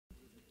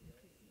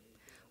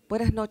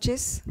Buenas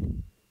noches.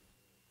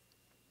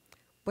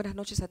 Buenas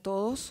noches a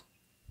todos.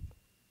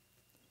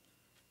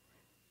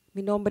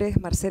 Mi nombre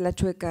es Marcela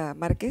Chueca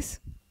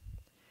Márquez.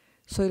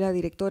 Soy la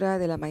directora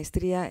de la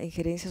maestría en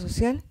Gerencia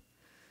Social,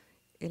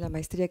 en la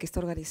maestría que está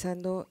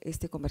organizando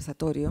este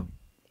conversatorio,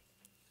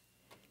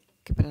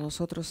 que para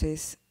nosotros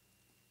es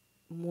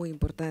muy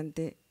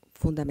importante,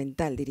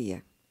 fundamental,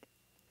 diría.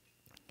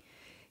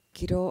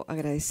 Quiero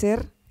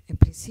agradecer, en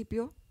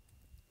principio,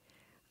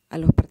 a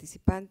los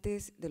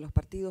participantes de los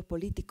partidos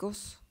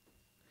políticos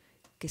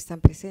que están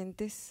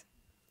presentes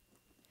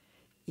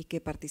y que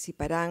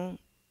participarán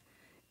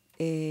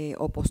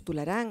o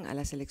postularán a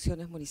las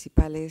elecciones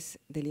municipales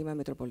de Lima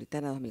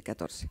Metropolitana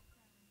 2014.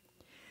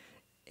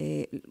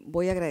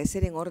 Voy a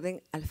agradecer en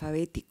orden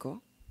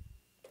alfabético.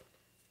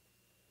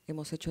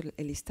 Hemos hecho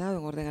el listado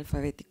en orden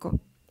alfabético.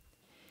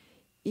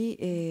 Y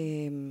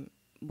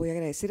voy a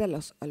agradecer a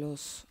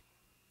los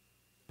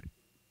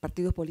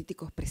partidos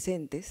políticos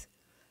presentes.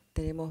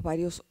 Tenemos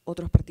varios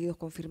otros partidos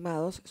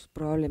confirmados,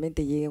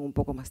 probablemente lleguen un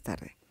poco más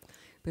tarde.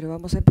 Pero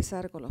vamos a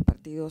empezar con los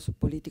partidos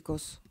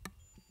políticos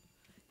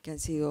que han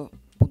sido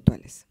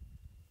puntuales.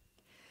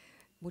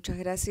 Muchas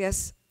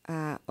gracias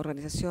a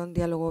Organización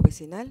Diálogo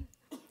Vecinal,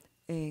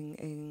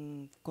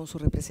 con su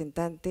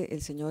representante,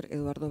 el señor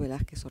Eduardo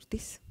Velázquez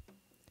Ortiz.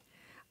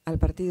 Al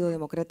Partido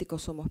Democrático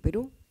Somos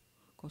Perú,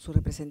 con su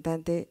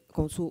representante,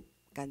 con su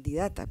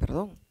candidata,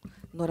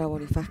 Nora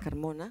Bonifaz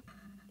Carmona.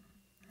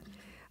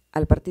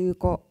 Al partido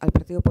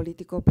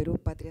político Perú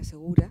Patria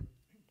Segura,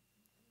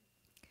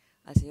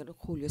 al señor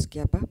Julio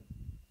Schiappa.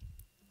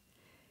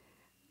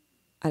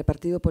 Al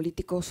partido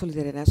político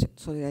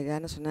Solidaridad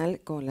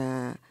Nacional, con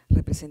la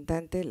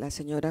representante, la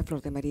señora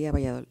Flor de María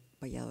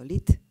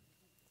Valladolid.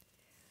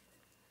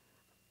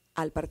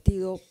 Al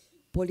partido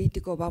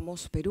político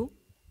Vamos Perú,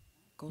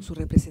 con su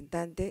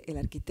representante, el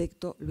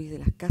arquitecto Luis de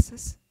las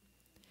Casas.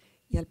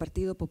 Y al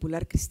Partido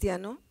Popular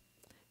Cristiano,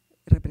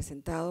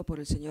 representado por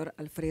el señor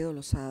Alfredo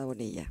Lozada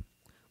Bonilla.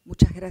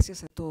 Muchas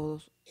gracias a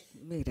todos,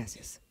 mil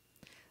gracias.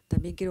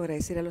 También quiero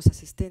agradecer a los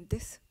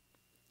asistentes,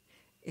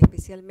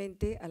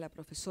 especialmente a la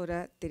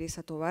profesora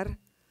Teresa Tobar,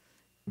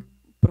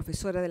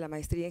 profesora de la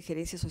maestría en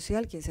Gerencia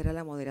Social, quien será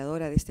la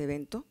moderadora de este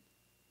evento,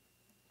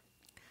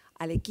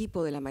 al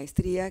equipo de la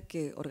maestría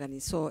que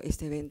organizó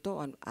este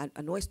evento,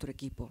 a nuestro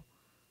equipo.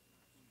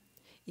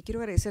 Y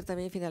quiero agradecer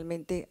también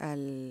finalmente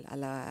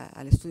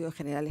al Estudio de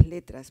Generales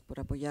Letras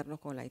por apoyarnos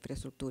con la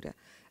infraestructura,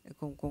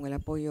 con el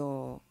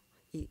apoyo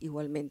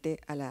igualmente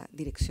a la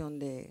Dirección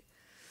de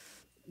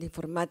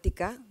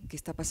Informática, que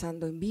está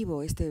pasando en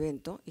vivo este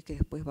evento y que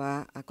después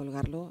va a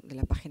colgarlo de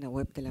la página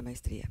web de la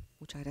maestría.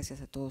 Muchas gracias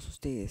a todos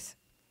ustedes.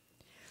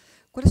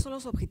 ¿Cuáles son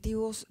los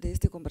objetivos de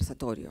este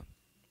conversatorio?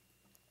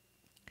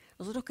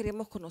 Nosotros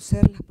queremos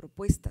conocer las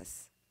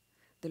propuestas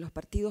de los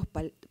partidos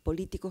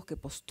políticos que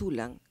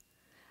postulan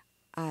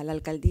a la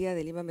alcaldía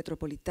de Lima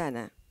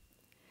Metropolitana,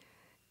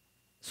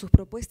 sus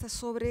propuestas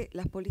sobre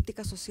las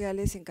políticas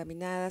sociales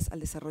encaminadas al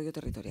desarrollo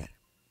territorial.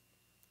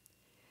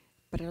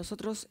 Para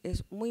nosotros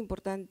es muy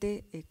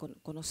importante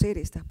conocer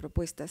estas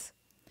propuestas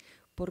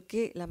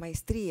porque la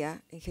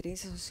maestría en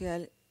Gerencia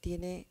Social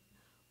tiene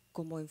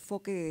como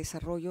enfoque de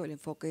desarrollo el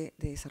enfoque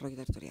de desarrollo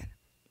territorial.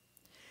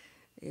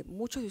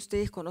 Muchos de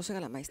ustedes conocen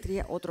a la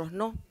maestría, otros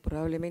no.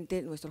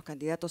 Probablemente nuestros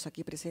candidatos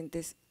aquí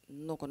presentes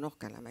no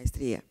conozcan la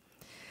maestría.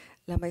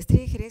 La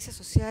maestría en Gerencia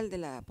Social de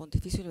la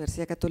Pontificia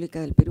Universidad Católica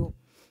del Perú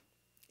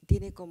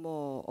tiene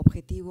como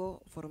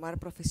objetivo formar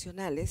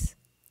profesionales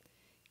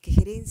que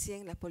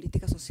gerencien las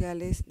políticas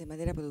sociales de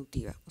manera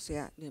productiva, o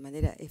sea, de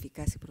manera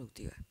eficaz y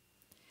productiva.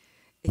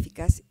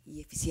 Eficaz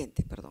y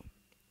eficiente, perdón.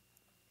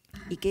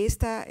 Y que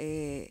esta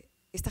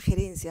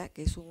gerencia,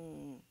 que es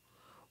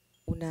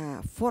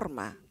una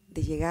forma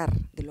de llegar,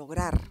 de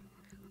lograr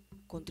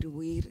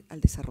contribuir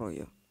al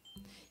desarrollo,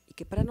 y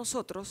que para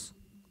nosotros,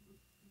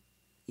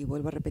 y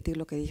vuelvo a repetir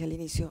lo que dije al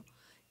inicio,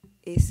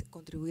 es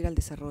contribuir al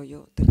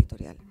desarrollo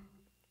territorial.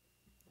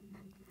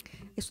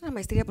 Es una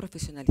maestría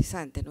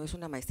profesionalizante, no es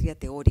una maestría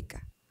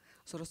teórica.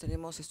 Nosotros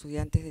tenemos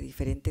estudiantes de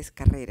diferentes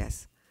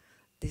carreras,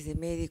 desde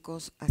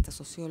médicos hasta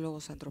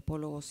sociólogos,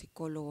 antropólogos,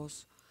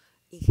 psicólogos,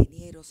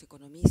 ingenieros,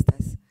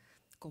 economistas,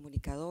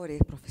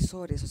 comunicadores,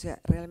 profesores. O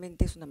sea,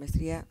 realmente es una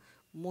maestría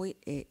muy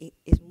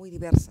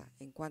diversa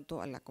en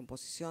cuanto a la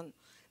composición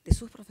de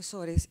sus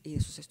profesores y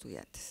de sus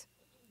estudiantes.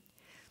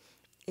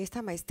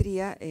 Esta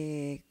maestría,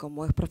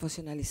 como es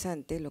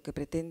profesionalizante, lo que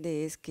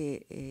pretende es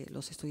que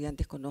los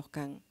estudiantes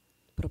conozcan,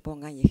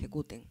 propongan y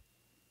ejecuten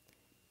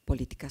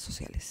políticas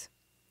sociales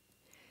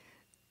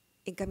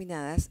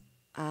encaminadas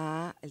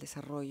al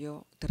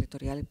desarrollo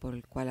territorial por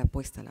el cual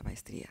apuesta la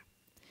maestría.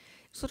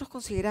 Nosotros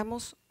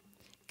consideramos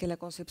que la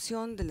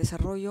concepción del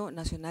desarrollo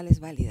nacional es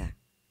válida,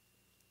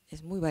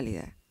 es muy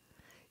válida.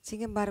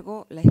 Sin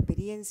embargo, la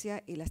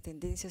experiencia y las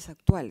tendencias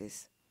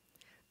actuales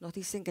nos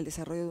dicen que el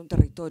desarrollo de un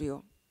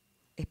territorio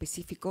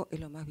específico es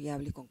lo más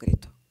viable y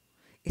concreto.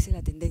 Esa es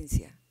la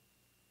tendencia,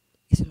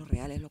 eso es lo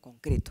real, es lo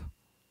concreto.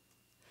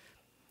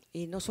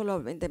 Y no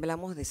solamente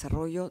hablamos de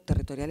desarrollo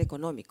territorial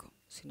económico,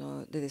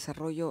 sino de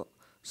desarrollo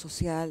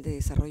social, de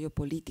desarrollo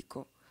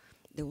político,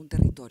 de un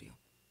territorio.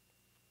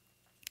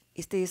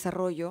 Este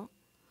desarrollo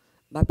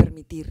va a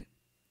permitir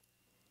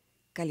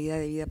calidad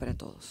de vida para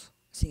todos,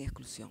 sin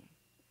exclusión.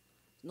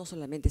 No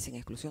solamente sin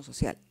exclusión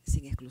social,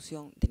 sin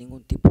exclusión de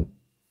ningún tipo.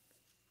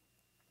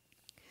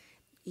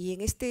 Y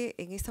en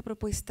esta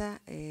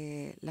propuesta,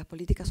 las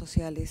políticas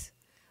sociales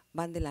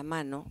van de la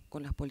mano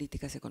con las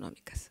políticas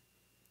económicas.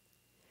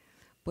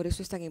 Por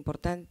eso es tan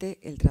importante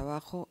el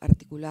trabajo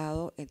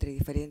articulado entre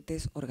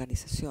diferentes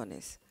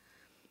organizaciones,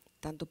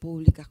 tanto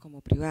públicas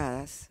como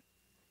privadas,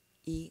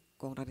 y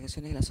con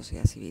organizaciones de la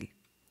sociedad civil.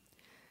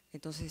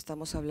 Entonces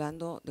estamos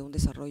hablando de un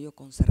desarrollo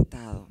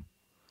concertado,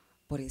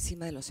 por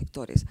encima de los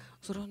sectores.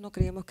 Nosotros no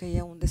creemos que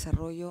haya un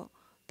desarrollo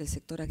del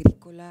sector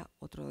agrícola,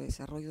 otro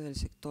desarrollo del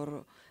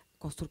sector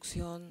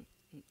construcción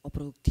o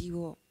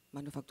productivo,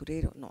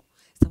 manufacturero, no.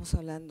 Estamos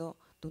hablando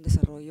de un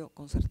desarrollo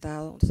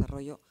concertado, un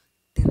desarrollo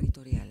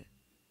territorial.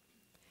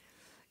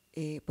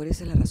 Por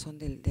eso es la razón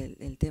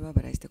del tema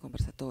para este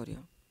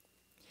conversatorio.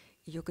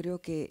 Y yo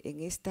creo que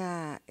en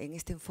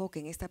este enfoque,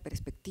 en esta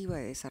perspectiva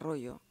de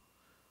desarrollo,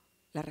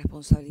 la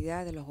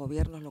responsabilidad de los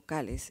gobiernos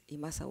locales y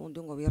más aún de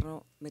un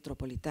gobierno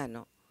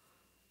metropolitano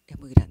es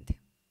muy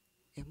grande,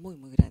 es muy,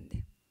 muy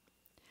grande.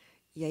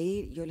 Y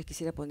ahí yo les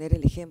quisiera poner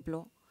el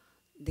ejemplo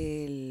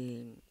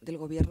del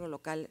gobierno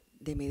local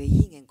de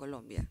Medellín, en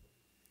Colombia.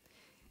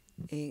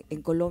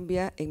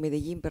 En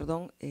Medellín,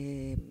 perdón,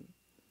 el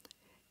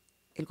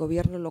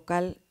gobierno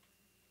local,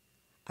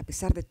 a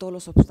pesar de todos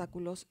los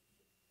obstáculos,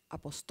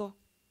 apostó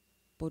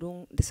por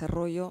un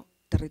desarrollo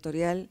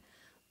territorial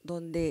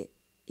donde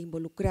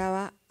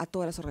involucraba a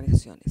todas las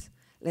organizaciones,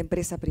 la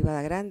empresa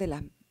privada grande,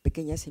 las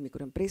pequeñas y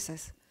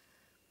microempresas,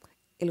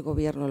 el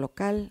gobierno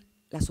local,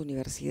 las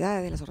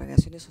universidades, las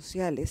organizaciones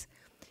sociales,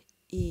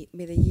 y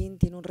Medellín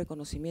tiene un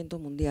reconocimiento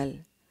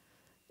mundial.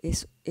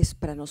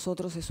 Para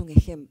nosotros es un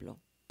ejemplo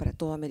para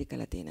toda América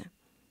Latina.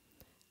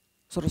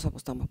 Nosotros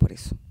apostamos por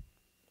eso.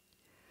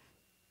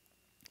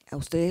 A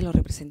ustedes, los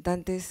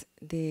representantes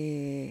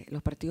de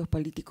los partidos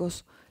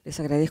políticos, les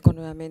agradezco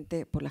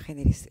nuevamente por la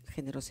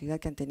generosidad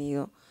que han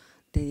tenido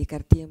de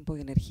dedicar tiempo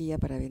y energía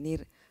para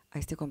venir a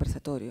este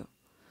conversatorio.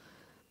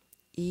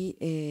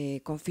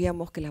 Y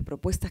confiamos que las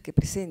propuestas que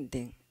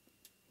presenten,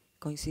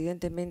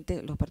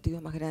 coincidentemente los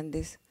partidos más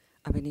grandes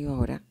han venido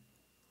ahora,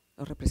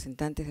 los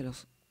representantes de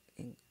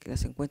que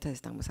las encuestas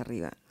están más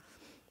arriba,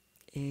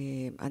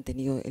 han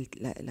tenido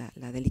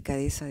la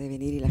delicadeza de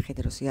venir y la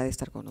generosidad de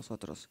estar con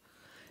nosotros.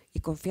 Y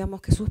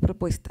confiamos que sus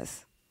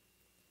propuestas,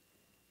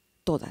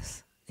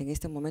 todas, en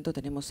este momento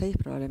tenemos 6,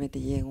 probablemente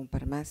lleguen un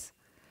par más,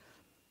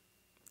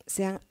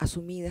 sean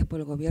asumidas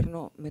por el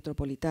gobierno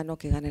metropolitano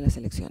que gane las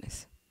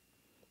elecciones.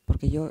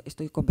 Porque yo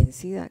estoy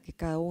convencida que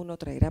cada uno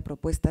traerá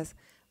propuestas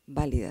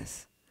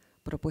válidas,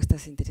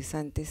 propuestas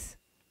interesantes,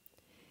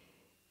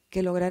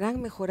 que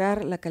lograrán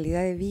mejorar la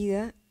calidad de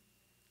vida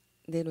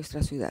de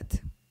nuestra ciudad.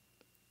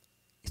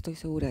 Estoy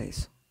segura de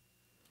eso.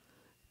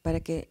 Para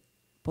que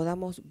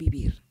podamos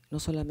vivir, no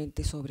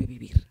solamente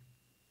sobrevivir.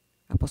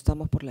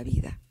 Apostamos por la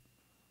vida.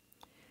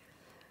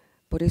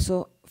 Por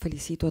eso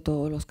felicito a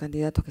todos los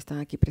candidatos que están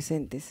aquí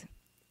presentes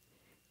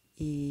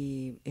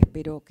y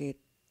espero que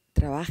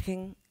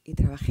trabajen y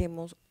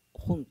trabajemos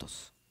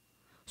juntos,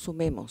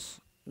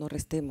 sumemos, no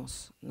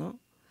restemos, ¿no?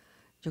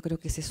 Yo creo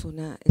que esa es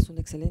una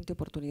excelente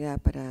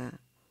oportunidad para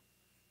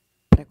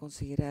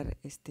considerar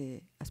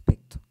este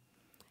aspecto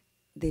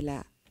de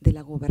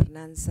la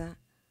gobernanza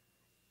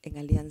en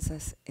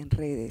alianzas, en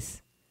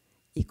redes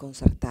y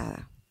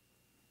concertada.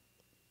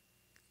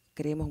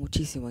 Creemos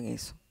muchísimo en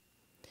eso.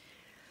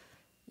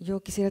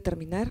 Yo quisiera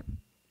terminar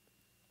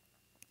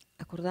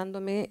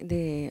acordándome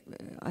de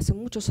hace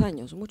muchos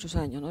años,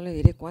 no le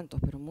diré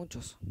cuántos, pero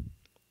muchos,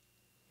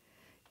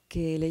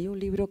 que leí un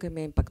libro que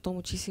me impactó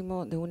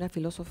muchísimo de una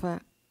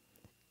filósofa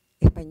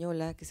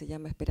española que se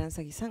llama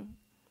Esperanza Guisán.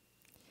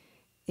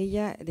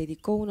 Ella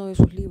dedicó uno de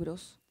sus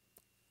libros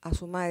a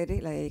su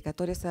madre, la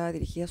dedicatoria estaba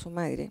dirigida a su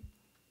madre,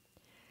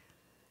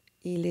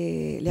 y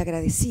le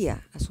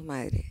agradecía a su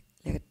madre,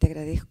 te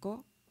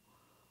agradezco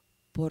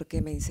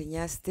porque me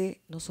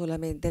enseñaste no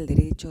solamente el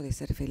derecho de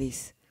ser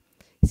feliz,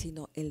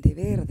 sino el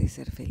deber de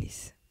ser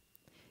feliz.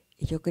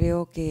 Y yo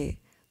creo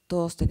que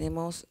todos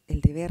tenemos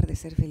el deber de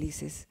ser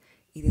felices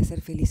y de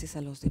ser felices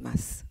a los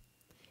demás.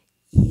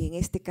 Y en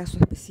este caso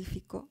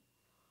específico,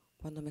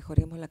 cuando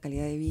mejoremos la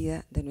calidad de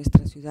vida de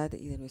nuestra ciudad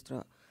y de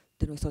nuestro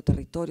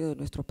territorio, de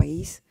nuestro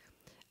país,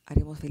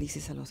 haremos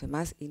felices a los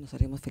demás y nos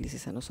haremos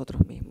felices a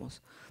nosotros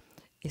mismos.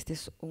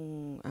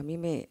 A mí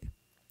me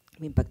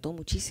impactó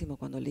muchísimo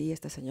cuando leí a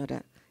esta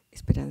señora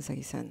Esperanza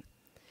Guisán.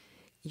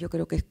 Y yo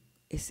creo que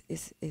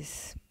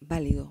es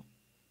válido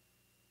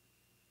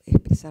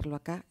expresarlo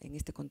acá, en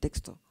este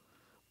contexto,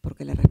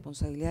 porque la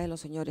responsabilidad de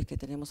los señores que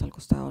tenemos al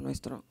costado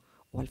nuestro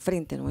o al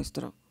frente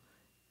nuestro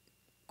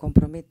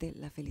compromete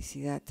la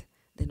felicidad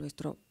de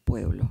nuestro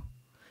pueblo.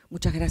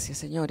 Muchas gracias,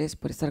 señores,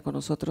 por estar con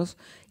nosotros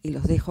y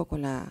los dejo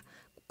con la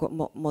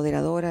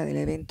moderadora del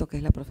evento, que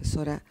es la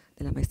profesora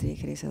de la Maestría en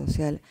Gerencia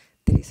Social,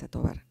 Teresa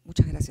Tobar.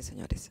 Muchas gracias,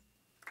 señores.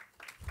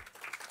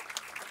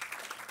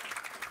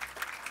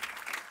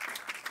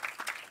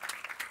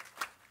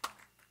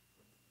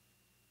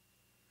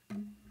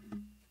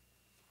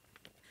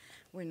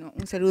 Bueno,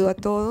 un saludo a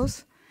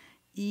todos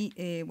y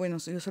bueno,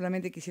 yo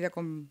solamente quisiera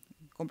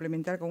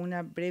complementar con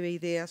una breve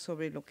idea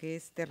sobre lo que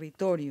es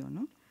territorio,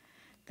 ¿no?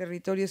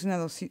 Territorio es una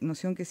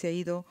noción que se ha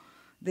ido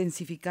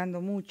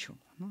densificando mucho,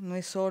 ¿no? No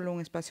es solo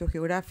un espacio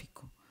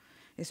geográfico,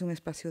 es un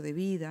espacio de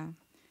vida,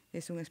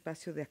 es un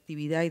espacio de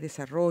actividad y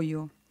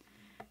desarrollo,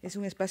 es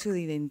un espacio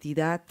de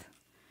identidad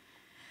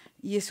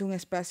y es un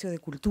espacio de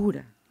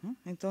cultura, ¿no?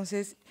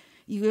 Entonces,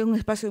 y es un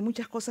espacio de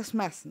muchas cosas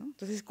más, ¿no?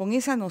 Entonces, con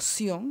esa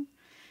noción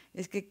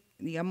es que,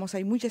 digamos,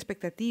 hay mucha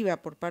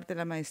expectativa por parte de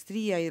la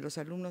maestría y de los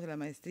alumnos de la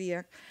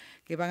maestría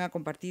que van a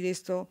compartir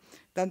esto,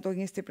 tanto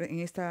en este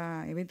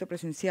evento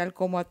presencial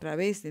como a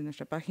través de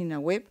nuestra página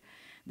web,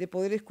 de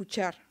poder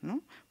escuchar,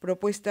 ¿no?,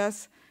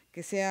 propuestas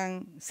que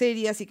sean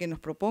serias y que nos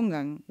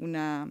propongan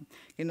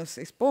que nos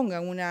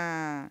expongan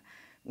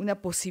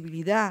una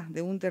posibilidad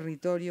de un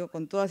territorio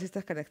con todas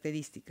estas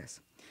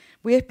características.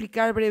 Voy a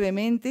explicar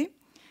brevemente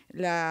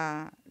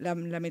la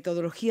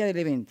metodología del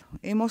evento.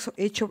 Hemos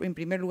hecho en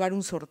primer lugar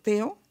un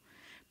sorteo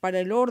para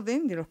el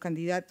orden de los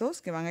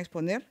candidatos que van a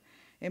exponer.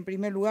 En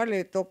primer lugar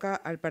le toca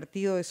al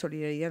Partido de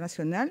Solidaridad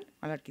Nacional,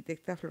 a la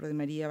arquitecta Flor de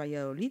María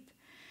Valladolid.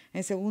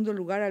 En segundo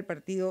lugar al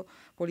Partido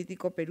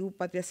Político Perú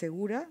Patria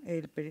Segura,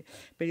 el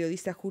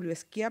periodista Julio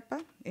Esquiapa.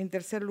 En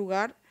tercer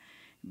lugar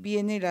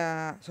viene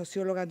la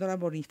socióloga Nora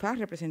Bonifaz,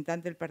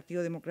 representante del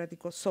Partido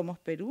Democrático Somos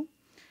Perú.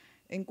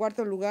 En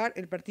cuarto lugar,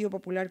 el Partido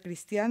Popular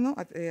Cristiano,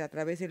 a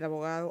través del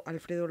abogado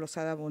Alfredo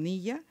Lozada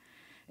Bonilla.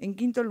 En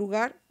quinto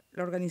lugar,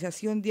 la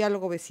organización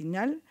Diálogo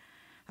Vecinal,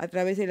 a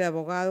través del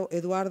abogado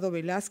Eduardo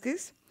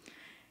Velázquez.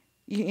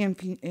 Y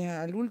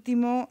al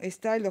último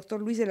está el doctor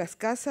Luis de las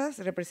Casas,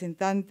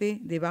 representante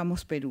de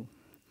Vamos Perú.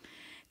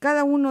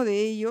 Cada uno de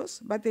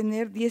ellos va a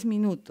tener 10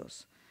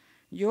 minutos.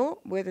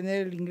 Yo voy a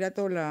tener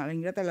la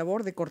ingrata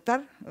labor de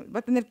cortar,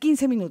 va a tener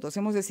 15 minutos.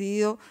 Hemos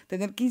decidido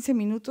tener 15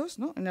 minutos,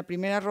 ¿no?, en la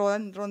primera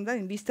ronda,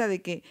 en vista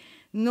de que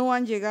no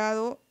han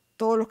llegado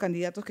todos los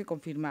candidatos que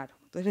confirmaron.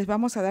 Entonces les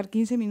vamos a dar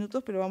 15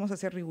 minutos, pero vamos a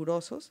ser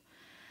rigurosos.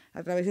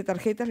 A través de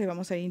tarjetas les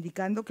vamos a ir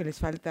indicando que les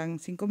faltan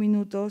 5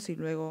 minutos y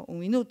luego 1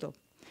 minuto.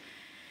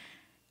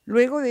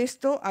 Luego de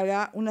esto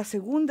habrá una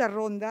segunda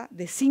ronda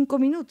de 5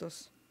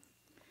 minutos.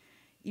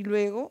 Y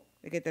luego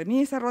de que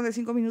termine esta ronda de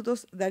 5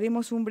 minutos,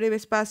 daremos un breve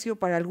espacio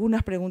para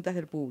algunas preguntas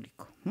del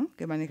público, ¿no?,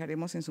 que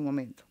manejaremos en su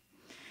momento.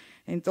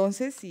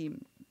 Entonces, si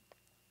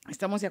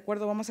estamos de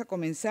acuerdo, vamos a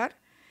comenzar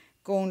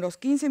con los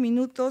 15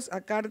 minutos a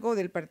cargo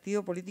del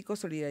Partido Político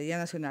Solidaridad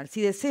Nacional.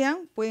 Si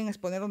desean, pueden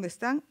exponer donde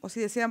están, o si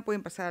desean,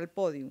 pueden pasar al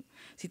podio.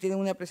 Si tienen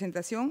una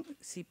presentación,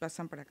 si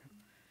pasan para acá.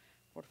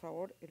 Por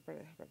favor, el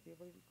Partido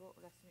Político,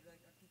 la señora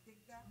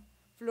arquitecta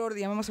Flor,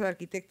 llamamos a la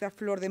arquitecta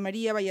Flor de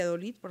María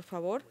Valladolid, por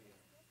favor.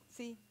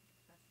 Sí.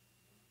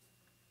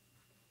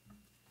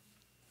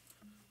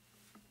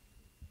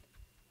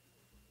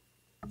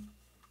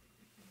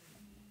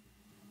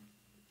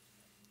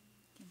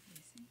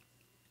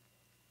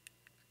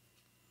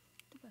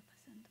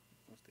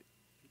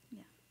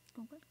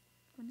 ¿Con cuál?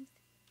 ¿Con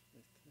este?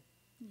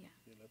 Ya.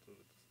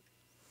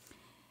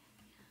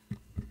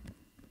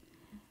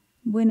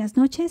 Buenas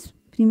noches.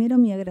 Primero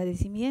mi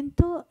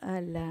agradecimiento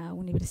a la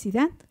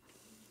Universidad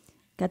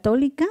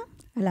Católica,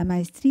 a la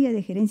Maestría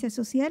de Gerencia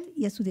Social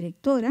y a su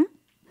directora,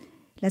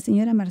 la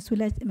señora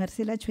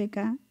Marcela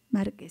Chueca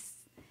Márquez,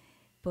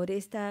 por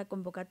esta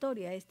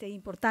convocatoria, este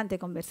importante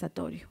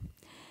conversatorio.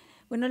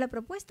 Bueno, la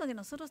propuesta que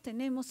nosotros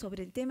tenemos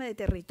sobre el tema de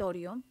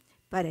territorio,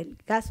 para el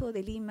caso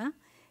de Lima,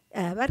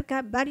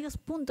 abarca varios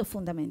puntos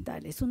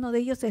fundamentales. Uno de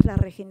ellos es la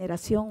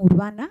regeneración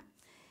urbana.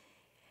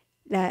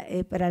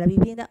 Para la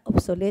vivienda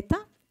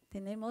obsoleta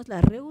tenemos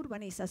la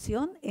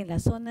reurbanización en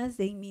las zonas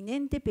de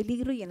inminente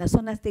peligro y en las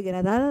zonas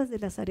degradadas de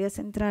las áreas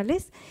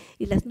centrales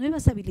y las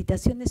nuevas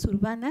habilitaciones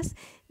urbanas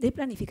de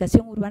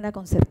planificación urbana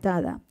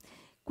concertada.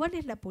 ¿Cuál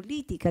es la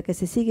política que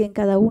se sigue en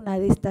cada una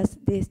de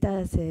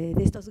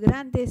estos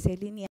grandes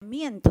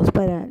lineamientos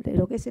para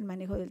lo que es el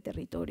manejo del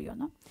territorio,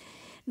 ¿no?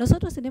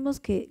 Nosotros tenemos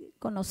que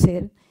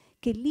conocer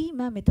que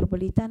Lima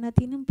metropolitana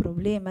tiene un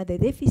problema de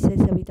déficit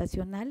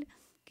habitacional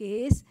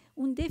que es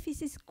un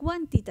déficit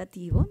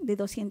cuantitativo de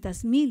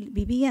 200.000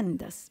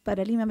 viviendas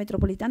para Lima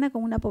metropolitana,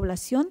 con una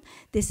población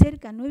de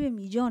cerca de 9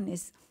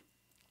 millones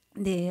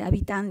de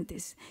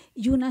habitantes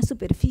y una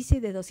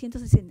superficie de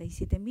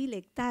 267.000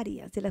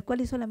 hectáreas, de las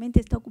cuales solamente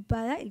está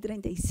ocupada el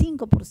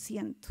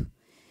 35%.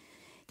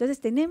 Entonces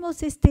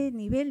tenemos este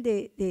nivel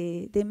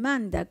de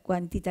demanda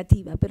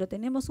cuantitativa, pero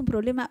tenemos un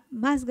problema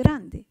más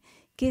grande,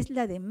 que es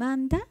la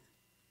demanda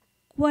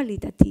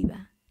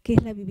cualitativa, que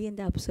es la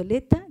vivienda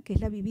obsoleta, que es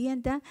la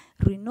vivienda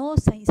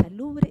ruinosa,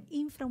 insalubre,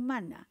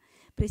 infrahumana.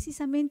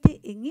 Precisamente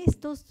en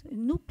estos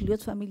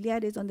núcleos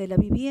familiares donde la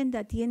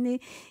vivienda tiene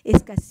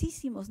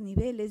escasísimos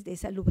niveles de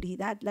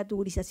salubridad, la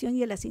tuburización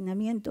y el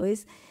hacinamiento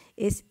es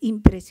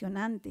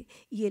impresionante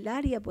y el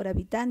área por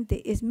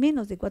habitante es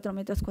menos de 4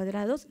 metros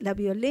cuadrados, la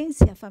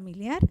violencia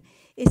familiar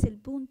es el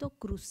punto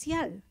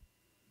crucial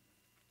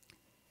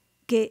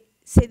que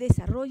se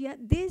desarrolla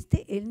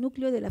desde el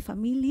núcleo de la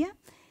familia.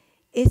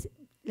 Es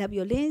la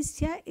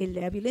violencia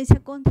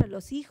contra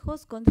los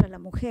hijos, contra la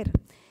mujer.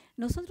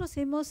 nosotros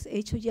hemos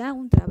hecho ya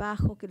un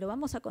trabajo que lo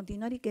vamos a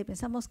continuar y que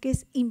pensamos que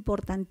es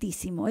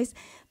importantísimo, es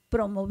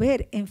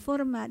promover en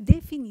forma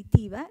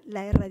definitiva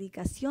la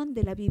erradicación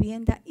de la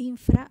vivienda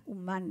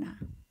infrahumana.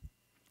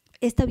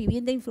 Esta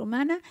vivienda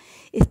infrahumana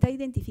está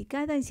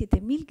identificada en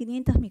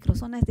 7.500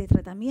 microzonas de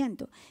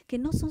tratamiento, que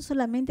no son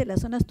solamente las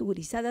zonas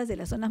tuburizadas de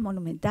las zonas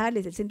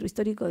monumentales, del Centro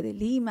Histórico de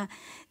Lima,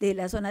 de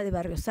la zona de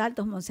Barrios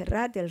Altos,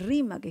 Monserrate, el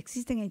Rima, que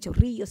existen en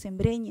Chorrillos, en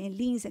Breña, en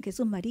Lince, en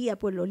Jesús María,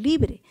 Pueblo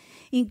Libre,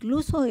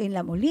 incluso en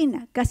La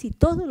Molina. Casi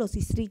todos los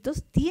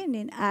distritos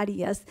tienen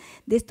áreas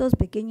de estos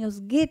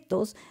pequeños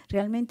guetos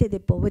realmente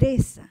de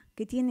pobreza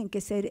que tienen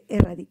que ser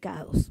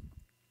erradicados.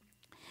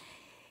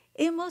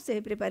 Hemos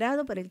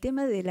preparado para el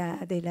tema de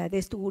la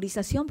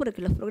destuburización,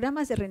 porque los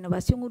programas de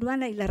renovación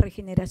urbana y la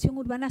regeneración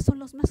urbana son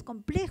los más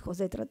complejos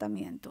de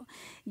tratamiento.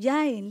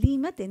 Ya en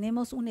Lima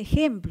tenemos un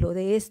ejemplo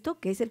de esto,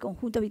 que es el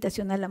conjunto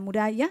habitacional La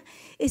Muralla.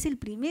 Es el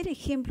primer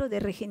ejemplo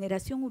de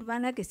regeneración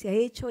urbana que se ha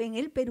hecho en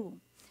el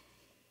Perú.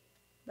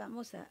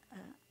 Vamos a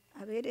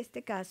ver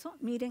este caso.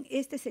 Miren,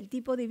 este es el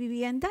tipo de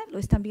vivienda, lo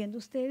están viendo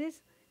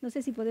ustedes. No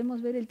sé si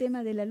podemos ver el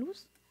tema de la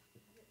luz.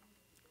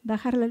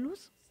 ¿Bajar la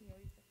luz?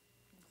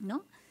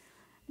 ¿No?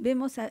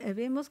 Vemos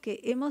que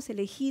hemos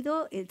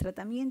elegido el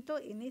tratamiento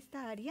en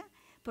esta área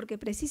porque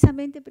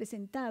precisamente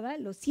presentaba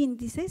los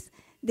índices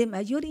de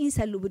mayor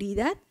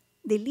insalubridad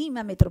de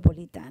Lima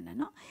metropolitana,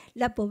 ¿no?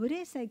 La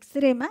pobreza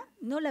extrema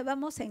no la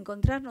vamos a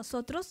encontrar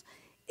nosotros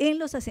en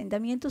los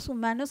asentamientos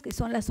humanos, que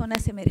son las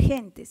zonas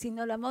emergentes,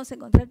 sino la vamos a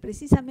encontrar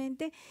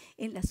precisamente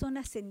en las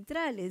zonas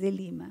centrales de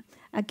Lima.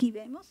 Aquí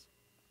vemos.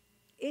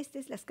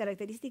 Estas son las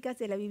características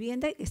de la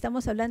vivienda.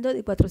 Estamos hablando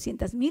de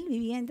 400.000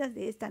 viviendas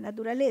de esta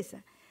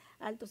naturaleza.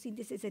 Altos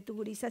índices de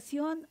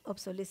tuburización,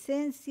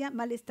 obsolescencia,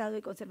 mal estado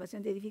de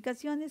conservación de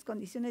edificaciones,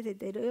 condiciones de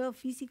deterioro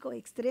físico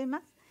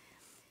extremas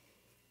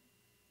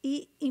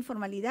y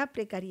informalidad,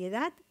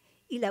 precariedad,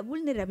 y la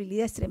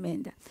vulnerabilidad es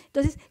tremenda.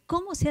 Entonces,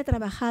 ¿cómo se ha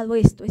trabajado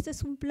esto? Este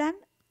es un plan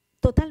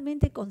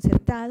totalmente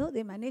concertado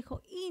de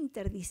manejo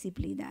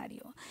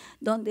interdisciplinario,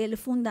 donde el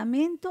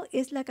fundamento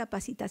es la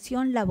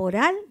capacitación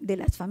laboral de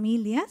las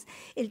familias,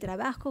 el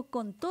trabajo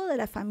con toda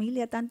la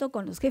familia, tanto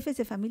con los jefes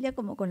de familia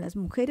como con las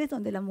mujeres,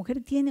 donde la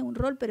mujer tiene un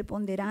rol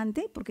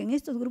preponderante, porque en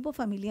estos grupos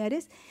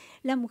familiares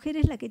la mujer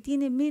es la que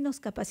tiene menos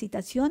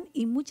capacitación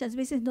y muchas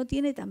veces no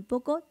tiene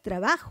tampoco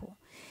trabajo.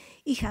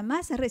 Y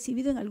jamás ha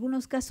recibido en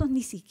algunos casos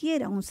ni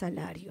siquiera un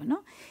salario,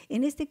 ¿no?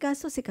 En este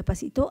caso se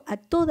capacitó a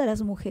todas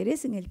las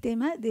mujeres en el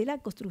tema de la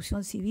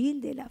construcción civil,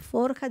 de la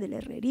forja, de la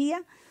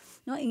herrería,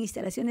 ¿no? En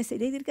instalaciones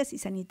eléctricas y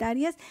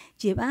sanitarias,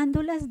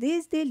 llevándolas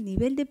desde el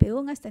nivel de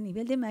peón hasta el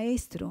nivel de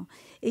maestro.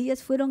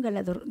 Ellas fueron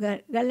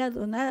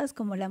galardonadas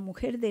como la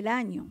mujer del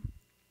año.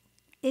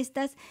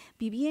 Estas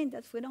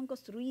viviendas fueron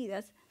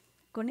construidas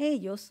con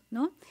ellos,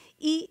 ¿no?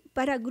 Y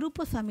para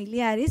grupos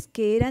familiares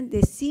que eran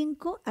de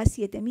 5 a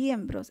 7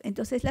 miembros.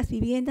 Entonces las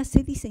viviendas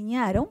se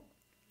diseñaron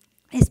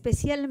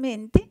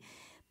especialmente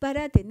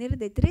para tener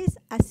de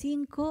 3 a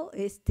 5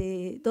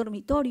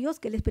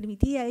 dormitorios que les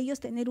permitía a ellos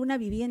tener una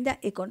vivienda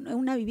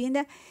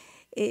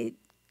que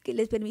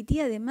les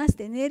permitía además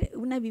tener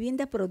una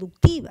vivienda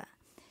productiva.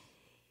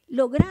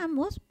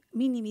 Logramos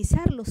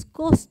minimizar los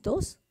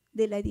costos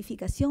de la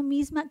edificación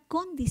misma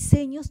con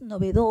diseños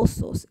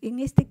novedosos. En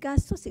este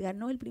caso se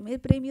ganó el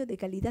primer premio de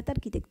calidad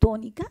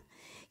arquitectónica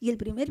y el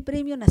primer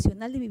premio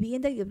nacional de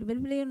vivienda y el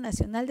primer premio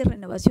nacional de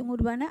renovación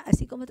urbana,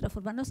 así como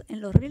transformarnos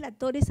en los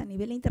relatores a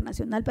nivel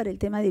internacional para el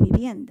tema de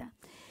vivienda.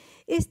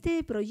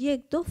 Este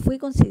proyecto fue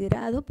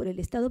considerado por el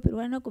Estado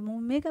peruano como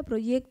un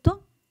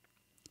megaproyecto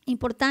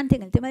importante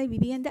en el tema de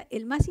vivienda,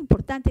 el más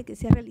importante que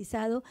se ha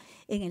realizado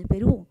en el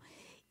Perú.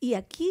 Y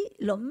aquí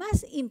lo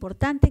más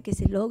importante que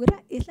se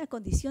logra es la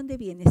condición de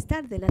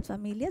bienestar de las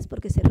familias,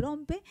 porque se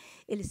rompe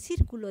el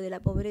círculo de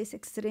la pobreza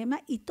extrema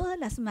y todas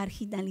las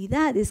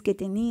marginalidades que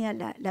tenía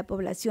la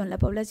población. La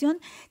población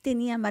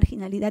tenía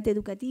marginalidad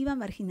educativa,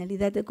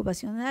 marginalidad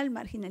ocupacional,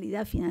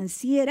 marginalidad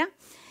financiera.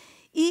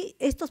 Y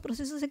estos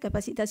procesos de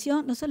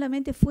capacitación no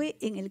solamente fue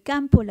en el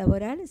campo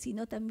laboral,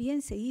 sino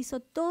también se hizo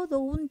todo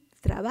un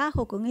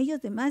trabajo con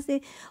ellos de más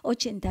de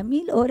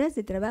 80.000 horas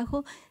de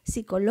trabajo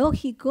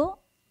psicológico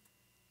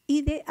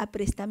y de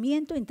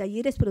aprestamiento en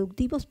talleres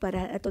productivos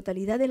para la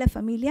totalidad de la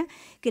familia,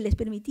 que les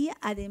permitía,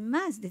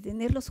 además de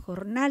tener los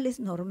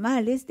jornales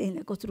normales en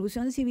la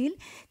construcción civil,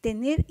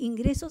 tener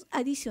ingresos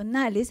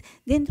adicionales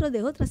dentro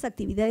de otras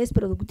actividades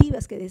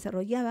productivas que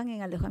desarrollaban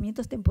en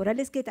alojamientos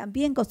temporales que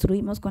también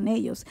construimos con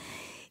ellos.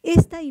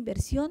 Esta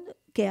inversión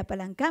que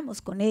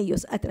apalancamos con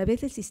ellos a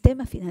través del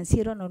sistema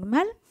financiero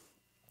normal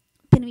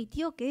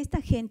permitió que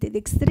esta gente de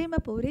extrema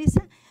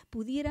pobreza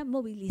pudiera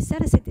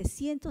movilizar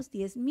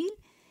 $710.000,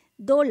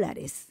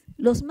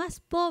 los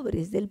más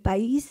pobres del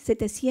país,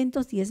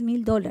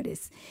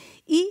 $710.000.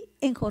 Y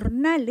en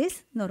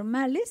jornales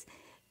normales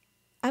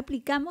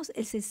aplicamos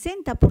el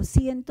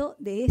 60%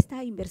 de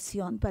esta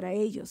inversión para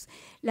ellos.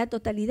 La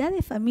totalidad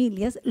de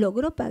familias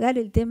logró pagar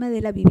el tema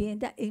de la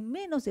vivienda en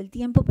menos del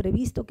tiempo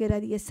previsto, que era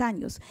 10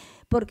 años,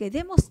 porque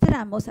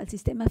demostramos al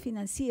sistema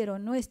financiero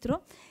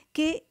nuestro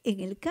que en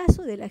el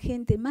caso de la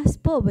gente más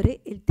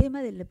pobre, el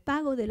tema del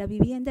pago de la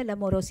vivienda, la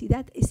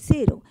morosidad es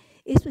cero.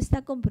 Eso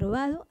está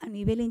comprobado a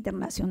nivel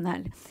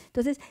internacional.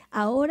 Entonces,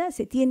 ahora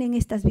se tienen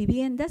estas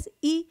viviendas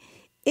y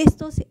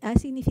esto ha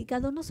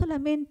significado no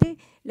solamente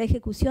la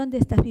ejecución de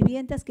estas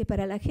viviendas, que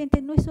para la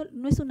gente no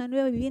es una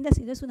nueva vivienda,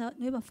 sino es una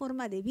nueva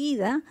forma de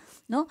vida,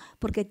 ¿no?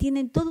 Porque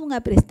tienen todo un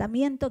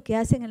aprestamiento que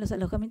hacen en los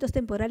alojamientos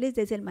temporales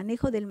desde el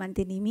manejo del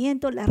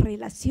mantenimiento, las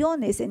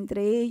relaciones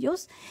entre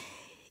ellos,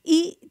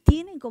 y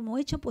tienen como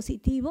hecho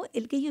positivo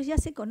el que ellos ya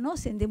se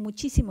conocen de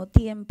muchísimo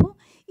tiempo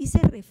y se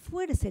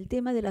refuerza el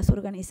tema de las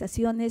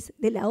organizaciones,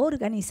 de la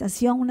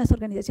organización, unas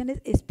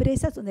organizaciones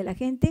expresas donde la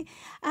gente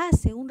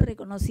hace un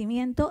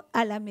reconocimiento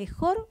a la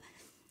mejor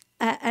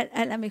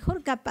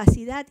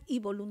capacidad y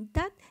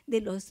voluntad de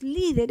los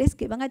líderes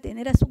que van a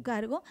tener a su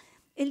cargo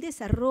el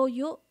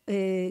desarrollo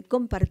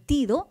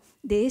compartido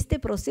de este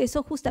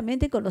proceso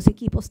justamente con los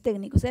equipos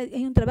técnicos. O sea,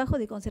 hay un trabajo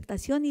de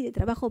concertación y de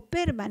trabajo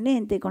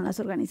permanente con las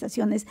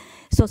organizaciones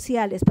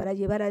sociales para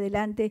llevar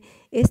adelante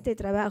este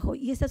trabajo.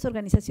 Y estas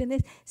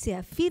organizaciones se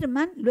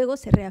afirman, luego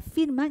se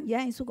reafirman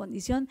ya en su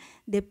condición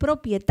de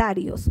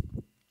propietarios.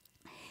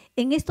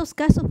 En estos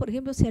casos, por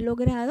ejemplo, se ha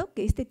logrado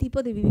que este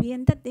tipo de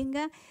vivienda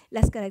tenga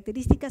las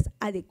características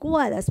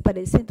adecuadas para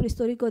el centro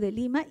histórico de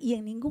Lima, y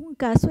en ningún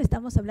caso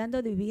estamos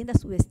hablando de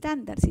viviendas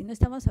subestándar, sino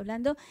estamos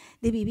hablando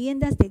de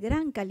viviendas de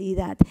gran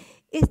calidad.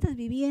 Estas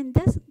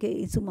viviendas,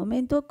 que en su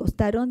momento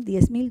costaron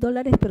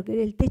 $10.000, porque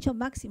era el techo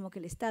máximo que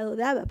el Estado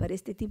daba para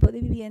este tipo de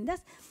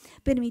viviendas,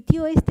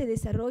 permitió este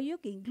desarrollo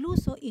que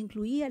incluso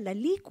incluía la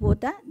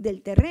alícuota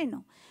del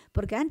terreno,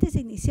 porque antes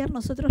de iniciar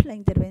nosotros la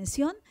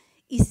intervención,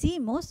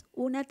 hicimos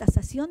una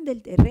tasación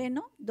del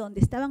terreno donde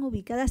estaban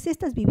ubicadas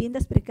estas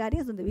viviendas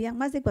precarias, donde habían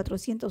más de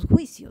 400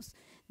 juicios,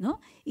 ¿no?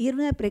 Y era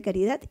una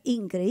precariedad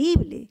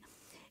increíble.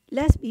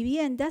 Las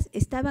viviendas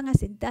estaban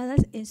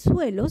asentadas en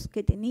suelos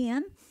que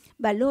tenían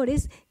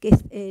valores que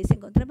se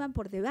encontraban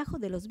por debajo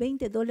de los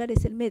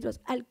 $20 el metro.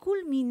 Al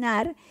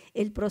culminar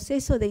el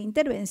proceso de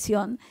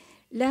intervención,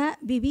 la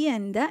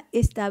vivienda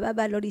estaba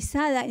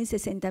valorizada en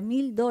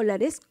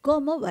 $60.000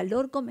 como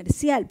valor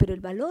comercial, pero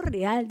el valor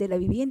real de la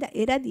vivienda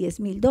era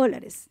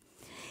 $10.000.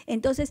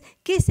 Entonces,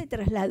 ¿qué se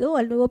trasladó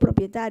al nuevo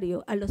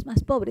propietario? A los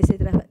más pobres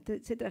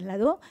se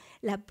trasladó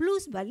la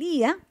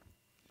plusvalía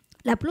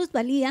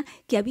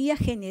que había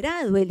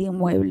generado el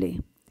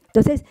inmueble.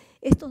 Entonces,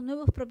 estos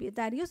nuevos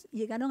propietarios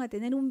llegaron a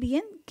tener un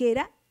bien que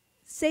era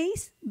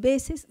 6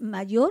 veces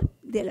mayor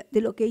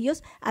de lo que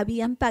ellos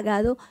habían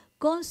pagado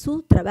con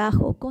su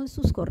trabajo, con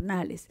sus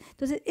jornales.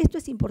 Entonces, esto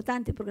es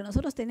importante porque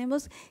nosotros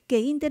tenemos que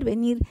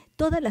intervenir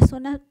toda la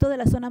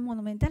zona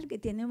monumental, que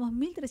tenemos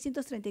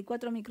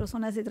 1.334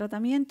 microzonas de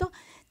tratamiento,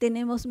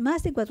 tenemos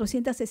más de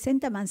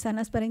 460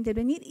 manzanas para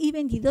intervenir y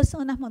 22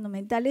 zonas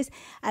monumentales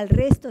al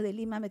resto de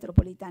Lima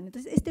metropolitana.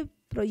 Entonces, este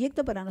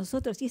proyecto para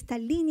nosotros y esta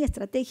línea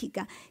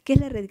estratégica, que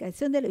es la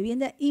erradicación de la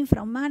vivienda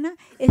infrahumana,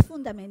 es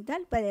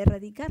fundamental para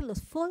erradicar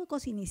los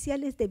focos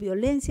iniciales de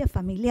violencia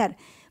familiar,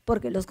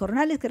 porque los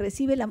jornales que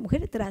recibe la mujer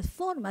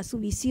transforma su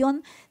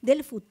visión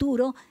del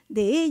futuro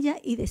de ella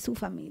y de su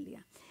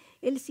familia.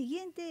 El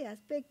siguiente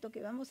aspecto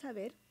que vamos a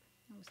ver,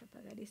 vamos a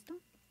apagar esto,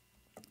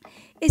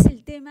 es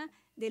el tema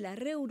de la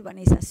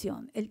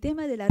reurbanización. El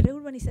tema de la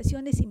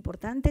reurbanización es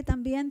importante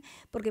también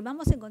porque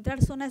vamos a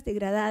encontrar zonas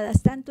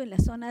degradadas tanto en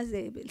las zonas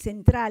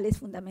centrales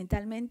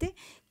fundamentalmente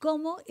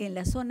como en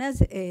las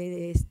zonas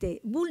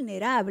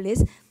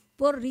vulnerables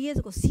por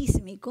riesgo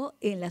sísmico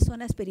en las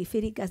zonas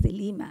periféricas de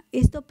Lima.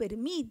 Esto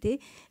permite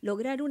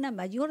lograr una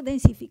mayor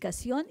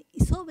densificación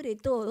y sobre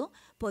todo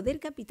poder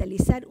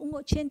capitalizar un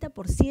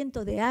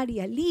 80% de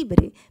área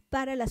libre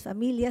para las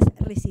familias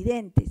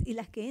residentes y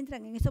las que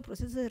entran en estos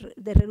procesos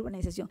de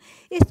reurbanización.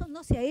 Esto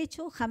no se ha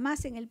hecho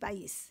jamás en el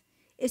país.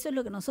 Eso es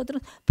lo que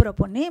nosotros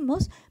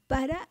proponemos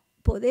para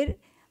poder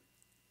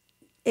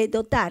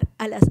dotar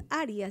a las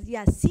áreas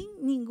ya sin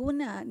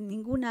ninguna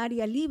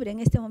área libre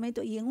en este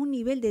momento y en un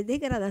nivel de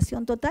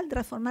degradación total,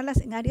 transformarlas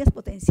en áreas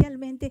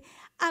potencialmente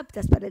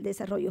aptas para el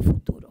desarrollo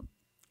futuro.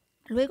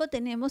 Luego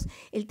tenemos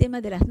el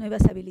tema de las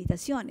nuevas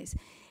habilitaciones.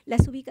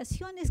 Las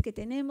ubicaciones que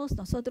tenemos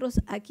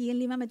nosotros aquí en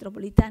Lima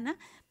metropolitana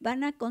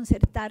van a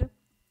concertar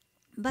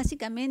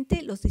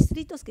básicamente los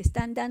distritos que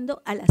están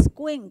dando a las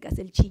cuencas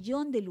del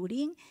Chillón, del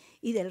Lurín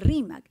y del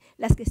Rímac,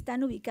 las que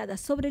están ubicadas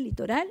sobre el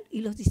litoral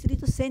y los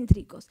distritos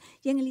céntricos.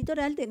 Y en el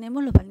litoral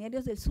tenemos los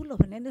balnearios del sur, los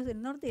balnearios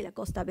del norte y la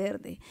Costa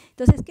Verde.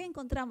 Entonces, ¿qué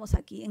encontramos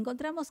aquí?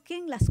 Encontramos que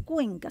en las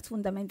cuencas,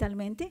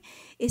 fundamentalmente,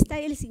 está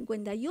el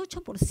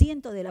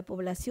 58% de la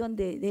población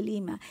de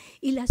Lima.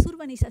 Y las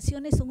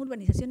urbanizaciones son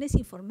urbanizaciones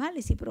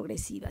informales y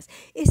progresivas.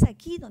 Es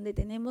aquí donde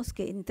tenemos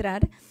que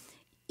entrar.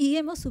 y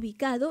hemos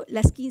ubicado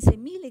las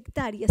 15.000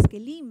 hectáreas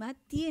que Lima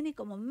tiene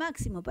como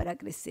máximo para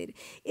crecer.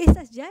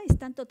 Esas ya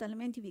están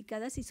totalmente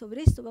ubicadas y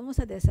sobre esto vamos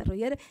a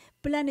desarrollar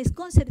planes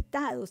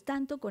concertados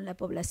tanto con la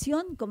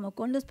población como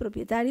con los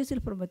propietarios y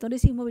los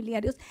promotores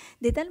inmobiliarios,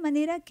 de tal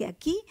manera que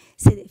aquí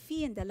se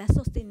defienda la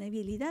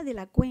sostenibilidad de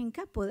la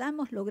cuenca,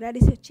 podamos lograr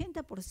ese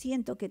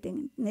 80%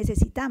 que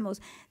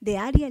necesitamos de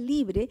área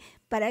libre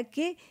para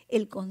que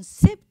el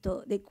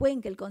concepto de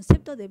cuenca, el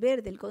concepto de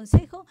verde, el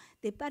concepto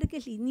de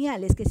parques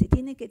lineales que se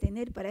tiene que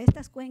tener para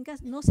estas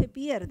cuencas no se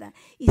pierda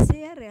y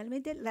sea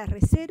realmente la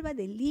reserva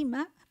de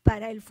Lima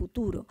para el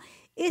futuro.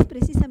 Es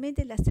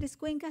precisamente las tres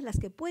cuencas las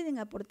que pueden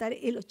aportar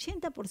el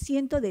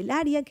 80% del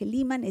área que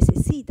Lima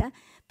necesita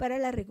para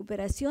la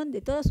recuperación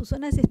de todas sus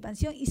zonas de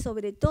expansión y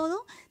sobre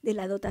todo de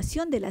la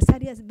dotación de las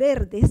áreas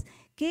verdes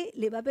que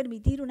le va a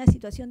permitir una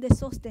situación de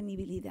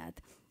sostenibilidad.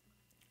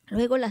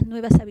 Luego las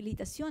nuevas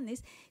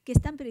habilitaciones que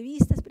están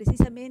previstas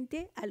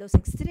precisamente a los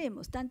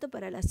extremos, tanto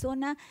para la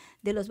zona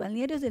de los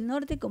balnearios del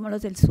norte como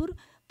los del sur,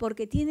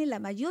 porque tiene la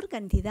mayor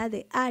cantidad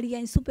de área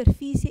en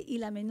superficie y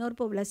la menor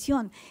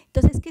población.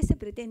 Entonces, ¿qué se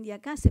pretende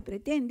acá? Se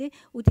pretende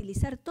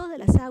utilizar todas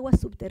las aguas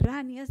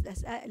subterráneas,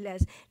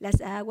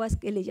 las aguas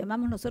que le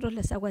llamamos nosotros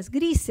las aguas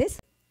grises,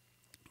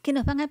 que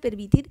nos van a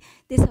permitir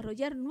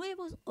desarrollar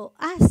nuevos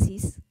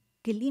oasis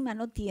que Lima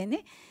no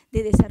tiene,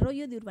 de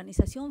desarrollo de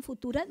urbanización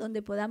futura,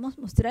 donde podamos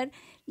mostrar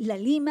la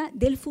Lima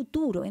del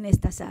futuro en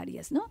estas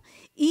áreas, ¿no?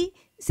 Y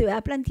se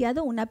ha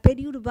planteado una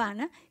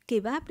periurbana que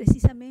va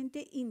precisamente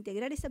a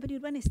integrar, esta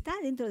periurbana está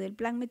dentro del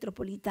plan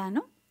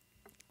metropolitano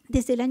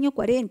desde el año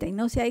 40 y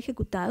no se ha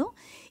ejecutado,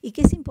 y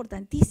que es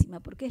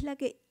importantísima porque es la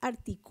que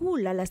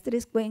articula las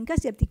tres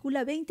cuencas y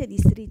articula 20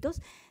 distritos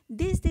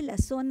desde la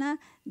zona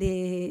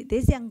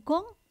desde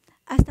Ancón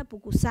hasta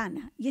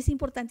Pucusana, y es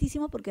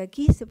importantísimo porque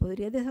aquí se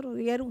podría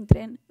desarrollar un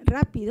tren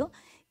rápido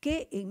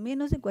que en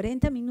menos de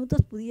 40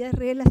 minutos pudiera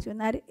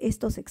relacionar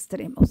estos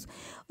extremos.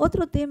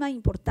 Otro tema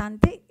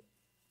importante,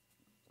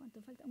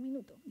 ¿cuánto falta? Un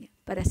minuto, bien,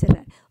 para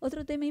cerrar.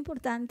 Otro tema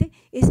importante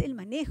es el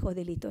manejo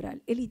del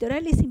litoral. El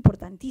litoral es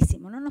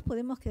importantísimo, no nos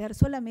podemos quedar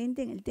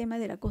solamente en el tema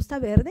de la Costa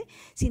Verde,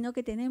 sino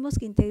que tenemos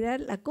que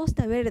integrar la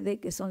Costa Verde,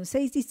 que son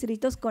 6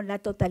 distritos, con la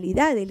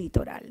totalidad del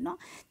litoral, ¿no?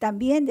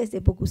 También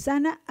desde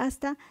Pucusana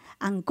hasta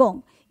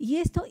Ancón, y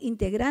esto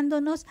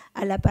integrándonos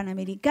a la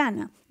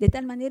Panamericana, de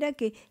tal manera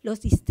que los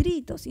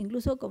distritos,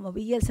 incluso como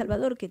Villa El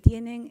Salvador, que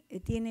tienen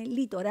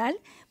litoral,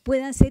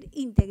 puedan ser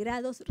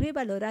integrados,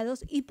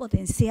 revalorados y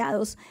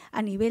potenciados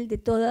a nivel de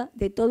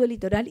todo el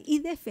litoral y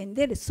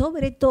defender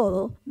sobre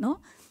todo,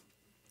 ¿no?,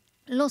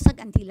 los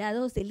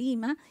acantilados de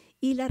Lima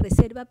y la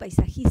reserva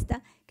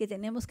paisajista que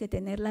tenemos que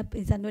tenerla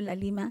pensando en la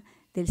Lima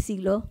de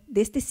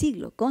este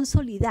siglo,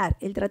 consolidar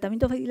el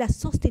tratamiento y la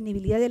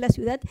sostenibilidad de la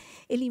ciudad,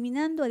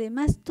 eliminando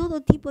además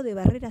todo tipo de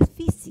barreras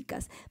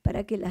físicas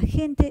para que la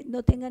gente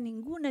no tenga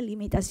ninguna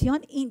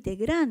limitación,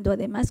 integrando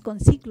además con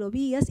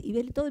ciclovías y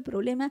ver todo el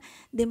problema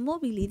de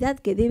movilidad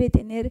que debe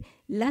tener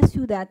la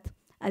ciudad,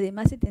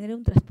 además de tener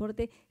un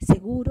transporte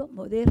seguro,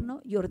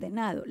 moderno y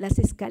ordenado. Las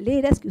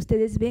escaleras que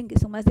ustedes ven, que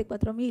son más de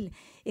 4.000,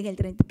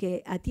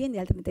 que atiende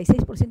al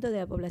 36% de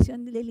la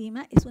población de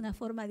Lima, es una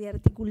forma de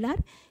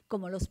articular,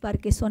 como los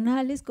parques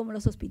zonales, como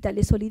los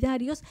hospitales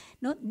solidarios,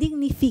 ¿no?,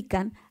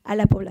 dignifican a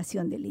la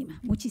población de Lima.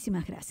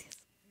 Muchísimas gracias.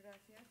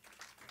 Gracias.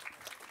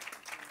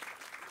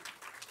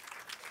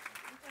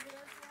 Muchas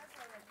gracias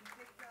a la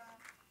arquitecta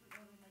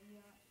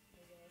María.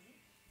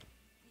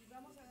 Y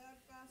vamos a dar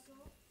paso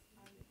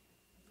al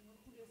señor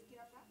Julio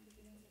Esquiapa, que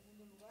tiene en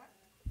segundo lugar,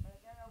 para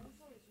que haga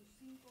uso de sus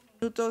 5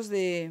 minutos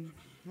de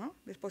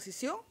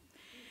exposición.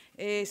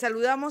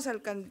 Saludamos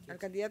al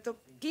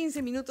candidato,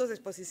 15 minutos de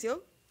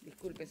exposición.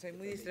 Disculpen, soy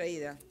muy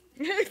distraída.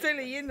 Estoy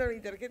leyendo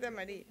mi tarjeta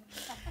amarilla.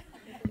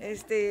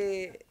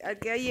 Al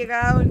que ha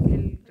llegado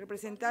el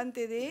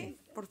representante de,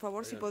 por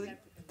favor, si puede,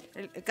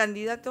 el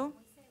candidato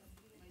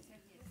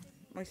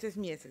Moisés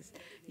Mieses.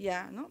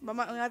 Ya, ¿no? Van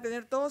a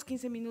tener todos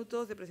 15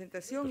 minutos de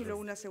presentación y luego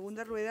una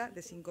segunda rueda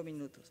de 5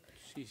 minutos.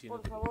 Sí,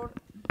 por favor,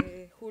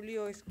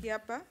 Julio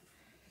Esquiapa.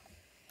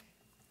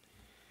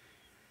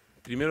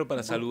 Primero,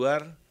 para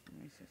saludar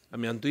a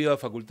mi antigua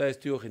Facultad de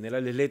Estudios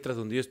Generales Letras,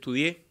 donde yo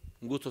estudié.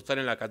 Un gusto estar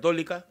en la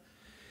Católica.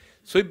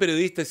 Soy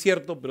periodista, es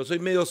cierto, pero soy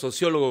medio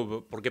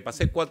sociólogo porque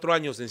pasé 4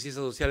 años en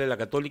Ciencias Sociales en la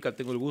Católica.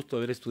 Tengo el gusto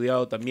de haber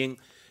estudiado también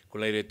con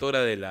la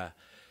directora de la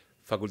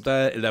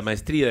Facultad, la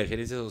maestría de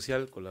Gerencia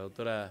Social, con la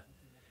doctora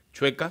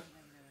Chueca.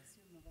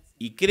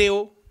 Y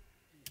creo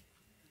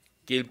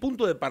que el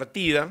punto de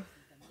partida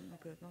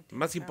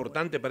más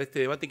importante para este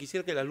debate,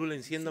 quisiera que las luces la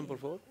enciendan, por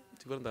favor,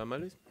 si fueran tan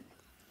amables.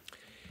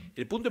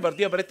 El punto de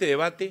partida para este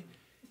debate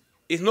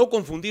es no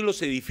confundir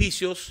los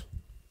edificios,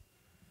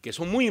 que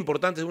son muy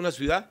importantes de una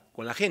ciudad,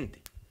 con la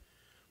gente.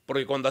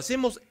 Porque cuando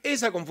hacemos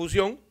esa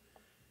confusión,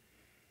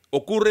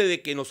 ocurre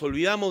de que nos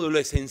olvidamos de lo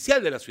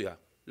esencial de la ciudad.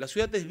 La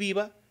ciudad es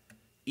viva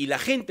y la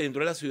gente dentro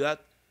de la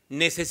ciudad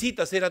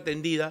necesita ser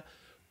atendida,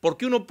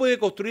 porque uno puede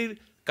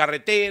construir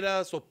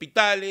carreteras,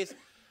 hospitales,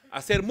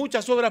 hacer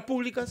muchas obras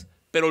públicas,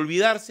 pero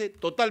olvidarse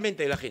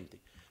totalmente de la gente.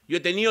 Yo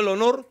he tenido el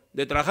honor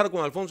de trabajar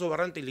con Alfonso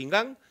Barrantes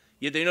Lingán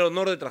y he tenido el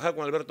honor de trabajar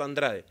con Alberto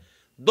Andrade.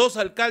 2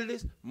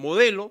 alcaldes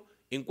modelo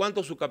en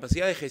cuanto a su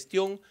capacidad de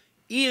gestión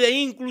y de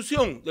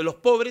inclusión de los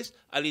pobres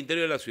al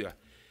interior de la ciudad.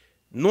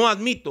 No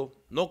admito,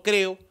 no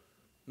creo,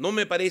 no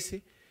me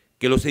parece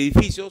que los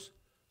edificios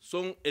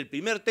son el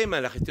primer tema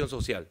de la gestión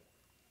social.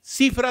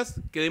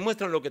 Cifras que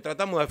demuestran lo que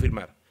tratamos de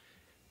afirmar.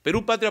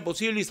 Perú Patria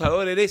Posible y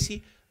Salvador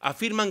Heresi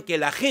afirman que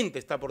la gente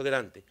está por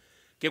delante,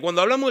 que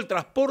cuando hablamos del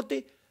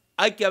transporte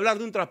hay que hablar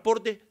de un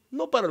transporte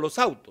no para los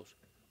autos,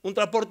 un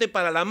transporte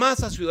para la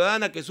masa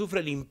ciudadana que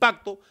sufre el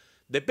impacto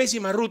de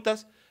pésimas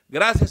rutas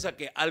gracias a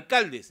que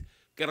alcaldes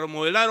que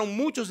remodelaron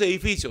muchos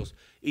edificios,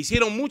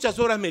 hicieron muchas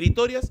obras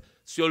meritorias,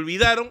 se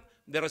olvidaron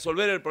de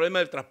resolver el problema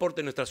del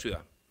transporte en nuestra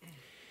ciudad.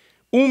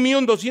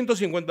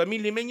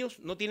 1.250.000 limeños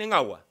no tienen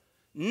agua.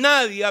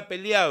 Nadie ha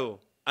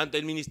peleado ante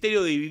el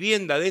Ministerio de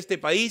Vivienda de este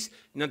país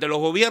ni ante los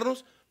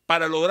gobiernos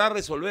para lograr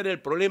resolver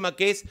el problema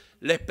que es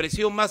la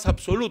expresión más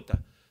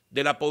absoluta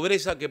de la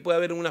pobreza que puede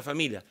haber en una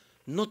familia.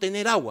 No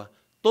tener agua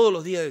todos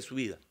los días de su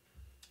vida.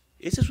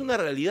 Esa es una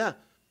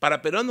realidad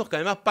para peruanos que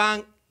además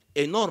pagan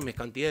enormes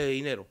cantidades de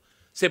dinero.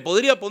 Se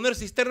podría poner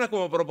cisternas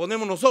como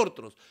proponemos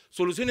nosotros,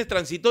 soluciones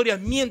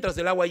transitorias mientras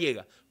el agua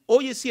llega.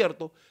 Hoy es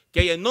cierto que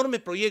hay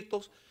enormes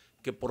proyectos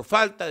que por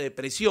falta de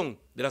presión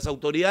de las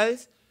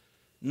autoridades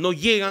no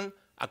llegan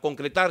a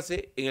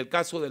concretarse en el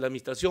caso de la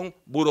administración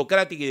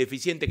burocrática y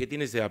deficiente que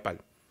tiene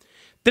Sedapal.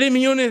 3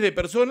 millones de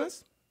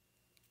personas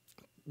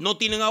no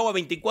tienen agua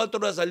 24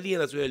 horas al día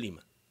en la ciudad de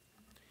Lima.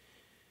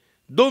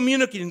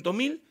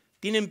 2.500.000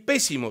 tienen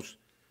pésimos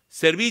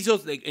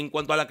servicios en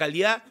cuanto a la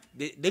calidad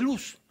de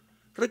luz.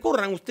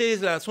 Recorran ustedes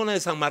la zona de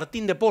San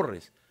Martín de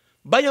Porres,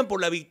 vayan por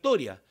la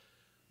Victoria,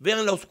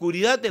 vean la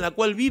oscuridad en la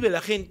cual vive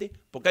la gente,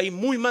 porque hay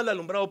muy mal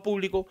alumbrado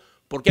público,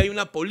 porque hay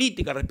una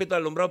política respecto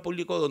al alumbrado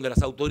público donde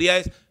las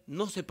autoridades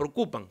no se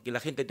preocupan que la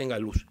gente tenga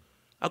luz.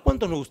 ¿A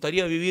cuántos nos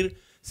gustaría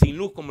vivir sin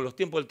luz como en los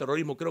tiempos del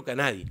terrorismo? Creo que a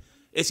nadie.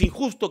 Es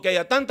injusto que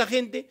haya tanta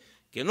gente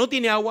que no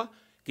tiene agua,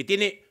 que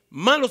tiene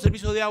malos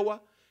servicios de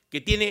agua,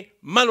 que tiene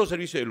malos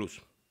servicios de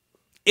luz.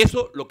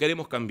 Eso lo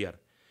queremos cambiar.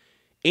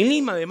 En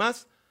Lima,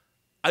 además,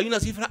 hay una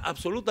cifra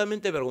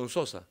absolutamente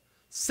vergonzosa.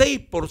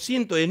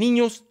 6% de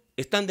niños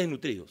están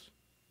desnutridos.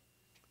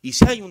 Y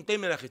si hay un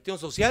tema de la gestión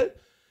social,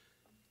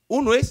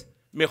 uno es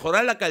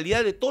mejorar la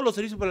calidad de todos los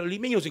servicios para los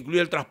limeños,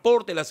 incluido el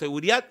transporte, la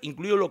seguridad,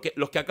 incluido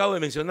los que acabo de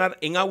mencionar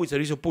en agua y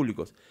servicios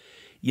públicos.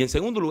 Y en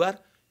segundo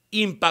lugar,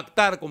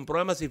 impactar con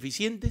programas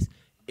eficientes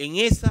en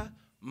esa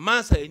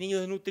masa de niños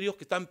desnutridos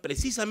que están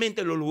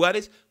precisamente en los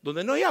lugares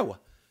donde no hay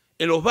agua,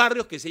 en los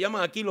barrios que se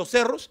llaman aquí los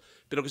cerros,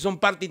 pero que son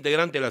parte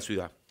integrante de la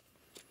ciudad.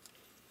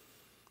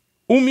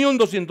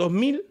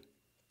 1.200.000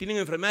 tienen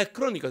enfermedades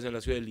crónicas en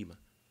la ciudad de Lima.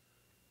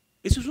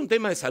 Eso es un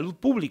tema de salud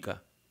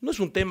pública, no es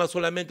un tema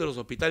solamente de los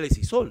hospitales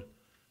ISOL,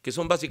 que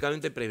son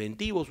básicamente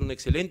preventivos, un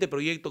excelente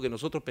proyecto que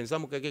nosotros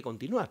pensamos que hay que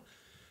continuar,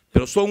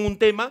 pero son un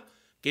tema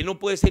que no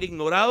puede ser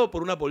ignorado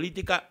por una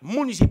política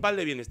municipal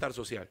de bienestar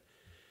social.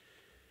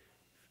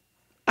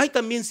 Hay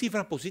también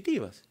cifras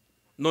positivas.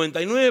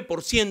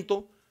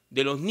 99%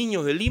 de los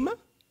niños de Lima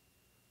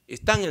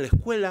están en la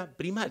escuela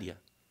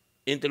primaria,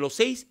 entre los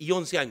 6 y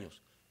 11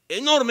 años.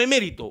 Enorme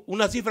mérito,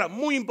 una cifra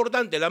muy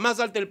importante, la más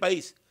alta del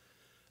país.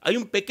 Hay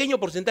un pequeño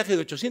porcentaje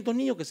de 800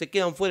 niños que se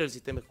quedan fuera del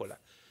sistema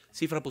escolar.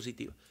 Cifra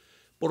positiva.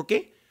 ¿Por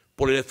qué?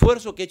 Por el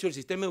esfuerzo que ha hecho el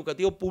sistema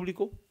educativo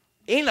público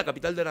en la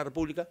capital de la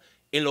República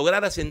en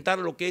lograr asentar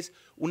lo que es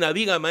una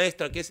viga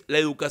maestra, que es la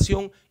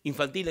educación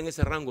infantil en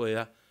ese rango de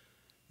edad.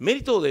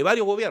 Mérito de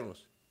varios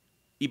gobiernos,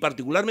 y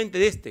particularmente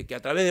de este, que a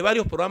través de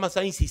varios programas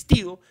ha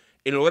insistido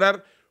en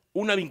lograr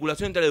una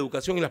vinculación entre la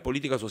educación y las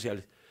políticas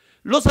sociales.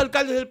 Los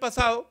alcaldes del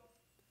pasado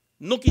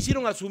no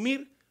quisieron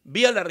asumir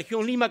vía la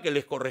región Lima que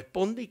les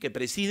corresponde y que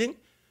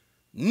presiden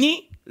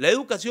ni la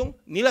educación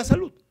ni la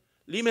salud.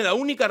 Lima es la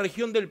única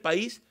región del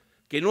país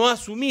que no ha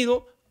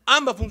asumido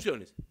ambas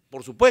funciones.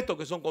 Por supuesto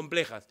que son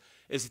complejas.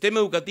 El sistema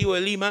educativo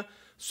de Lima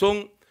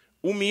son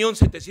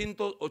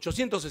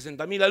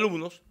 1.860.000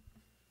 alumnos,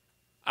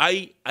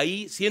 hay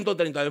ahí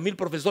 132.000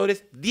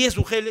 profesores, 10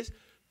 UGELes,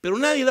 pero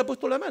nadie le ha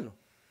puesto la mano.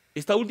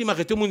 Esta última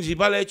gestión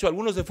municipal ha hecho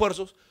algunos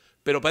esfuerzos,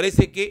 pero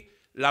parece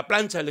que la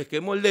plancha les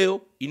quemó el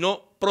dedo y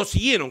no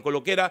prosiguieron con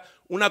lo que era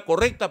una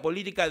correcta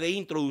política de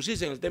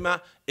introducirse en el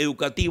tema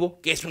educativo,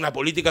 que es una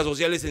política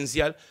social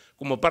esencial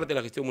como parte de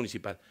la gestión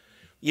municipal.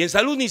 Y en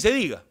salud ni se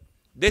diga.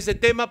 De ese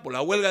tema, por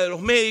la huelga de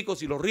los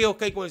médicos y los riesgos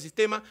que hay con el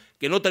sistema,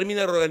 que no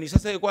termina de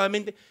reorganizarse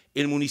adecuadamente,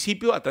 el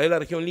municipio, a través de la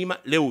región Lima,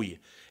 le huye.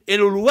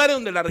 En los lugares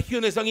donde las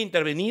regiones han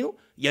intervenido,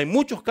 y hay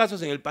muchos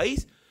casos en el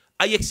país,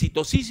 hay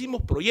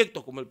exitosísimos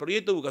proyectos, como el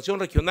proyecto de educación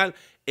regional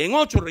en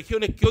 8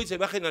 regiones que hoy se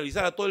va a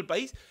generalizar a todo el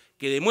país,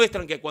 que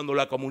demuestran que cuando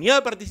la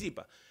comunidad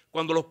participa,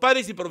 cuando los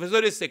padres y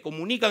profesores se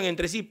comunican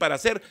entre sí para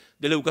hacer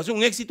de la educación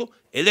un éxito,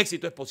 el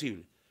éxito es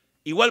posible.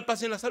 Igual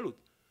pasa en la salud.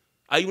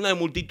 Hay una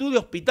multitud de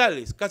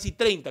hospitales, casi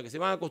 30, que se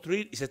van a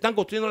construir y se están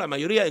construyendo la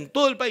mayoría en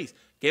todo el país,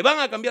 que van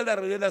a cambiar la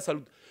realidad de la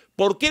salud.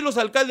 ¿Por qué los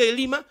alcaldes de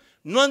Lima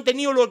no han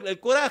tenido el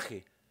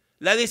coraje,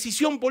 la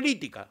decisión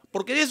política?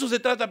 Porque de eso se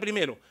trata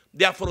primero,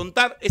 de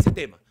afrontar ese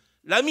tema.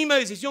 La misma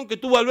decisión que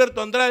tuvo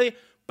Alberto Andrade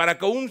para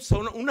que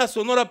una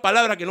sonora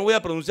palabra que no voy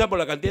a pronunciar por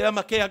la cantidad de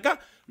damas que hay acá,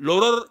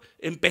 logró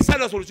empezar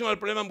la solución al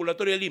problema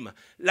ambulatorio de Lima.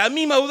 La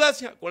misma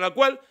audacia con la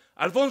cual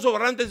Alfonso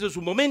Barrantes en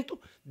su momento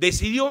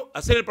decidió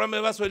hacer el programa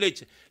de vaso de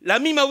leche. La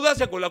misma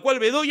audacia con la cual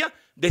Bedoya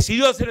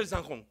decidió hacer el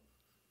Sanjón.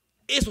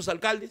 Esos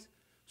alcaldes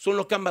son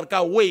los que han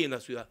marcado huella en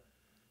la ciudad.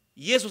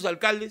 Y esos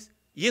alcaldes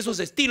y esos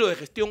estilos de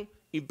gestión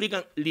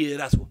implican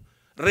liderazgo.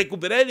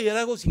 Recuperar el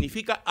liderazgo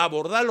significa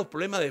abordar los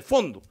problemas de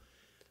fondo.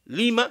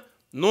 Lima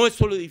no es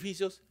solo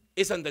edificios,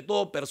 es ante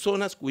todo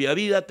personas cuya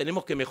vida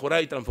tenemos que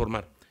mejorar y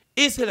transformar.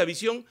 Esa es la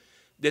visión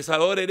de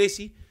Salvador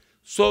Heresi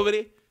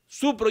sobre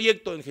su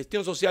proyecto en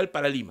gestión social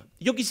para Lima.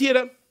 Yo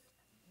quisiera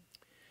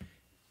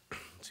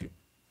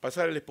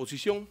pasar a la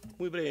exposición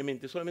muy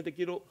brevemente. Solamente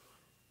quiero...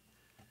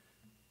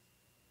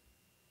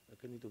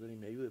 Acá necesito que alguien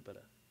me ayude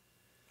para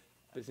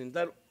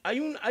presentar. Hay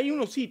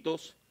unos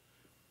hitos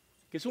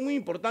que son muy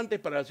importantes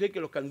para la ciudad y que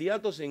los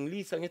candidatos en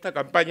lista en esta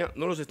campaña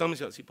no los están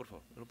mencionando. Sí, por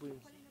favor. ¿No pueden?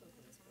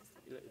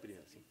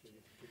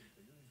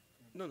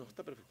 No,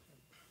 está perfecto.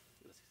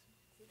 Gracias.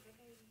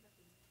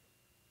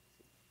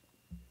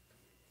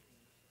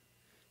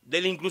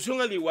 De la inclusión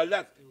a la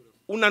igualdad,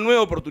 una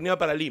nueva oportunidad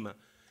para Lima.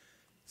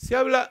 Se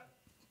habla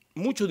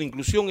mucho de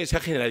inclusión y se ha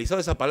generalizado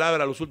esa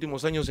palabra los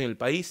últimos años en el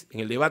país, en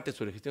el debate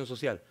sobre gestión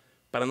social.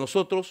 Para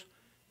nosotros,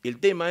 el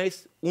tema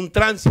es un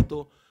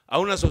tránsito a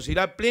una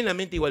sociedad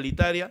plenamente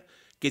igualitaria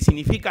que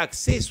significa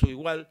acceso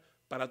igual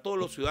para todos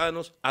los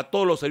ciudadanos a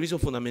todos los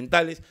servicios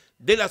fundamentales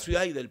de la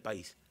ciudad y del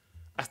país.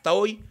 Hasta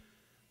hoy,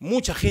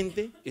 mucha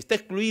gente está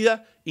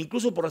excluida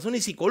incluso por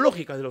razones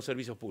psicológicas de los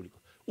servicios públicos.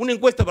 Una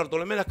encuesta de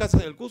Bartolomé Las Casas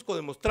en el Cusco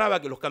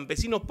demostraba que los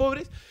campesinos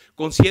pobres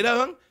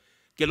consideraban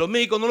que los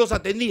médicos no los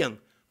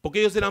atendían porque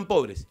ellos eran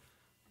pobres.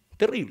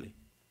 Terrible.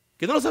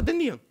 Que no los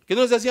atendían, que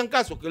no les hacían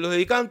caso, que los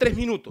dedicaban 3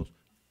 minutos.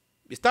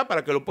 Está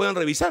para que lo puedan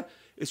revisar.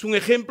 Es un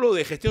ejemplo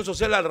de gestión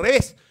social al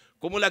revés,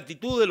 como la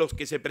actitud de los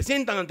que se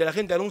presentan ante la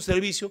gente a dar un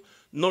servicio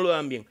no lo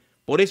dan bien.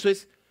 Por eso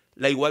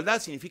la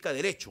igualdad significa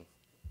derecho,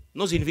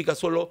 no significa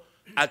solo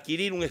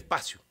adquirir un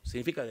espacio,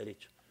 significa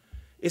derecho.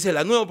 Esa es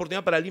la nueva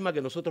oportunidad para Lima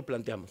que nosotros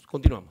planteamos.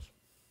 Continuamos.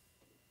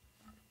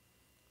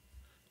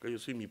 Que yo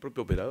soy mi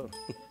propio operador.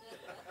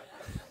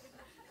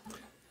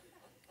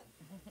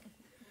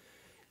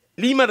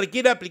 Lima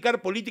requiere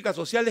aplicar políticas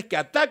sociales que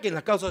ataquen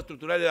las causas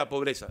estructurales de la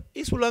pobreza.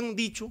 Eso lo han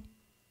dicho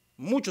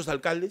muchos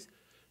alcaldes,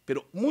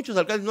 pero muchos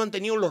alcaldes no han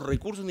tenido los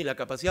recursos ni la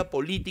capacidad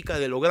política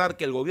de lograr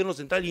que el gobierno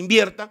central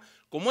invierta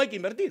como hay que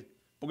invertir.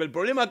 Porque el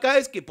problema acá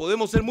es que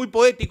podemos ser muy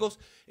poéticos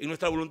en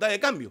nuestra voluntad de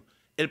cambio.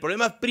 El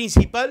problema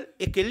principal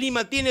es que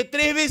Lima tiene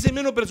 3 veces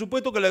menos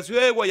presupuesto que la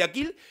ciudad de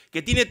Guayaquil,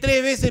 que tiene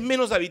 3 veces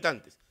menos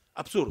habitantes.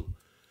 Absurdo.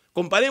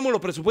 Comparemos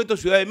los presupuestos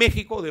de Ciudad de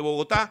México, de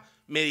Bogotá,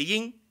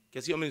 Medellín, que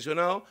ha sido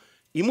mencionado,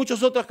 y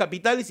muchas otras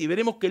capitales, y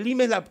veremos que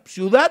Lima es la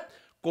ciudad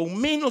con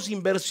menos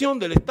inversión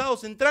del Estado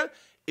central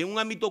en un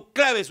ámbito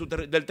clave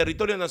del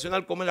territorio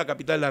nacional como es la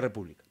capital de la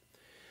República.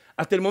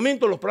 Hasta el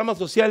momento los programas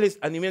sociales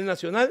a nivel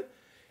nacional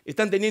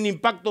están teniendo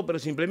impacto, pero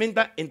se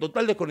implementa en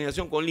total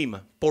descoordinación con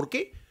Lima. ¿Por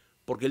qué?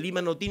 Porque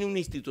Lima no tiene una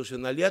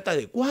institucionalidad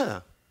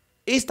adecuada.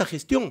 Esta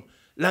gestión,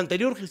 la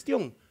anterior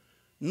gestión,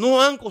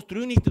 no han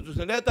construido una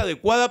institucionalidad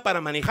adecuada para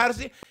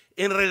manejarse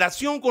en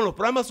relación con los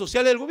programas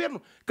sociales del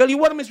gobierno.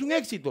 Caliwarme es un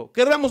éxito,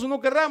 querramos o no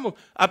querramos,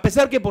 a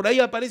pesar que por ahí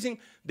aparecen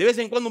de vez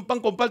en cuando un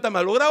pan con palta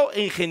malogrado,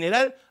 en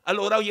general ha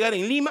logrado llegar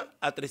en Lima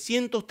a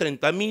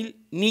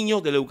 330.000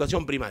 niños de la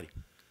educación primaria.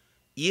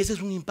 Y ese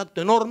es un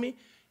impacto enorme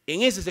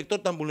en ese sector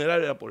tan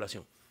vulnerable de la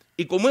población.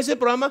 Y como ese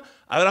programa,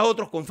 habrá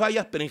otros con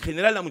fallas, pero en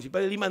general la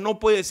Municipalidad de Lima no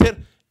puede ser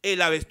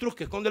el avestruz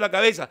que esconde la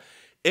cabeza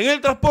en el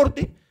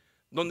transporte,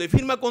 donde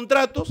firma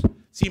contratos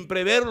sin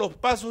prever los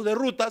pasos de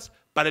rutas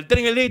para el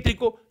tren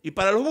eléctrico y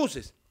para los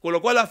buses, con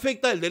lo cual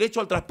afecta el derecho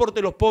al transporte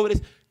de los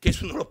pobres, que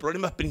es uno de los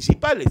problemas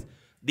principales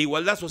de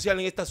igualdad social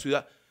en esta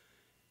ciudad.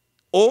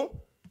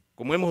 O,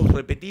 como hemos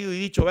repetido y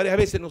dicho varias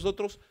veces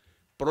nosotros,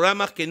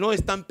 programas que no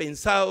están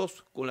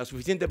pensados con la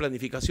suficiente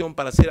planificación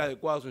para ser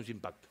adecuados en su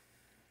impacto.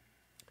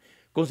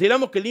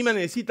 Consideramos que Lima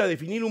necesita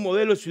definir un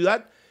modelo de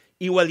ciudad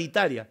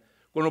igualitaria,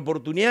 con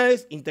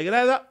oportunidades,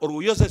 integrada,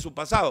 orgullosa de su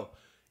pasado.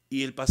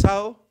 Y el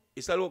pasado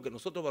es algo que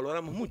nosotros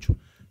valoramos mucho,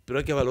 pero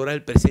hay que valorar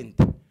el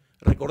presente.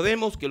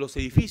 Recordemos que los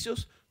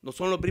edificios no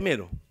son lo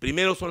primero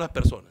son las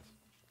personas.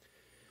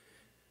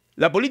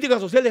 La política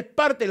social es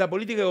parte de la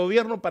política de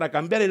gobierno para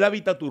cambiar el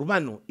hábitat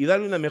urbano y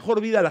darle una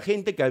mejor vida a la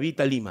gente que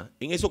habita Lima.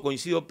 En eso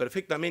coincido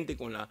perfectamente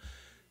con la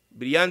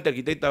brillante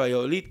arquitecta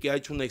Valladolid, que ha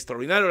hecho una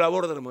extraordinaria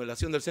labor de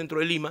remodelación del centro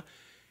de Lima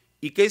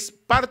y que es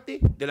parte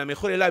de la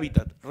mejora del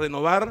hábitat,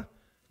 renovar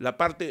la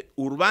parte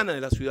urbana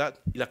de la ciudad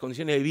y las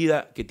condiciones de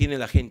vida que tiene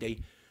la gente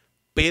ahí.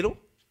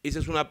 Pero esa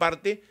es una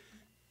parte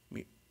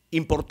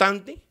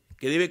importante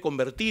que debe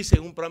convertirse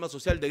en un programa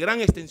social de gran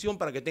extensión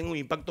para que tenga un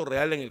impacto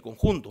real en el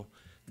conjunto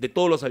de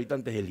todos los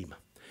habitantes de Lima.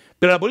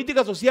 Pero la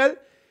política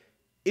social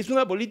es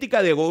una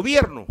política de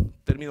gobierno,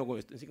 termino con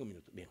esto en 5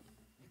 minutos, bien,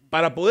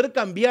 para poder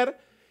cambiar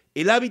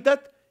el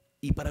hábitat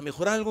y para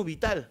mejorar algo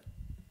vital.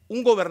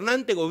 Un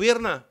gobernante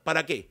gobierna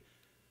 ¿para qué?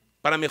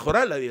 Para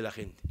mejorar la vida de la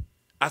gente.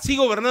 Así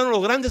gobernaron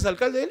los grandes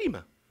alcaldes de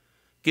Lima.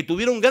 que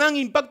tuvieron gran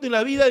impacto en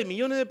la vida de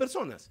millones de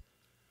personas.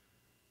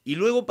 Y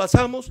luego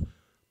pasamos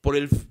por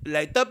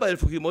la etapa del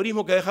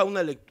fujimorismo, que ha dejado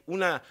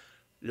una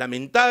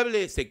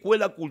lamentable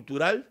secuela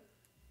cultural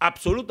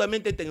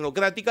absolutamente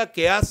tecnocrática,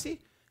 que hace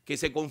que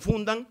se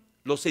confundan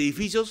los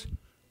edificios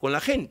con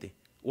la gente,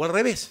 o al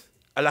revés,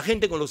 a la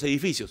gente con los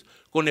edificios,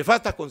 con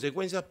nefastas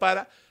consecuencias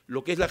para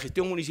lo que es la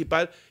gestión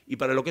municipal y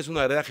para lo que es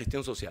una verdadera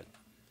gestión social.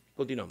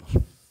 Continuamos.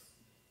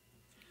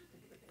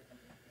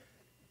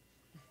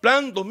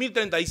 Plan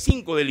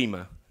 2035 de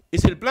Lima.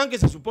 Es el plan que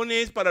se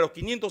supone es para los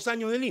 500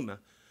 años de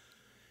Lima.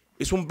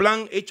 Es un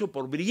plan hecho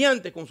por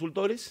brillantes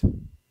consultores,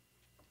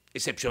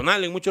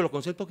 excepcional en muchos de los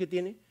conceptos que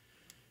tiene,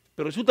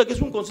 pero resulta que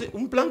es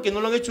un plan que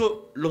no lo han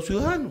hecho los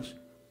ciudadanos.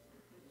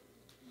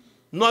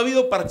 No ha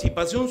habido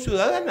participación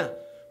ciudadana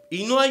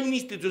y no hay una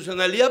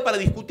institucionalidad para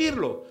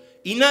discutirlo.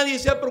 Y nadie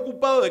se ha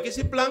preocupado de que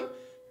ese plan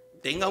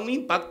tenga un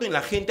impacto en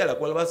la gente a la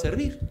cual va a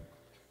servir.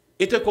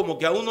 Esto es como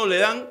que a uno le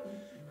dan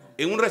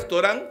en un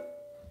restaurante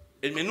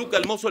el menú que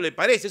al mozo le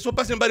parece. Eso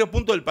pasa en varios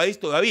puntos del país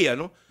todavía,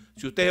 ¿no?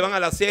 Si ustedes van a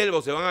la Selva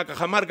o se van a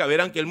Cajamarca,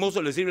 verán que el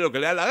mozo le sirve lo que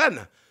le da la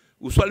gana.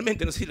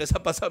 Usualmente, no sé si les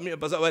ha pasado, a mí me ha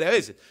pasado varias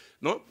veces,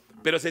 ¿no?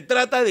 Pero se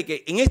trata de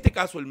que en este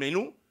caso el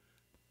menú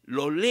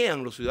lo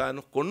lean los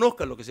ciudadanos,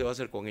 conozcan lo que se va a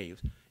hacer con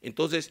ellos.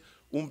 Entonces,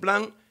 un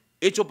plan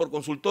hecho por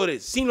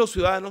consultores sin los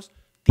ciudadanos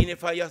tiene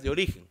fallas de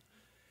origen.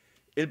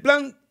 El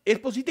plan es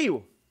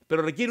positivo,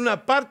 pero requiere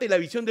una parte de la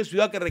visión de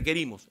ciudad que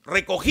requerimos,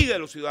 recogida de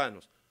los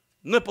ciudadanos.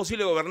 No es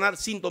posible gobernar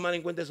sin tomar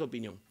en cuenta esa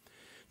opinión.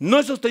 No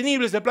es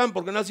sostenible ese plan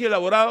porque no ha sido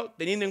elaborado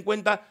teniendo en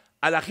cuenta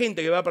a la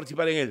gente que va a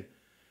participar en él.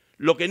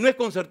 Lo que no es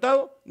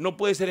concertado no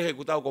puede ser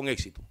ejecutado con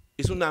éxito.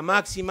 Es una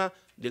máxima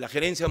de la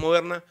gerencia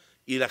moderna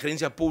y de la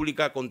gerencia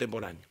pública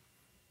contemporánea.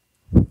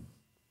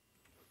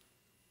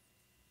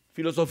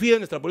 Filosofía de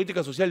nuestra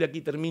política social, y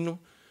aquí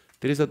termino.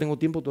 Teresa, ¿tengo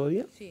tiempo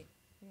todavía? Sí.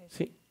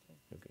 ¿Sí?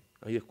 Okay.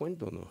 ¿Hay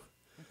descuento o no?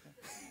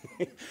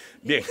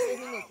 Bien.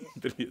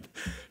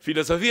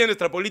 Filosofía de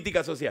nuestra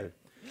política social.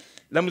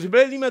 La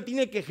Municipalidad de Lima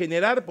tiene que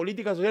generar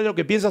políticas sociales, lo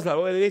que piensa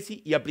Salvador de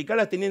Desi, y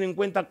aplicarlas teniendo en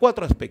cuenta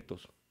 4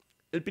 aspectos.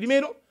 El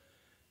primero,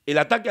 el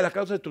ataque a las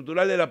causas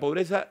estructurales de la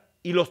pobreza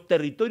y los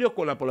territorios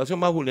con la población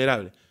más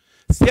vulnerable.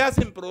 Se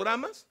hacen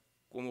programas,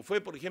 como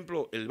fue, por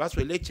ejemplo, el vaso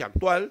de leche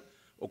actual,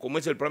 o como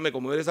es el programa de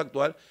comedores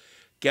actual,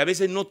 que a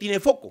veces no tiene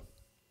foco.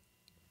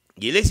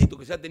 Y el éxito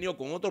que se ha tenido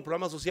con otros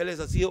programas sociales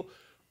ha sido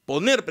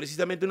poner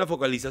precisamente una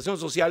focalización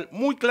social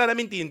muy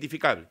claramente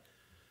identificable,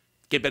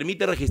 que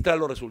permite registrar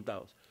los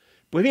resultados.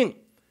 Pues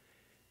bien,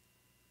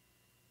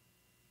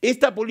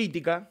 esta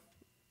política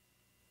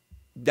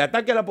de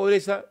ataque a la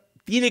pobreza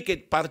tiene que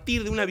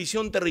partir de una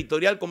visión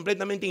territorial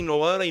completamente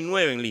innovadora y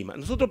nueva en Lima.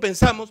 Nosotros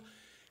pensamos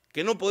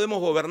que no podemos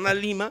gobernar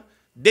Lima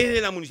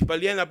desde la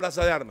municipalidad en la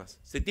Plaza de Armas.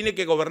 Se tiene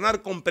que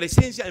gobernar con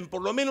presencia en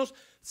por lo menos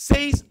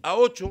 6 a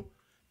 8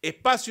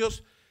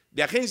 espacios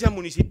de agencias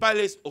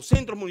municipales o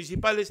centros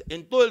municipales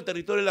en todo el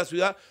territorio de la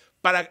ciudad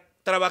para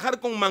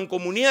trabajar con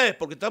mancomunidades,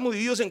 porque estamos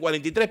divididos en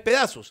 43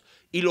 pedazos,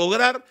 y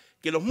lograr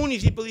que los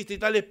municipios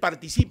distritales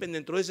participen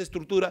dentro de esa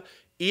estructura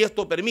y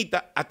esto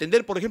permita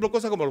atender, por ejemplo,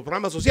 cosas como los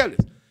programas sociales.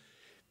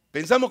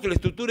 Pensamos que la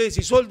estructura de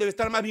CISOL debe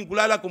estar más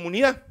vinculada a la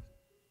comunidad,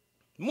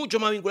 mucho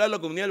más vinculada a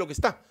la comunidad de lo que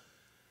está.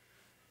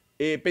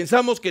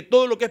 Pensamos que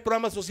todo lo que es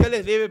programas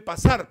sociales debe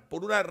pasar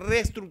por una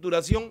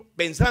reestructuración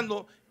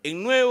pensando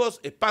en nuevos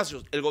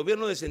espacios. El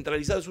gobierno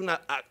descentralizado es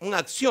un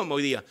axioma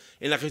hoy día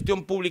en la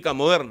gestión pública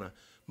moderna.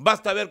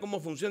 Basta ver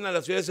cómo funcionan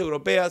las ciudades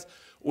europeas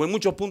o en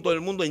muchos puntos del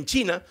mundo en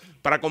China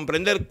para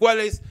comprender cuál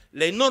es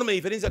la enorme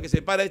diferencia que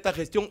separa esta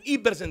gestión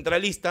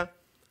hipercentralista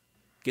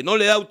que no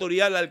le da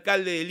autoridad al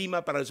alcalde de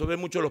Lima para resolver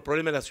muchos de los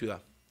problemas de la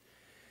ciudad.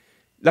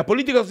 Las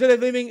políticas sociales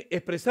deben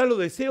expresar los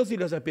deseos y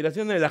las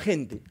aspiraciones de la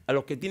gente a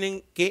los que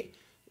tienen que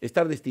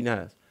estar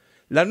destinadas.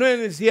 Las nuevas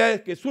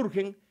necesidades que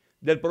surgen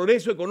del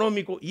progreso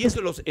económico, y eso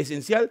es lo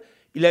esencial,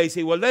 y las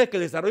desigualdades que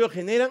el desarrollo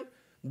generan,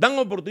 dan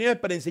oportunidades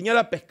para enseñar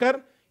a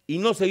pescar y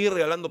no seguir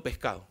regalando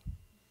pescado.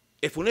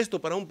 Es funesto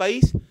para un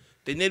país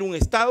tener un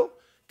Estado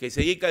que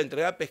se dedica a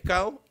entregar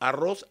pescado,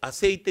 arroz,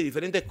 aceite,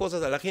 diferentes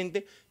cosas a la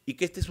gente, y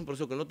que este es un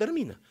proceso que no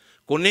termina.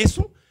 Con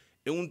eso,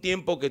 en un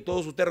tiempo que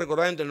todos ustedes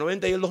recordarán, entre el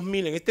 90 y el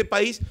 2000, en este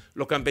país,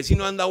 los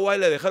campesinos de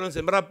Andahuayla dejaron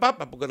sembrar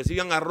papas porque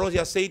recibían arroz y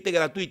aceite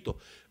gratuito.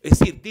 Es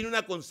decir, tiene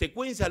una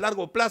consecuencia a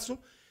largo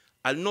plazo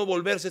al no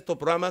volverse estos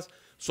programas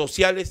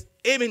sociales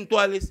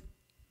eventuales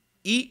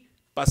y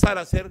pasar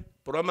a ser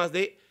programas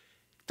de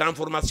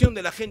transformación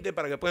de la gente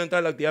para que pueda entrar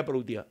a la actividad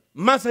productiva.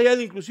 Más allá de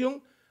la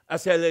inclusión,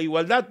 hacia la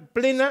igualdad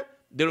plena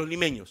de los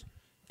limeños.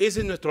 Ese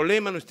es nuestro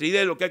lema, nuestra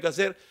idea de lo que hay que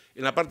hacer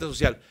en la parte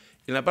social.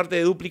 En la parte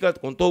de dúplica,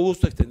 con todo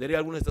gusto, extenderé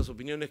algunas de estas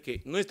opiniones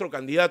que nuestro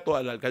candidato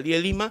a la alcaldía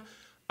de Lima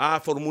ha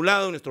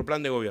formulado en nuestro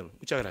plan de gobierno.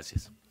 Muchas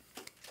gracias.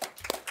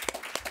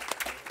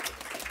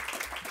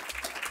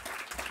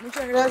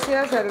 Muchas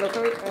gracias al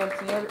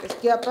señor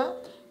Esquiapa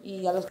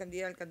y a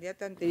al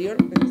candidato anterior,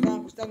 que nos están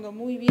ajustando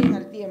muy bien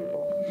al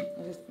tiempo.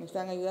 Nos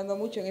están ayudando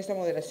mucho en esta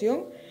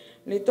moderación.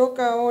 Le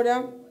toca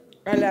ahora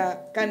a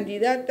la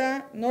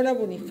candidata Nora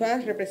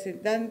Bonifaz,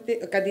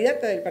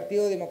 candidata del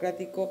Partido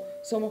Democrático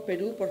Somos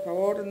Perú. Por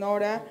favor,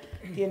 Nora,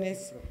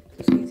 tienes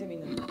tus 15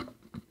 minutos.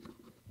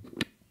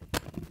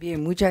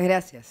 Bien, muchas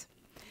gracias.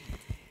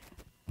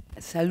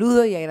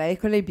 Saludo y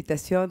agradezco la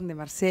invitación de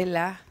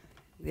Marcela,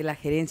 de la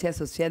Gerencia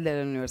Social de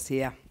la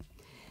Universidad.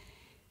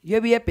 Yo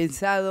había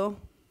pensado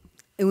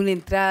en una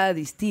entrada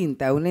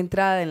distinta, una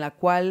entrada en la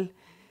cual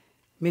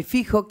me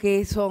fijo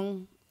qué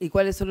son y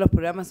cuáles son los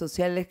programas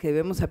sociales que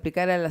debemos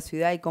aplicar a la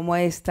ciudad y cómo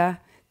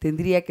esta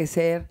tendría que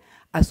ser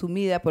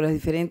asumida por los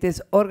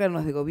diferentes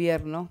órganos de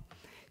gobierno,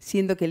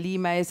 siendo que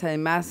Lima es,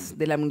 además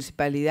de la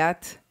municipalidad,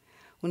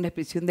 una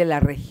expresión de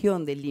la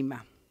región de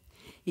Lima.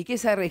 Y que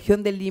esa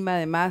región de Lima,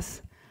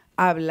 además,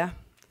 habla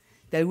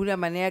de alguna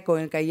manera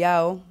con el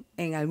Callao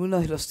en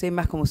algunos de los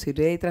temas como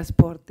seguridad y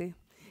transporte,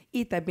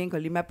 y también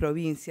con Lima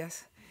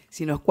Provincias,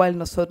 sin los cuales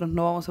nosotros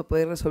no vamos a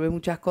poder resolver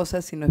muchas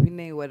cosas si nos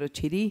vienen de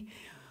Huarochirí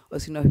o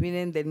si nos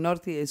vienen del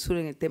norte y del sur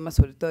en el tema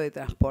sobre todo de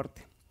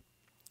transporte.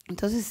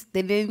 Entonces,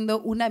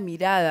 teniendo una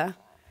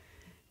mirada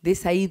de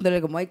esa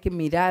índole, como hay que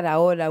mirar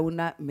ahora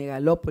una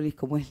megalópolis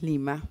como es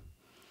Lima,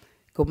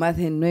 con más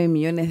de 9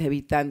 millones de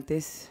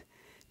habitantes,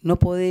 no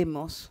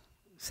podemos,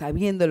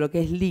 sabiendo lo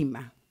que es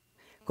Lima,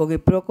 con el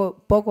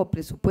poco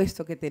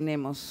presupuesto que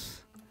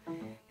tenemos,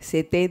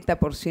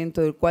 70%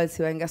 del cual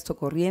se va en gasto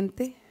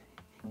corriente,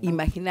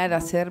 imaginar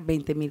hacer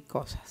 20.000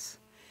 cosas.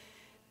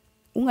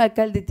 Un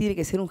alcalde tiene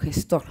que ser un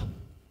gestor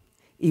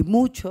y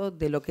mucho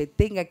de lo que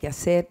tenga que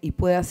hacer y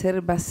pueda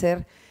hacer va a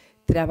ser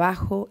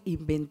trabajo,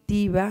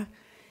 inventiva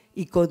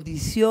y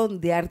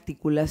condición de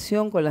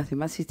articulación con las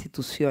demás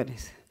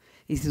instituciones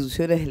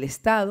del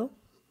Estado.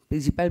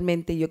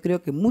 Principalmente yo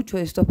creo que muchos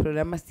de estos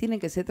programas tienen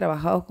que ser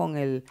trabajados con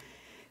el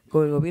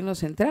gobierno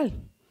central.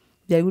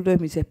 Y algunos de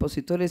mis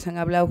expositores han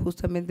hablado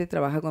justamente de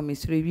trabajar con el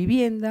Ministerio de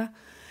Vivienda.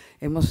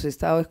 Hemos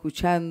estado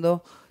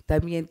escuchando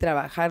también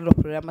trabajar los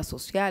programas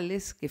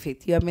sociales que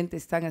efectivamente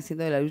están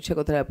haciendo de la lucha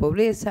contra la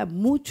pobreza.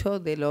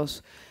 Muchos de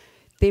los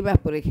temas,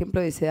 por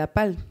ejemplo, de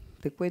Sedapal.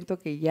 Te cuento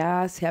que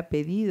ya se ha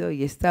pedido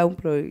y está un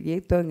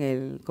proyecto en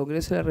el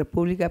Congreso de la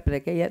República para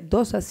que haya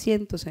 2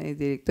 asientos en el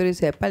directorio de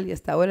Sedapal y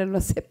hasta ahora no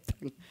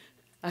aceptan.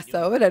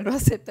 Hasta ahora no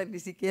aceptan ni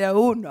siquiera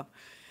uno.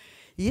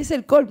 Y es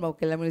el colmo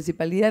que la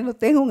municipalidad no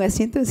tenga un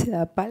asiento en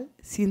Sedapal,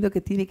 siendo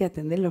que tiene que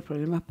atender los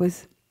problemas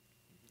pues,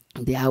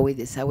 de agua y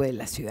desagüe de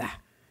la ciudad,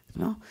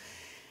 ¿no?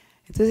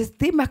 Entonces,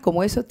 temas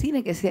como eso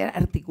tienen que ser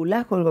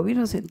articulados con el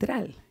gobierno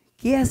central.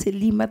 ¿Qué hace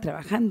Lima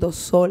trabajando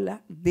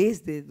sola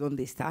desde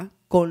donde está?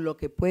 Con lo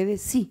que puede,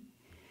 sí.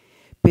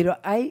 Pero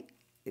hay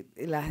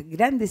las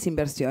grandes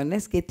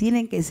inversiones que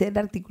tienen que ser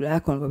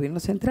articuladas con el gobierno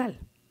central.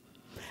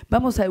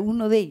 Vamos a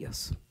uno de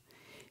ellos.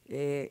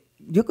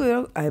 Yo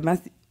quiero,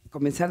 además,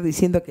 comenzar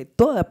diciendo que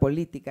toda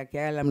política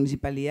que haga la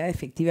municipalidad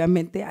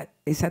efectivamente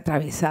es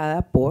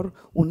atravesada por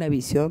una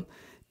visión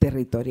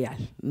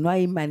territorial. No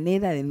hay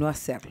manera de no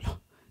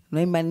hacerlo. No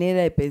hay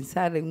manera de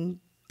pensar en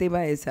un tema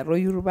de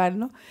desarrollo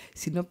urbano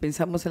si no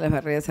pensamos en las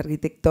barreras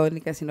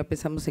arquitectónicas, si no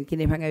pensamos en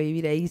quiénes van a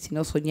vivir ahí, si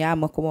no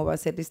soñamos cómo va a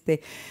ser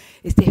este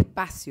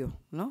espacio,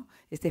 ¿no?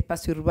 Este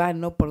espacio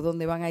urbano, por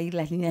dónde van a ir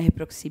las líneas de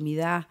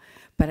proximidad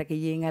para que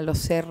lleguen a los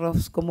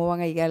cerros, cómo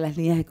van a llegar las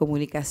líneas de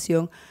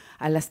comunicación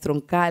a las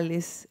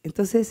troncales.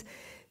 Entonces,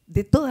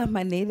 de todas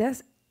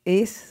maneras,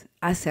 es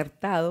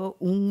acertado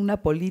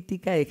una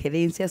política de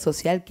gerencia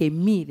social que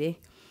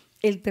mire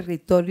el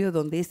territorio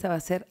donde esta va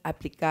a ser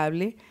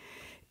aplicable,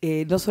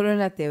 no solo en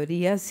la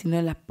teoría, sino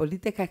en las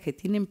políticas que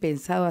tienen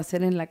pensado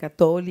hacer en la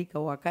Católica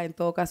o acá, en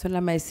todo caso, en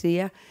la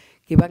maestría,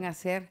 que van a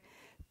ser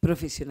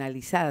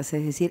profesionalizadas,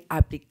 es decir,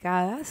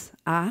 aplicadas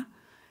a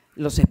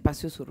los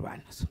espacios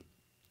urbanos.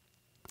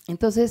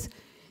 Entonces,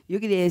 yo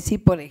quería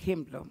decir, por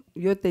ejemplo,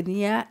 yo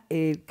tenía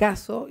el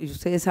caso, y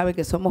ustedes saben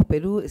que Somos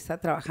Perú está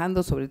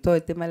trabajando sobre todo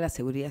el tema de la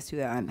seguridad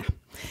ciudadana.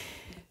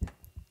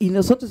 Y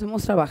nosotros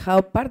hemos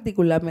trabajado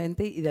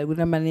particularmente, y de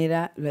alguna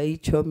manera lo ha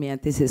dicho mi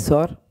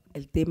antecesor,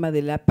 el tema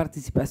de la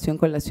participación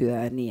con la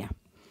ciudadanía.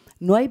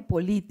 No hay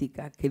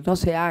política que no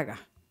se haga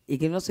y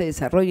que no se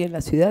desarrolle en la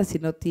ciudad si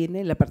no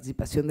tiene la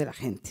participación de la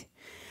gente.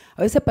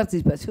 A esa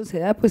participación se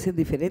da pues en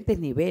diferentes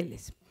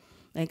niveles.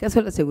 En el caso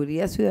de la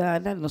seguridad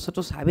ciudadana,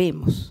 nosotros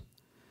sabemos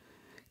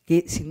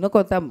que si no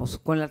contamos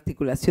con la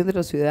articulación de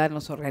los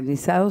ciudadanos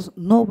organizados,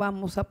 no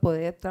vamos a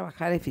poder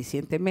trabajar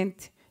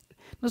eficientemente.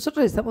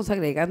 Nosotros estamos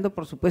agregando,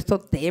 por supuesto,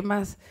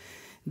 temas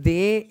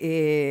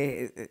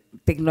de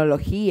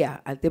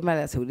tecnología al tema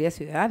de la seguridad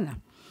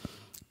ciudadana,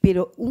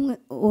 pero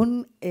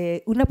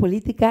una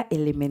política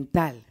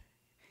elemental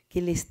que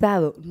el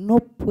Estado no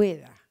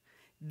pueda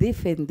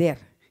defender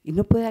y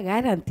no pueda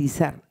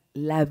garantizar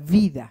la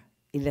vida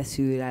y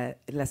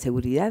la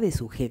seguridad de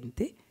su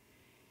gente,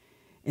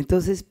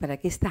 entonces, ¿para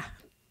qué está?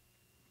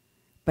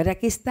 ¿Para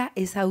qué está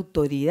esa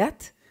autoridad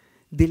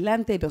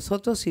delante de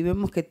nosotros si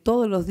vemos que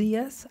todos los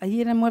días,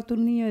 ayer ha muerto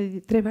un niño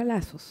de 3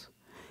 balazos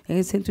en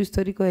el centro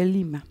histórico de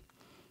Lima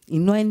y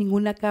no hay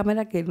ninguna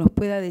cámara que nos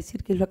pueda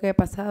decir qué es lo que ha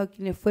pasado,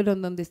 quiénes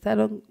fueron, dónde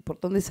estaban, por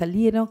dónde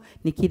salieron,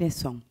 ni quiénes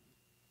son?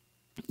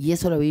 Y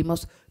eso lo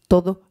vimos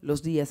todos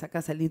los días,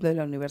 acá saliendo de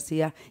la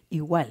universidad,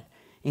 igual,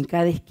 en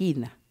cada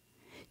esquina.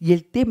 Y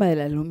el tema de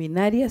las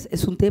luminarias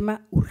es un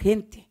tema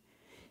urgente.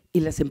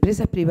 Y las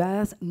empresas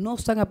privadas no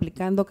están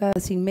aplicando cada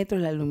 100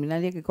 metros la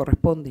luminaria que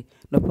corresponde.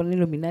 Nos ponen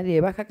luminaria de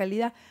baja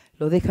calidad,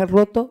 lo dejan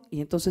roto y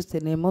entonces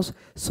tenemos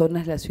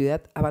zonas de la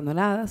ciudad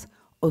abandonadas,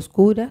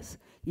 oscuras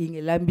y en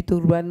el ámbito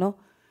urbano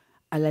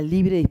a la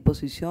libre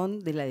disposición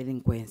de la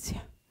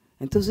delincuencia.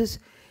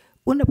 Entonces,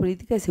 una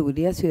política de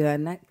seguridad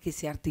ciudadana que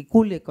se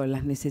articule con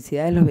las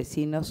necesidades de los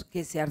vecinos,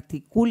 que se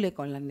articule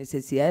con las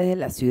necesidades de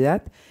la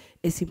ciudad,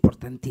 es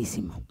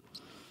importantísimo.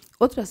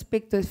 Otro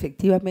aspecto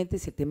efectivamente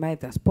es el tema de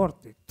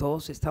transporte.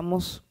 Todos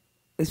estamos,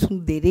 es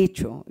un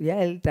derecho,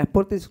 ¿ya? El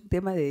transporte es un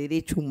tema de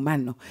derecho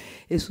humano,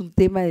 es un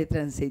tema de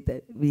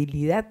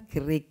transitabilidad que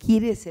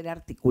requiere ser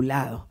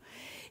articulado.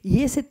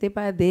 Y ese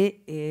tema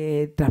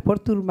de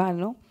transporte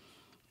urbano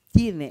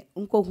tiene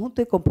un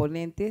conjunto de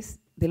componentes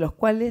de los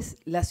cuales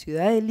la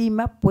ciudad de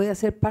Lima puede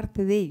hacer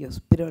parte de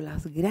ellos, pero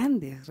las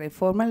grandes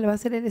reformas las va a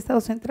hacer el Estado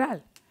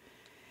central.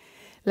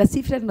 Las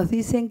cifras nos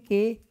dicen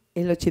que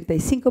el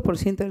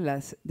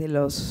 85%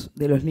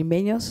 de los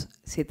limeños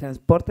se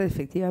transporta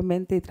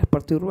efectivamente en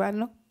transporte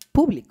urbano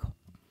público.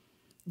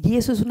 Y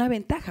eso es una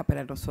ventaja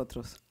para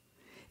nosotros.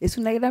 Es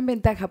una gran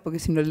ventaja porque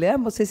si nos le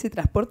damos ese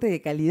transporte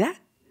de calidad,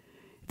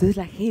 entonces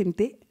la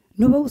gente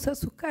no va a usar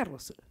sus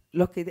carros.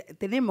 Los que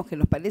tenemos, que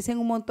nos parecen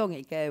un montón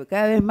y que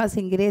cada vez más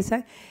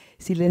ingresan,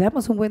 si le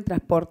damos un buen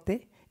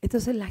transporte,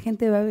 entonces la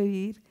gente va a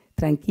vivir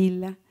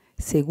tranquila,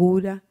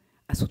 segura,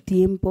 a su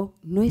tiempo.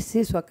 ¿No es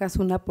eso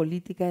acaso una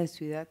política de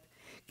ciudad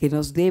que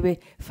nos debe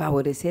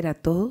favorecer a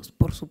todos?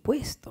 Por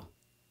supuesto.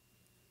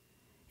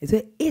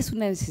 Entonces, es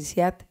una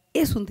necesidad,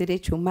 es un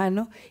derecho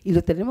humano y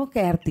lo tenemos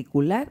que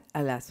articular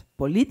a las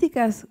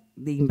políticas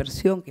de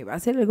inversión que va a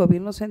hacer el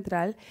gobierno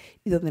central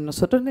y donde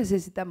nosotros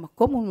necesitamos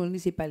como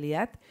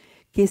municipalidad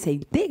que se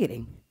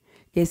integren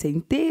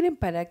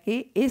para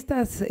que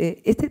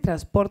este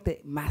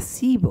transporte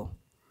masivo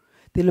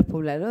de los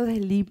pobladores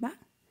de Lima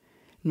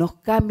nos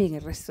cambien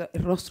el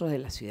rostro de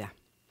la ciudad.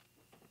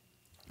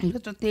 El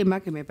otro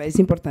tema que me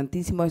parece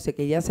importantísimo es el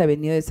que ya se ha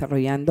venido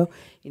desarrollando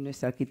y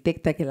nuestra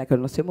arquitecta, que la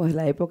conocemos de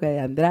la época de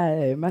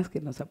Andrade, además,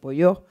 que nos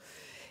apoyó,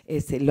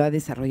 lo ha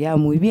desarrollado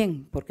muy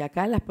bien, porque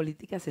acá las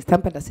políticas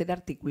están para ser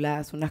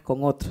articuladas unas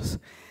con otros,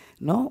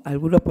 ¿no?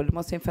 Algunos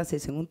ponemos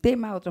énfasis en un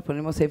tema, otros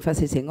ponemos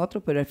énfasis en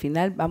otro, pero al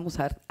final vamos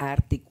a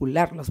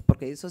articularlos,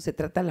 porque de eso se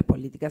trata las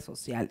políticas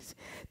sociales,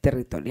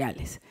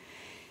 territoriales.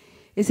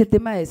 Es el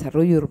tema de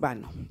desarrollo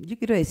urbano. Yo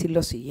quiero decir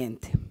lo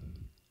siguiente.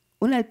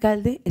 Un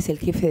alcalde es el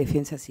jefe de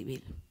defensa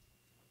civil.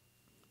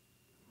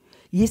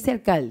 Y este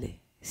alcalde,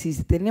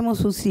 si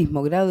tenemos un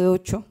sismo grado de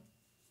 8,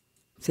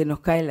 se nos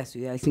cae la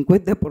ciudad. El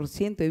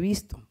 50% he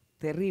visto,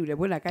 terrible.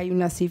 Bueno, acá hay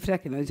unas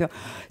cifras que nos dicen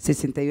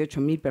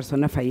 68.000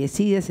 personas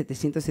fallecidas,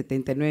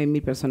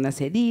 779.000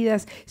 personas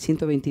heridas,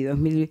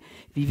 122.000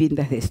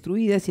 viviendas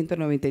destruidas,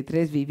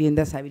 193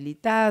 viviendas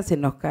habilitadas, se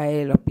nos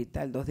cae el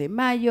hospital 2 de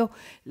Mayo,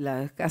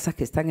 las casas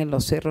que están en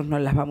los cerros no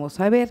las vamos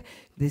a ver,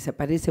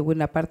 desaparece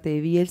buena parte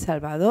de Villa El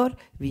Salvador,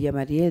 Villa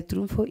María del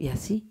Triunfo y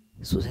así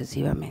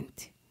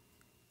sucesivamente.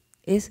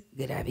 Es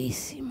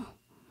gravísimo.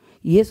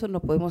 Y eso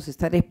no podemos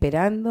estar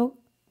esperando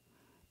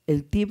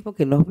el tiempo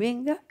que nos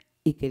venga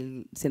y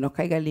que se nos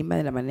caiga Lima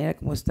de la manera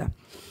como está.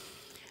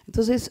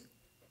 Entonces,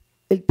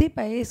 el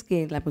tema es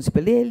que en la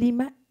Municipalidad de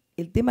Lima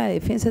el tema de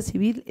defensa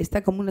civil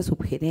está como una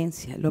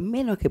subgerencia. Lo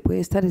menos que puede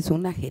estar es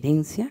una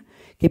gerencia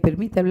que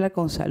permite hablar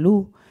con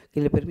salud,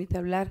 que le permite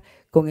hablar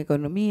con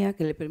economía,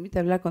 que le permite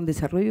hablar con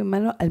desarrollo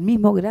humano al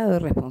mismo grado de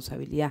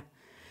responsabilidad.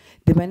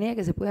 De manera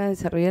que se puedan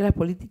desarrollar las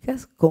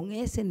políticas con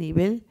ese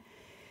nivel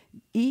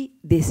y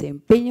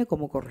desempeño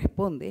como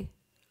corresponde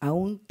a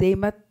un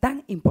tema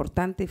tan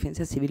importante de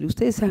defensa civil.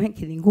 ¿Ustedes saben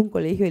que ningún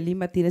colegio de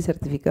Lima tiene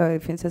certificado de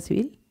defensa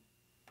civil?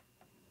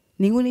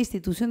 Ninguna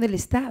institución del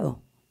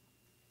Estado.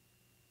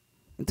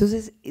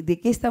 Entonces, ¿de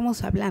qué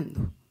estamos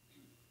hablando?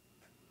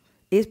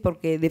 ¿Es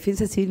porque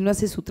defensa civil no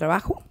hace su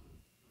trabajo?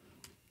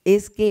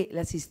 ¿Es que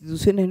las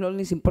instituciones no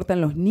les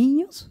importan los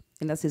niños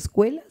en las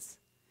escuelas?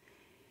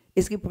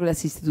 ¿Es que por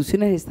las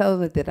instituciones del Estado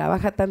donde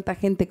trabaja tanta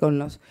gente con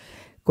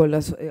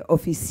las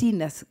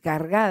oficinas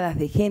cargadas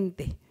de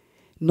gente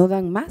no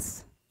dan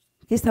más?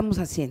 ¿Qué estamos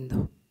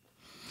haciendo?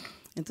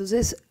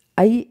 Entonces,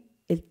 hay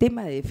el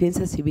tema de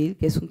defensa civil,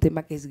 que es un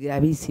tema que es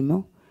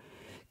gravísimo,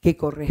 que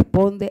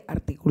corresponde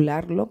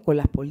articularlo con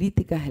las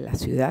políticas de la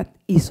ciudad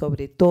y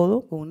sobre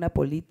todo con una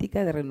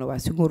política de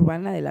renovación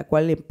urbana de la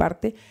cual en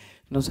parte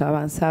nos ha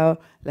avanzado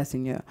la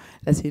señora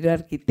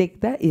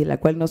arquitecta y de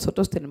la cual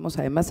nosotros tenemos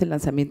además el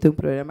lanzamiento de un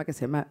programa que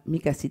se llama Mi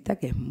Casita,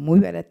 que es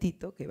muy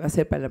baratito, que va a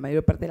ser para la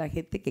mayor parte de la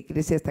gente, que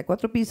crece hasta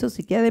 4 pisos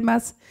y que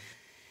además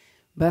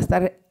va a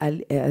estar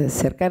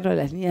cercano a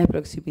las líneas de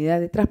proximidad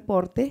de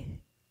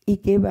transporte y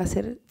que va a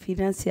ser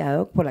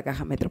financiado por la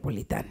Caja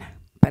Metropolitana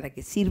para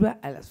que sirva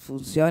a las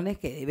funciones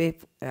que debe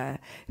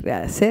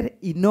hacer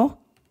y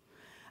no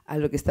a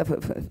lo que está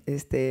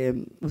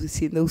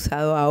siendo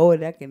usado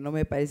ahora, que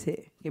me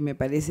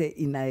parece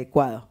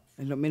inadecuado,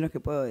 es lo menos que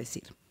puedo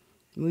decir.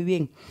 Muy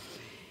bien.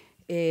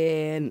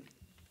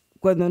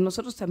 cuando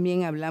nosotros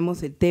también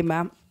hablamos del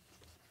tema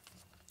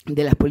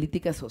de las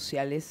políticas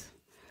sociales,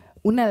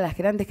 una de las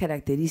grandes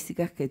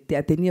características que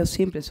ha tenido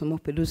siempre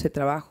Somos Perú ese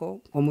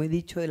trabajo, como he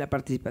dicho, de la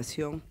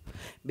participación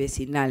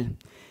vecinal.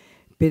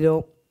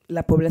 Pero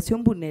la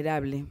población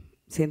vulnerable,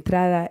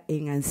 centrada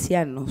en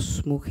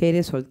ancianos,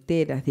 mujeres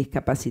solteras,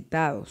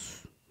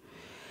 discapacitados,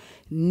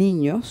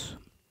 niños,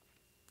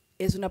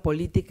 es una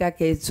política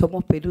que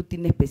Somos Perú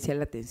tiene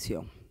especial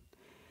atención.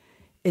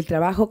 El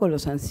trabajo con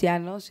los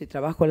ancianos y el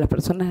trabajo con las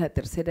personas de la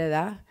tercera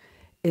edad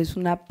es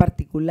una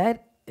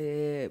particular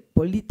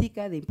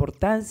política de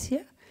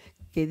importancia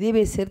que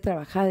debe ser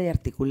trabajada y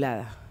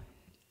articulada.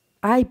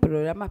 Hay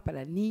programas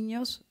para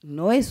niños,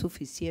 no es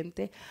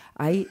suficiente,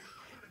 hay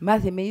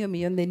más de 500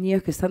 000 de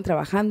niños que están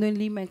trabajando en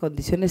Lima en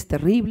condiciones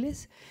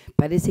terribles,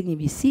 parecen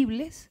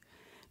invisibles.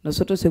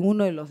 Nosotros en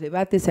uno de los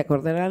debates, se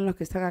acordarán los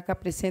que están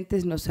acá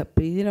presentes, nos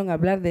pidieron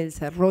hablar de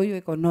desarrollo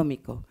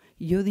económico.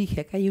 Y yo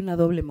dije, acá hay una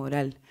doble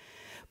moral,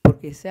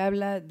 porque se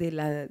habla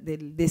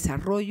del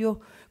desarrollo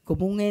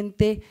como un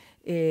ente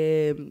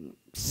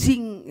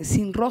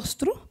sin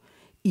rostro,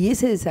 y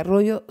ese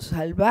desarrollo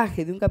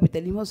salvaje, de un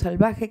capitalismo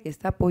salvaje que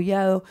está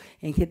apoyado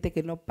en gente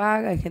que no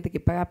paga, en gente que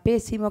paga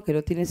pésimo, que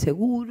no tiene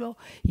seguro,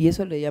 y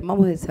eso le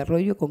llamamos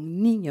desarrollo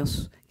con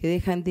niños que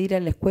dejan de ir a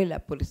la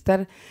escuela por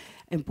estar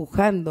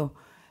empujando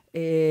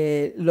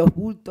los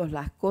bultos,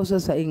 las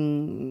cosas,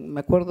 me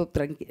acuerdo,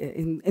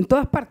 en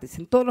todas partes,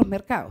 en todos los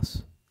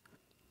mercados,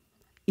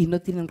 y no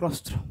tienen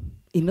rostro,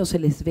 y no se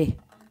les ve,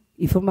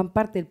 y forman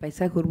parte del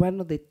paisaje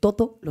urbano de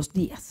todos los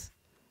días.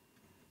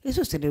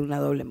 Eso es tener una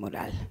doble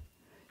moral.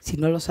 Si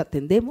no los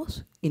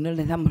atendemos y no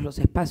les damos los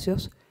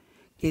espacios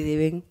que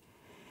deben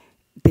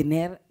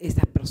tener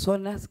estas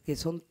personas que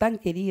son tan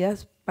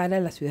queridas para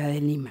la ciudad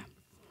de Lima.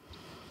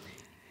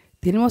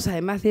 Tenemos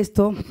además de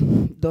esto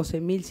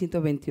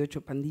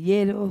 12.128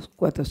 pandilleros,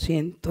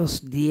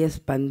 410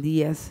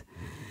 pandillas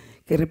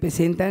que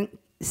representan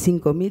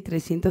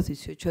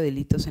 5.318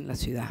 delitos en la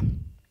ciudad.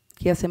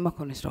 ¿Qué hacemos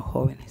con nuestros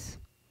jóvenes?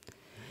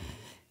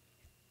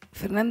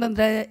 Fernando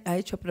Andrade ha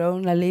hecho aprobar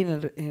una ley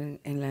en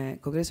el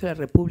Congreso de la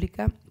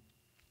República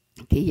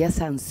que ya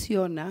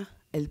sanciona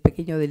el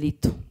pequeño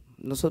delito.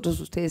 Nosotros,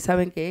 ustedes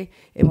saben que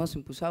hemos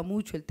impulsado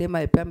mucho el tema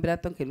del Plan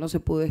Bratton, que no se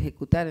pudo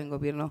ejecutar en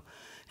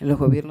los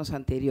gobiernos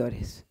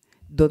anteriores,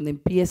 donde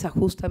empieza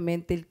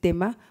justamente el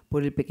tema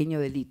por el pequeño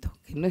delito,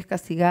 que no es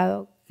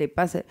castigado, que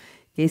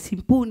es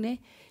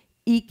impune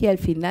y que al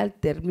final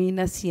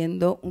termina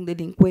siendo un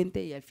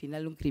delincuente y al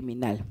final un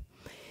criminal.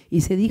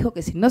 Y se dijo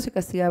que si no se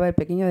castigaba el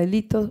pequeño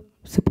delito,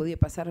 se podía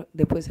pasar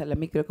después a la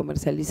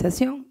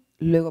microcomercialización,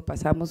 luego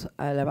pasamos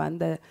a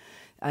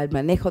al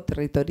manejo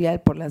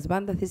territorial por las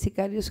bandas de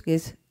sicarios, que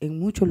es en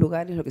muchos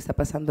lugares lo que está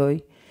pasando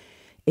hoy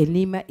en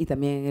Lima y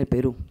también en el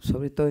Perú,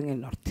 sobre todo en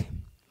el norte.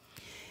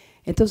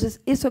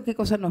 Entonces, ¿eso qué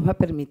cosa nos va a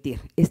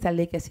permitir? Esta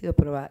ley que ha sido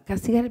aprobada,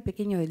 castigar el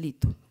pequeño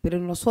delito, pero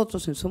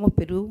nosotros en Somos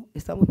Perú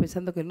estamos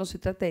pensando que no se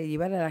trata de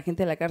llevar a la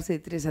gente a la cárcel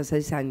de 3 a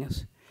 6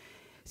 años,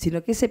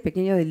 sino que ese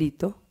pequeño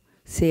delito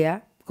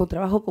sea con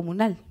trabajo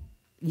comunal,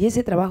 y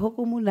ese trabajo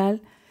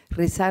comunal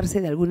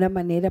rezarse de alguna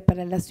manera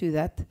para la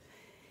ciudad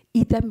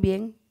y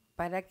también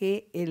para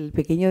que el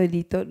pequeño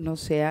delito no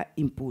sea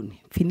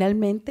impune.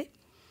 Finalmente,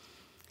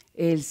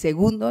 el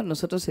segundo,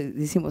 nosotros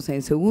decimos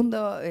en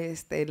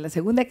la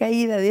segunda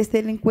caída de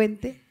este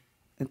delincuente,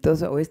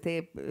 entonces, o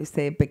este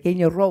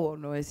pequeño robo,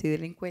 no es decir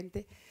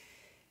delincuente,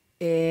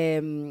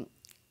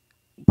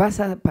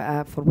 pasa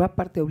a formar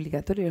parte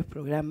obligatoria de los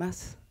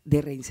programas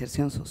de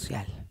reinserción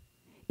social.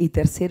 Y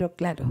tercero,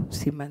 claro,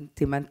 si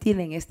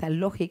mantienen esta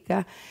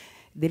lógica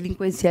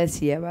delincuencial,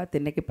 si ya va a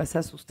tener que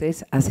pasar sus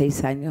 3 a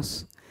 6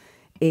 años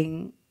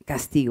en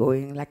castigo,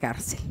 en la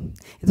cárcel.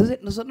 Entonces,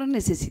 nosotros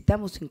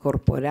necesitamos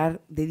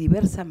incorporar de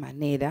diversa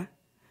manera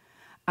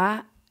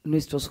a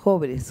nuestros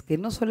jóvenes, que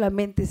no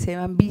solamente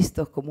sean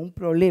vistos como un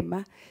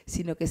problema,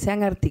 sino que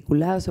sean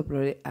articulados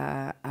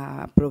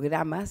a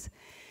programas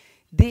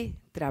de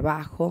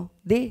trabajo,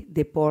 de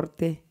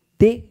deporte,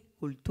 de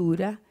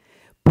cultura,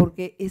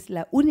 porque es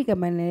la única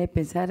manera de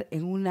pensar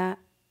en una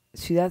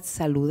ciudad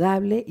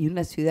saludable y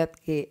una ciudad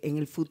que en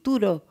el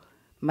futuro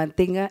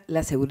mantenga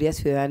la seguridad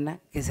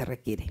ciudadana que se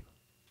requiere.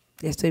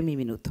 Ya estoy en mi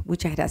minuto.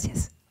 Muchas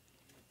gracias.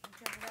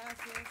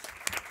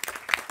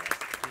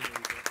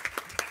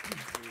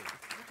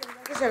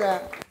 Muchas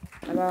gracias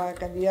a la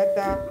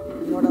candidata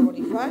Nora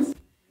Bonifaz,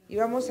 y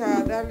vamos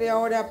a darle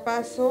ahora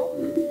paso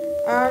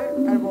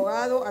al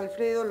abogado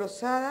Alfredo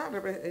Lozada,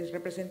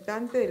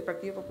 representante del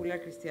Partido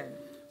Popular Cristiano.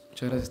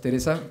 Muchas gracias,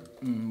 Teresa.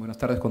 Buenas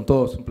tardes con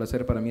todos. Un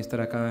placer para mí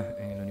estar acá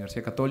en la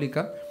Universidad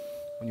Católica,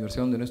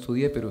 universidad donde no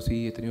estudié, pero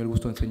sí he tenido el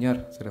gusto de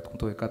enseñar, ser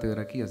adjunto de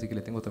cátedra aquí, así que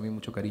le tengo también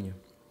mucho cariño.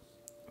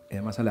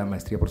 Además a la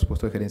maestría, por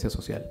supuesto, de gerencia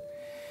social.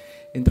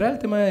 Entrar al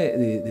tema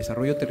de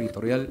desarrollo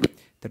territorial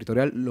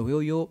lo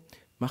veo yo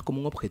más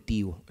como un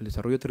objetivo. El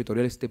desarrollo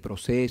territorial es este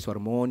proceso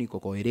armónico,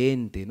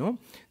 coherente, ¿no?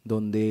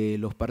 Donde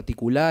los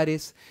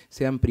particulares,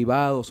 sean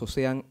privados o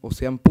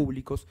sean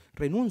públicos,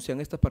 renuncian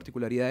a estas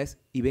particularidades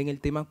y ven el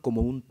tema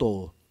como un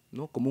todo.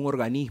 ¿no? Como un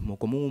organismo,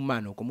 como un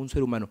humano, como un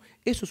ser humano.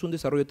 Eso es un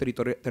desarrollo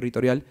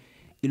territorial,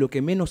 y lo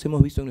que menos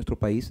hemos visto en nuestro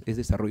país es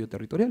desarrollo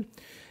territorial.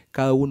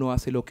 Cada uno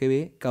hace lo que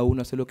ve, cada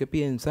uno hace lo que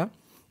piensa,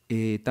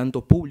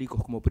 tanto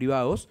públicos como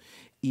privados,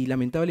 y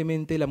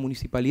lamentablemente la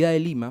Municipalidad de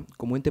Lima,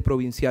 como ente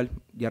provincial,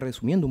 ya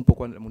resumiendo un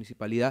poco a la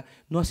municipalidad,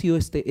 no ha sido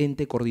este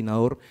ente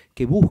coordinador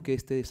que busque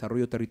este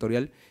desarrollo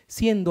territorial,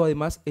 siendo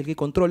además el que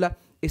controla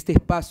este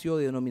espacio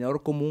de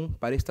denominador común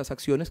para estas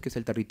acciones, que es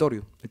el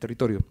territorio.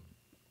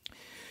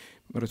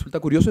 Me resulta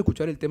curioso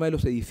escuchar el tema de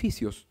los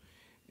edificios,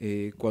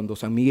 cuando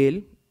San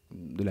Miguel,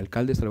 del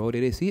alcalde Salvador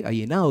Heresi, ha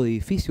llenado de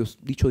edificios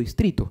dicho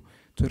distrito.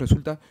 Entonces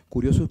resulta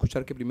curioso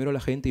escuchar que primero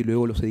la gente y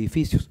luego los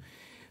edificios.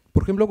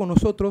 Por ejemplo, con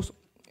nosotros,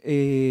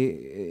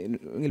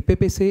 en el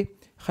PPC,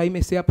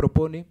 Jaime Sea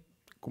propone,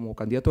 como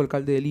candidato a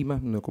alcalde de Lima,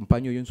 me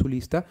acompaño yo en su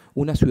lista,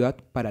 una ciudad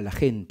para la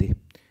gente.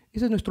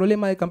 Ese es nuestro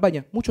lema de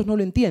campaña. Muchos no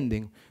lo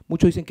entienden.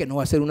 Muchos dicen que no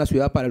va a ser una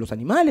ciudad para los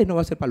animales, no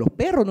va a ser para los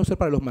perros, no va a ser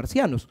para los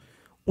marcianos.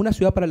 Una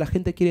ciudad para la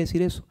gente quiere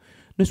decir eso.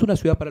 No es una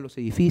ciudad para los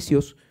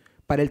edificios,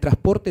 para el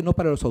transporte, no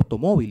para los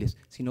automóviles,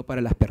 sino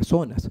para las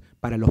personas,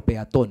 para los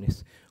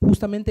peatones,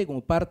 justamente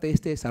como parte de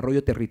este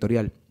desarrollo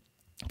territorial,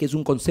 que es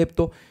un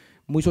concepto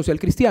muy social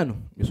cristiano.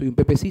 Yo soy un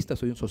PPCista,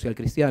 soy un social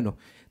cristiano,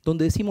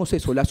 donde decimos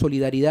eso: la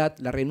solidaridad,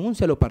 la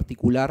renuncia a lo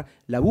particular,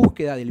 la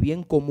búsqueda del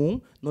bien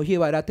común nos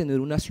llevará a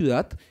tener una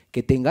ciudad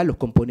que tenga los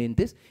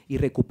componentes y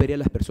recupere a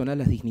las personas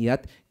la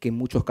dignidad que en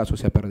muchos casos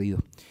se ha perdido.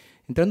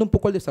 Entrando un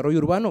poco al desarrollo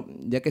urbano,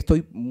 ya que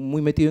estoy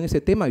muy metido en ese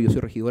tema, yo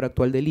soy regidor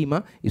actual de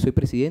Lima y soy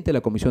presidente de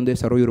la Comisión de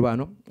Desarrollo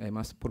Urbano,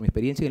 además por mi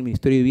experiencia en el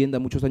Ministerio de Vivienda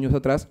muchos años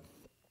atrás,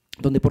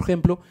 donde, por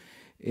ejemplo,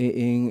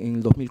 en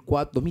el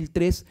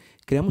 2003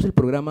 creamos el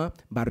programa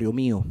Barrio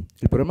Mío.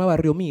 El programa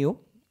Barrio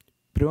Mío,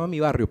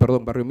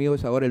 Barrio Mío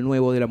es ahora el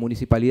nuevo de la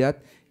municipalidad,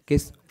 que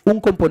es un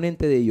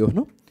componente de ellos,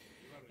 ¿no?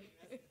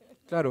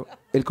 Claro,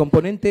 el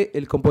componente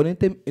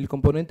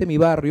Mi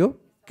Barrio,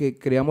 que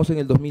creamos en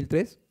el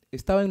 2003,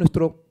 estaba en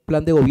nuestro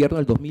plan de gobierno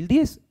del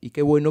 2010, y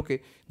qué bueno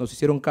que nos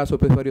hicieron caso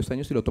después de varios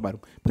años y lo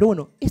tomaron. Pero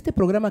bueno, este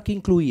programa, ¿qué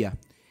incluía?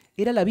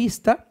 Era la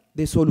vista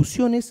de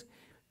soluciones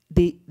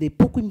de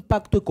poco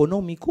impacto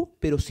económico,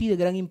 pero sí de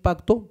gran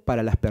impacto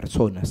para las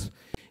personas.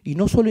 Y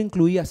no solo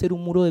incluía hacer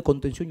un muro de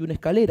contención y una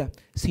escalera,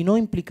 sino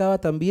implicaba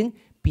también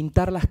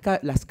pintar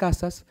las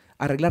casas,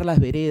 arreglar las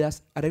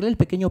veredas, arreglar el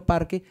pequeño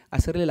parque,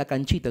 hacerle la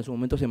canchita, en su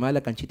momento se llamaba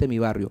la canchita de Mi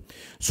Barrio.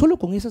 Solo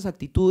con esas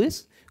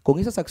actitudes, con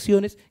esas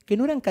acciones, que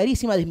no eran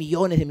carísimas de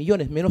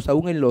millones, menos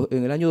aún en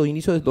el año de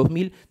inicio del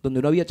 2000,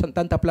 donde no había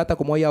tanta plata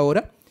como hay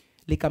ahora,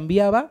 le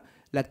cambiaba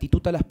la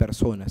actitud a las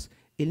personas.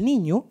 El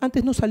niño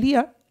antes no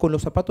salía con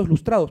los zapatos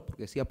lustrados,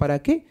 porque decía,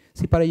 ¿para qué?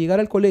 Si para llegar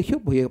al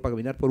colegio voy a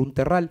caminar por un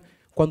terral.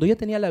 Cuando ya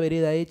tenía la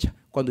vereda hecha,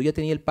 cuando ya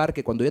tenía el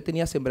parque, cuando ya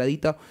tenía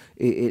sembradita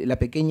el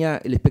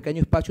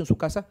pequeño espacio en su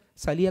casa,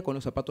 salía con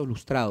los zapatos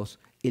lustrados.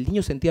 El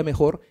niño sentía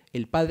mejor,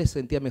 el padre se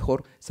sentía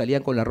mejor,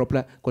 salían con la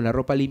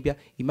ropa limpia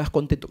y más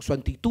contento. Su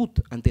actitud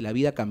ante la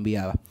vida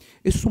cambiaba.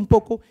 Eso es un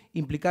poco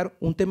implicar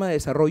un tema de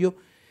desarrollo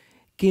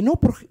que no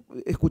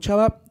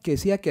escuchaba que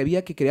decía que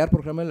había que crear,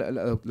 por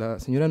ejemplo, la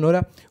señora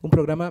Nora, un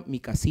programa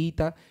Mi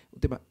Casita.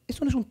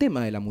 Eso no es un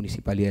tema de la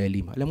Municipalidad de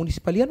Lima. La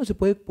Municipalidad no se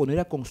puede poner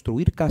a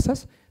construir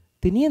casas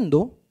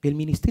teniendo el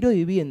Ministerio de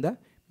Vivienda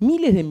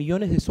miles de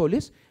millones de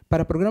soles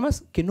para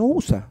programas que no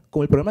usa,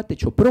 como el programa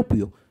Techo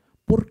Propio.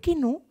 ¿Por qué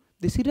no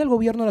decirle al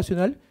Gobierno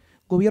Nacional,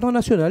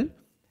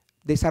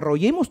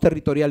 desarrollemos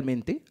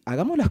territorialmente,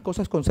 hagamos las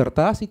cosas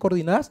concertadas y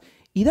coordinadas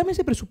y dame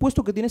ese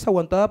presupuesto que tienes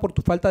aguantada por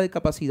tu falta de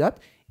capacidad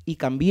y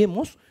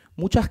cambiemos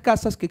muchas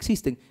casas que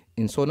existen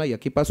en zona, y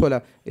aquí paso a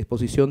la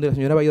exposición de la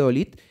señora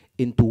Valladolid,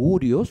 en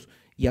tugurios,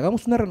 y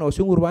hagamos una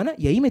renovación urbana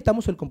y ahí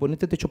metamos el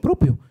componente techo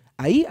propio.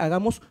 Ahí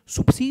hagamos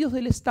subsidios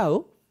del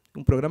Estado,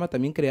 un programa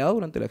también creado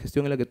durante la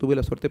gestión en la que tuve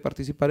la suerte de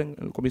participar en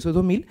el comienzo de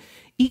 2000,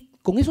 y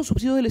con esos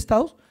subsidios del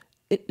Estado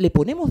le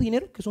ponemos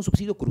dinero, que es un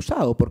subsidio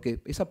cruzado,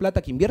 porque esa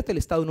plata que invierte el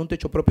Estado en un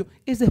techo propio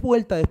es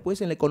devuelta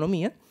después en la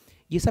economía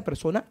y esa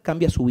persona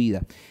cambia su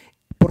vida.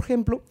 Por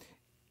ejemplo,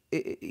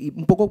 y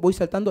un poco voy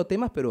saltando a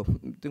temas, pero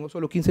tengo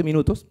solo 15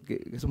 minutos,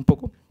 que es un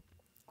poco,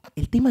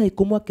 el tema de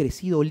cómo ha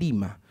crecido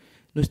Lima.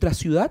 Nuestra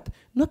ciudad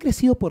no ha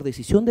crecido por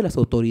decisión de las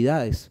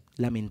autoridades,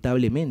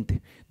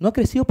 lamentablemente. No ha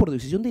crecido por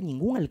decisión de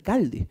ningún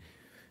alcalde,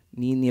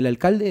 ni el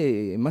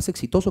alcalde más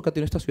exitoso que ha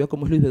tenido esta ciudad,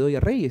 como es Luis Bedoya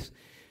Reyes,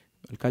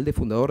 alcalde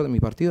fundador de mi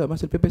partido, además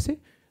del PPC.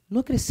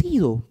 No ha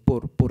crecido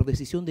por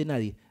decisión de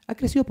nadie. Ha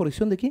crecido por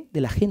decisión de ¿quién?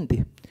 De la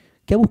gente,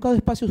 que ha buscado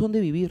espacios donde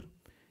vivir,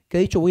 que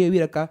ha dicho voy a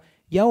vivir acá.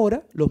 Y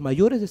ahora los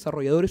mayores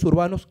desarrolladores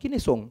urbanos,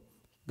 ¿quiénes son?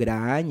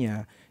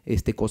 Graña,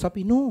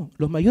 Cosapi. No,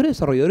 los mayores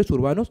desarrolladores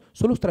urbanos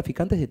son los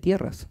traficantes de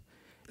tierras.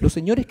 Los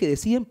señores que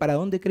deciden para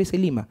dónde crece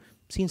Lima,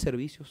 sin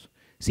servicios,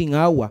 sin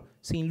agua,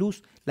 sin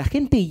luz. La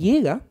gente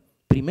llega,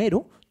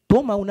 primero,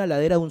 toma una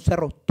ladera de un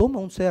cerro,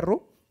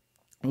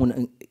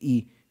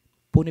 y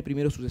pone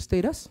primero sus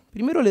esteras.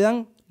 Primero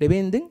le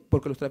venden,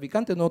 porque los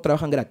traficantes no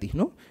trabajan gratis,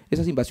 ¿no?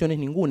 Esas invasiones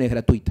ninguna es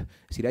gratuita.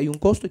 Es decir, hay un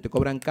costo y te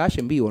cobran cash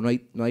en vivo, no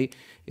hay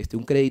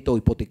un crédito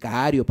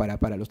hipotecario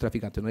para los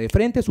traficantes. No hay de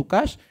frente, su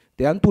cash,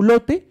 te dan tu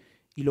lote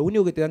y lo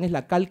único que te dan es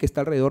la cal que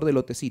está alrededor del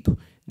lotecito.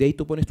 De ahí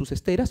tú pones tus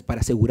esteras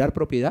para asegurar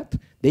propiedad,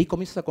 de ahí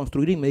comienzas a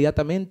construir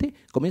inmediatamente,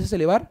 comienzas a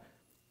elevar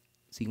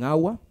sin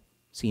agua,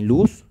 sin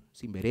luz,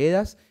 sin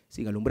veredas,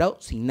 sin alumbrado,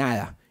 sin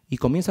nada. Y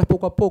comienzas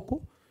poco a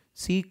poco,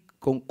 ¿sí?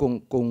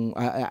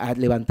 a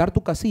levantar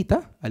tu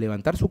casita, a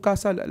levantar su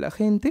casa la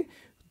gente,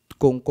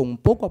 con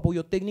poco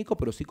apoyo técnico,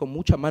 pero sí con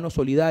mucha mano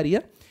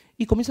solidaria,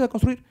 y comienzas a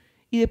construir.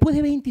 Y después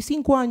de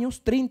 25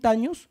 años, 30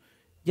 años,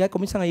 ya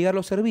comienzan a llegar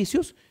los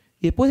servicios,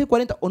 y después de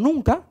 40, o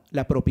nunca,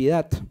 la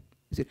propiedad.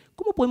 Es decir,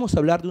 ¿cómo podemos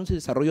hablar de un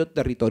desarrollo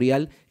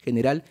territorial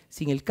general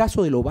sin el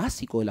caso de lo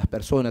básico de las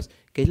personas,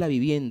 que es la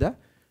vivienda?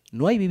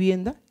 No hay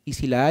vivienda, y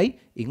si la hay,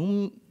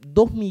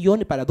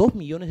 para 2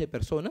 millones de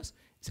personas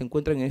se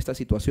encuentran en esta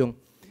situación,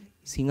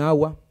 sin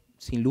agua,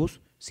 sin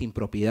luz, sin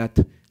propiedad,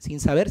 sin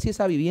saber si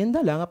esa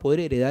vivienda la van a poder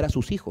heredar a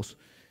sus hijos,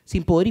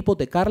 sin poder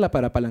hipotecarla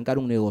para apalancar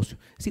un negocio.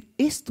 Es decir,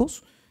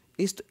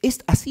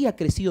 así ha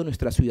crecido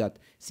nuestra ciudad,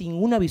 sin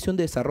una visión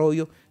de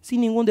desarrollo,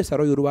 sin ningún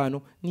desarrollo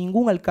urbano.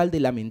 Ningún alcalde,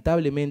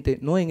 lamentablemente,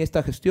 no en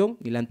esta gestión,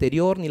 ni la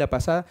anterior, ni la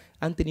pasada,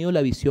 han tenido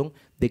la visión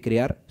de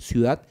crear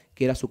ciudad,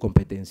 que era su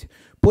competencia.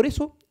 Por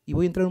eso, y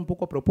voy a entrar un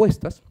poco a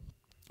propuestas,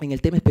 en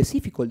el tema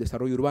específico del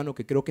desarrollo urbano,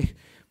 que creo que es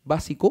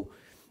básico,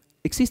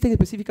 existen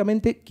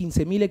específicamente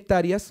 15.000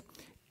 hectáreas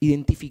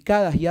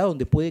identificadas ya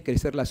donde puede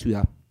crecer la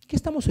ciudad. ¿Qué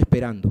estamos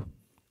esperando?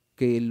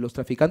 Que los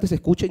traficantes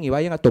escuchen y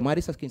vayan a tomar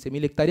esas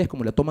 15.000 hectáreas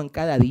como la toman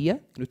cada día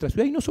en nuestra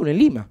ciudad, y no solo en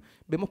Lima.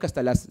 Vemos que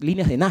hasta las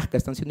líneas de Nazca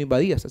están siendo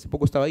invadidas. Hace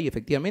poco estaba ahí,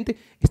 efectivamente,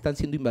 están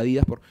siendo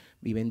invadidas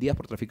y vendidas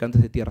por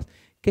traficantes de tierras.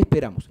 ¿Qué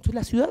esperamos? Entonces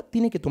la ciudad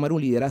tiene que tomar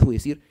un liderazgo y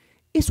decir,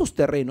 esos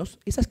terrenos,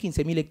 esas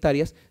 15.000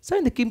 hectáreas,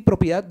 ¿saben de qué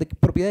propiedad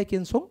de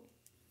quién son?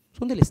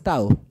 Son del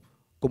Estado,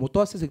 como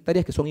todas esas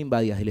hectáreas que son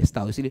invadidas del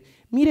Estado. Es decir,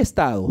 mire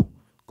Estado,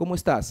 ¿cómo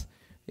estás?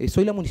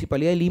 Soy la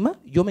Municipalidad de Lima,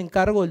 yo me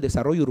encargo del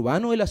desarrollo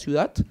urbano de la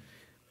ciudad,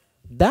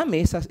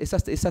 dame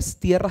esas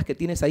tierras que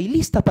tienes ahí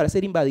listas para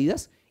ser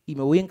invadidas y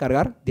me voy a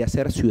encargar de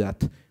hacer ciudad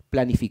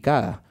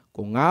planificada,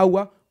 con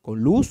agua, con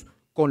luz,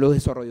 con los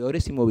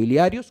desarrolladores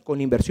inmobiliarios, con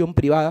la inversión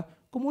privada.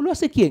 ¿Cómo lo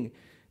hace quién?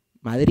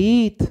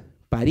 Madrid,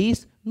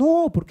 París.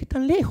 No, ¿por qué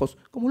tan lejos?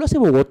 Como lo hace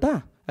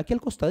Bogotá, aquí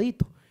al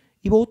costadito.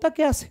 ¿Y Bogotá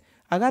qué hace?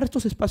 Agarra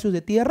estos espacios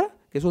de tierra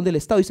que son del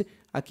Estado y dice,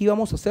 aquí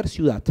vamos a hacer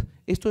ciudad.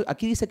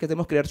 Aquí dice que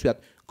tenemos que crear ciudad.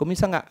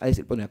 Comienzan a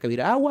decir, bueno, acá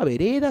habrá agua,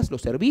 veredas,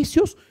 los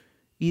servicios,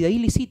 y de ahí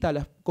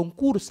licita,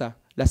 concursa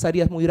las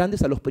áreas muy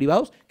grandes a los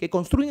privados que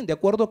construyen de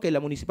acuerdo a que la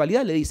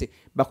municipalidad le dice,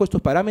 bajo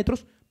estos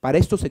parámetros, para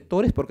estos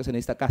sectores, porque se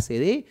necesita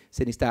KCD,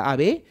 se necesita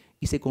AB,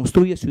 y se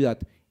construye ciudad.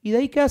 ¿Y de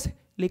ahí qué hace?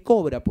 Le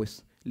cobra,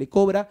 pues, le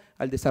cobra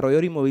al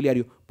desarrollador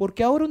inmobiliario,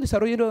 porque ahora un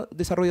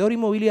desarrollador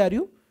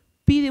inmobiliario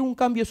pide un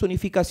cambio de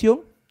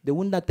zonificación de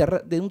un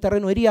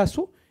terreno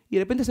eriazo y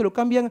de repente se lo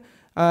cambian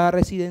a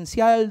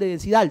residencial de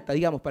densidad alta,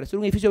 digamos, para hacer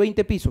un edificio de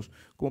 20 pisos,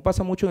 como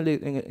pasa mucho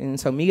en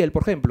San Miguel,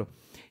 por ejemplo.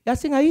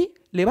 Hacen ahí,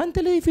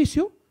 levanta el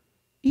edificio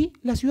y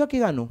la ciudad ¿qué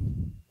ganó?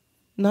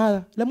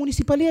 Nada. La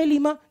Municipalidad de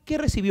Lima, ¿qué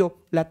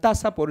recibió? La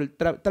tasa por el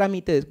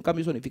trámite de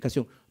cambio de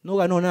zonificación. No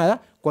ganó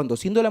nada, cuando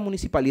siendo la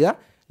municipalidad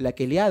la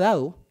que le ha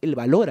dado el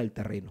valor al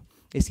terreno.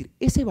 Es decir,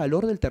 ese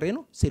valor del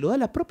terreno se lo da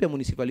la propia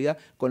municipalidad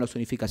con la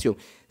zonificación.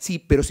 Sí,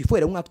 pero si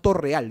fuera un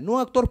actor real, no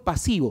un actor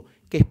pasivo,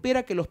 que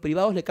espera que los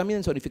privados le cambien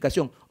de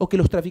zonificación o que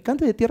los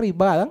traficantes de tierra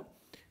invadan,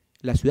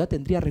 la ciudad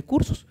tendría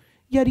recursos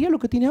y haría lo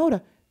que tiene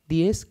ahora.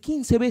 10,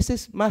 15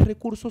 veces más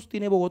recursos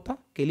tiene Bogotá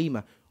que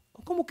Lima.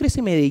 ¿Cómo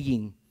crece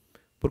Medellín?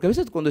 Porque a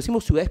veces cuando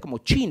decimos ciudades como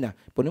China,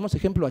 ponemos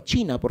ejemplo a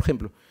China, por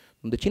ejemplo,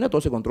 donde China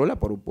todo se controla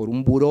por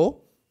un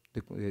buró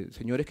de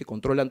señores que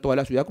controlan toda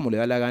la ciudad como le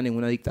da la gana en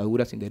una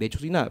dictadura sin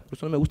derechos y nada. Por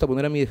eso no me gusta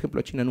poner a mi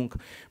ejemplo a China nunca.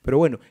 Pero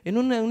bueno, en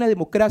una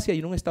democracia y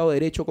en un Estado de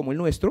Derecho como el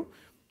nuestro,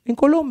 en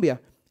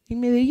Colombia, en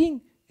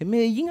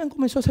Medellín han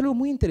comenzado a hacer algo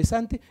muy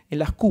interesante en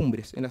las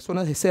cumbres, en las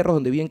zonas de cerros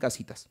donde viven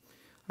casitas.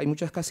 Hay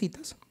muchas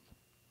casitas.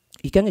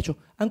 ¿Y qué han hecho?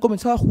 Han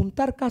comenzado a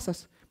juntar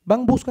casas.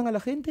 Buscan a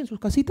la gente en sus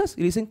casitas y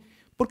le dicen,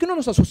 ¿por qué no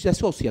nos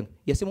asocian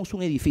y hacemos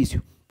un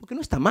edificio? Porque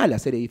no está mal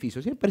hacer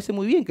edificios, ¿sí? Me parece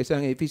muy bien que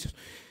sean edificios.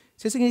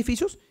 Se hacen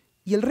edificios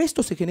y el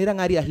resto se generan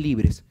áreas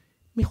libres.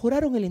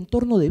 Mejoraron el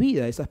entorno de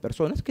vida de esas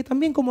personas que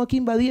también como aquí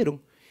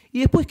invadieron. ¿Y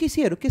después qué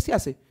hicieron? ¿Qué se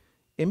hace?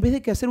 En vez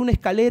de que hacer una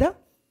escalera,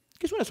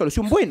 que es una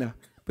solución buena,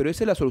 pero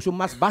esa es la solución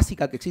más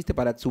básica que existe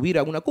para subir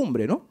a una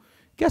cumbre, ¿no?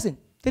 ¿Qué hacen?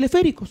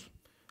 Teleféricos.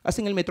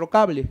 Hacen el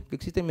metrocable que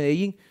existe en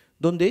Medellín,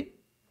 donde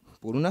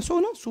por una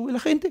zona sube la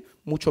gente,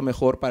 mucho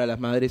mejor para las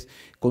madres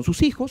con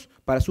sus hijos,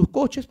 para sus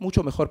coches,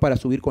 mucho mejor para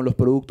subir con los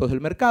productos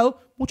del mercado,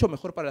 mucho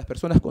mejor para las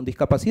personas con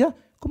discapacidad.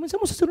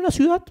 Comenzamos a hacer una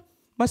ciudad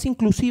más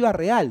inclusiva,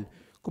 real.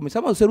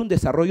 Comenzamos a hacer un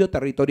desarrollo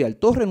territorial.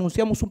 Todos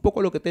renunciamos un poco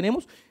a lo que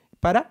tenemos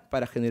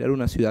para generar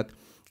una ciudad.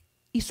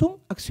 Y son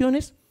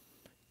acciones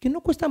que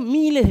no cuestan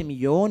miles de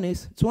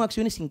millones, son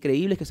acciones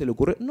increíbles que se le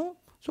ocurren. No,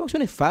 son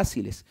acciones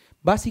fáciles,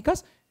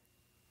 básicas,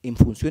 en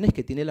funciones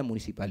que tiene la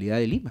Municipalidad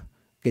de Lima,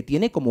 que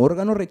tiene como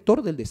órgano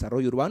rector del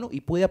desarrollo urbano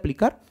y puede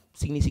aplicar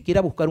sin ni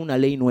siquiera buscar una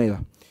ley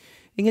nueva.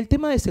 En el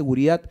tema de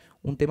seguridad,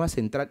 un tema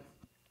central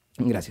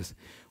Gracias.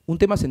 Un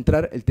tema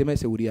central, el tema de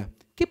seguridad.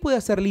 ¿Qué puede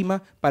hacer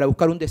Lima para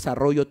buscar un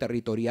desarrollo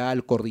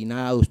territorial,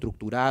 coordinado,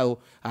 estructurado,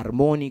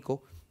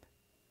 armónico?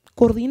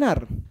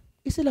 Coordinar.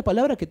 Esa es la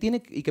palabra que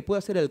tiene y que puede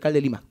hacer el alcalde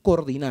de Lima,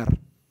 coordinar.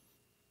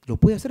 Lo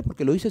puede hacer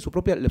porque lo dice su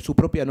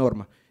propia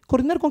norma.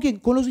 ¿Coordinar con quién?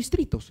 Con los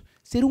distritos.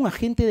 Ser un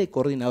agente de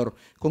coordinador.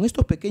 Con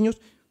estos pequeños,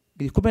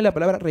 disculpen la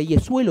palabra,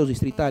 reyesuelos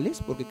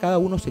distritales, porque cada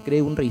uno se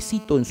cree un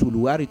reycito en su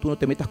lugar y tú no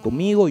te metas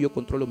conmigo, yo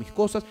controlo mis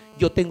cosas,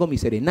 yo tengo mi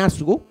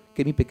serenazgo,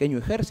 que es mi pequeño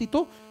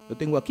ejército, lo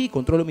tengo aquí,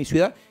 controlo mi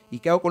ciudad, ¿y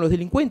qué hago con los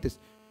delincuentes?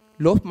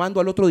 Los mando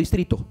al otro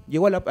distrito.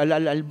 Llego a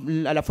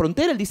la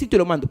frontera del distrito y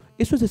lo mando.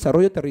 ¿Eso es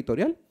desarrollo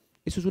territorial?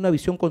 ¿Eso es una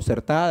visión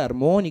concertada,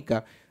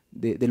 armónica,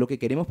 de lo que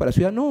queremos para la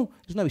ciudad? No,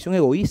 es una visión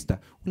egoísta,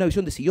 una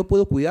visión de si yo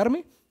puedo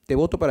cuidarme, te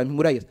voto para mis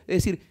murallas.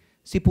 Es decir,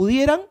 si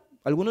pudieran,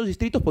 algunos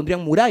distritos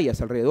pondrían murallas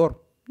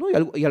alrededor, ¿no?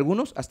 Y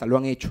algunos hasta lo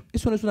han hecho.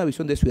 Eso no es una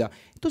visión de ciudad.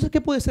 Entonces,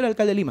 ¿qué puede ser el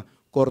alcalde de Lima?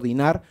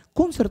 Coordinar,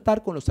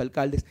 concertar con los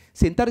alcaldes,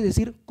 sentar y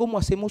decir cómo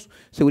hacemos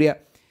seguridad.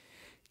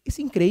 Es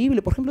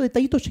increíble, por ejemplo,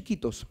 detallitos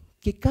chiquitos,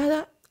 que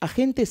cada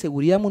agente de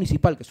seguridad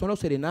municipal, que son los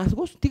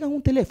serenazgos, tengan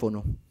un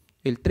teléfono.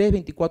 El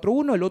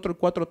 3241, el otro el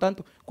 4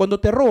 tanto. Cuando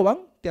te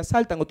roban, te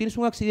asaltan o tienes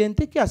un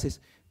accidente, ¿qué haces?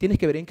 Tienes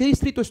que ver en qué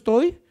distrito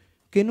estoy,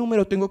 qué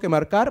número tengo que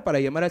marcar para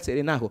llamar al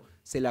serenazgo.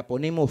 Se la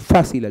ponemos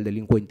fácil al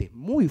delincuente,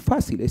 muy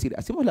fácil. Es decir,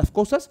 hacemos las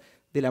cosas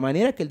de la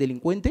manera que el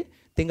delincuente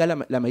tenga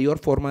la mayor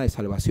forma de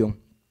salvación.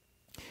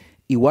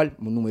 Igual,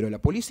 un número de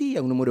la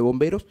policía, un número de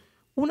bomberos.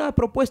 Una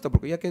propuesta,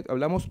 porque ya que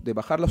hablamos de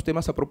bajar los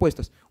temas a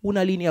propuestas,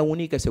 una línea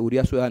única de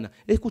seguridad ciudadana.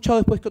 He escuchado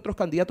después que otros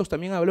candidatos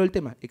también habló del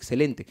tema.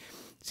 Excelente.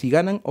 Si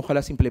ganan,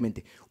 ojalá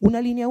simplemente.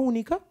 Una línea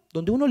única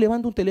donde uno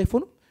levanta un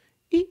teléfono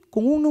y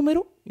con un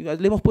número,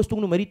 le hemos puesto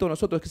un numerito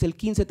nosotros, que es el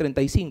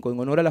 1535, en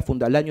honor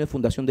al año de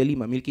fundación de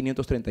Lima,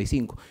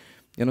 1535.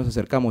 Ya nos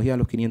acercamos ya a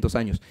los 500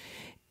 años.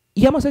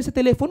 Y llamas a ese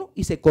teléfono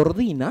y se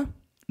coordina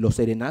los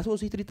serenazgos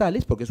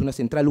distritales, porque es una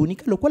central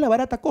única, lo cual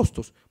abarata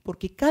costos,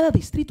 porque cada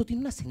distrito tiene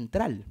una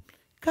central.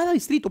 Cada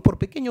distrito, por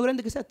pequeño o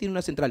grande que sea, tiene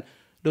una central.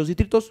 Los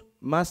distritos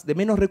de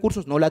menos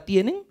recursos no la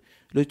tienen,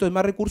 los distritos de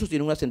más recursos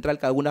tienen una central,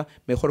 cada una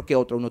mejor que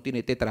otra. Uno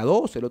tiene Tetra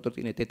 2, el otro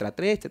tiene Tetra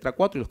 3, Tetra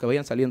 4 y los que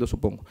vayan saliendo,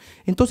 supongo.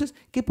 Entonces,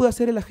 ¿qué puede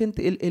hacer el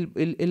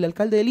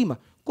alcalde de Lima?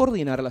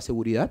 Coordinar la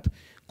seguridad,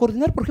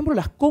 coordinar, por ejemplo,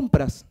 las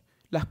compras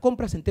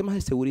en temas de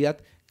seguridad.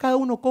 Cada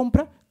uno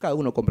compra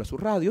sus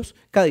radios,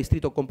 cada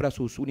distrito compra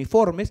sus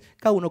uniformes,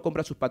 cada uno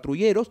compra sus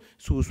patrulleros,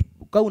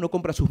 cada uno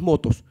compra sus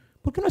motos.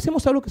 ¿Por qué no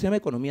hacemos algo que se llama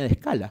economía de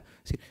escala?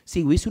 Es decir,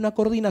 si hubiese una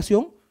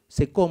coordinación,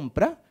 se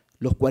compra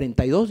los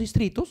 42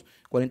 distritos,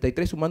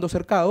 43 sumando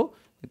cercado,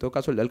 en todo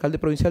caso el alcalde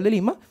provincial de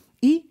Lima,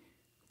 y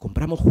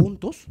compramos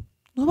juntos,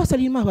 nos va a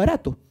salir más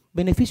barato,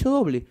 beneficio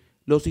doble.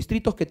 Los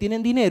distritos que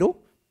tienen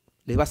dinero,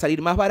 les va a salir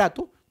más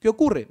barato. ¿Qué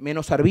ocurre?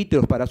 Menos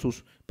arbitrios para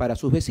sus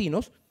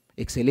vecinos.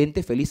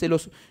 Excelente, felices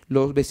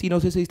los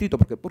vecinos de ese distrito,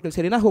 porque el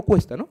serenazgo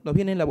cuesta, ¿no? Nos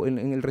viene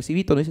en el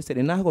recibito, nos dice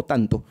serenazgo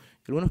tanto.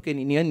 Algunos que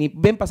ni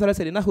ven pasar al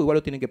serenazgo igual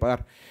lo tienen que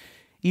pagar.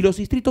 Y los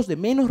distritos de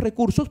menos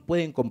recursos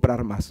pueden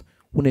comprar más.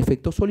 Un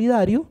efecto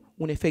solidario,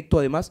 un efecto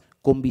además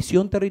con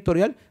visión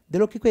territorial de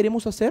lo que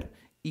queremos hacer,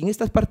 y en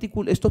estos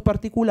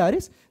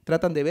particulares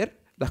tratan de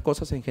ver las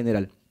cosas en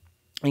general.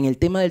 En el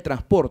tema del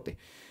transporte,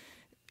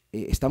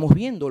 estamos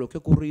viendo lo que ha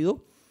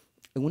ocurrido.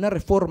 En una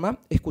reforma,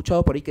 he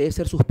escuchado por ahí que debe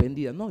ser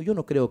suspendida. No, yo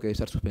no creo que debe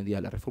ser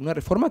suspendida la reforma. Una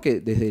reforma que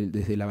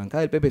desde la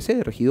bancada del PPC,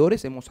 de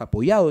regidores, hemos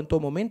apoyado en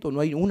todo momento. No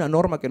hay una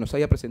norma que nos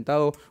haya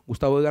presentado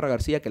Gustavo Edgar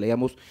García que la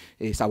hayamos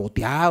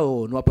saboteado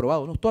o no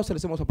aprobado. No, todas se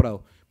las hemos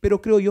aprobado.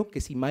 Pero creo yo que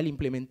si mal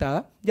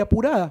implementada y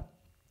apurada,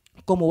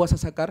 ¿cómo vas a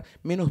sacar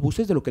menos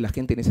buses de lo que la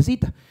gente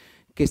necesita?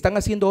 Que están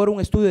haciendo ahora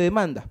un estudio de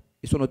demanda.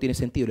 Eso no tiene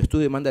sentido. El estudio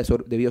de demanda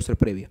debió ser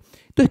previa.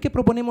 Entonces, ¿qué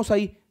proponemos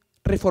ahí?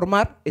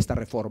 Reformar esta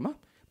reforma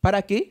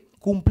para que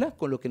cumpla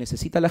con lo que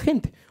necesita la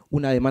gente.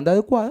 Una demanda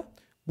adecuada,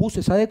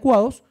 buses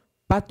adecuados,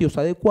 patios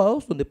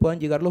adecuados donde puedan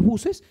llegar los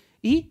buses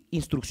y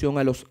instrucción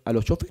a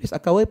los choferes.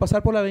 Acabo de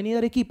pasar por la avenida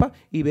Arequipa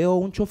y veo a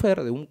un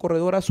chofer de un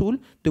corredor azul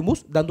de un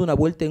bus dando una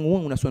vuelta en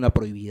una zona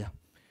prohibida.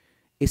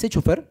 Ese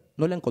chofer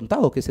no le han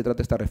contado de qué se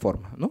trata esta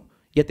reforma, ¿no?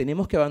 Ya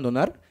tenemos que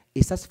abandonar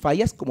esas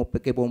fallas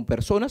que como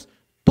personas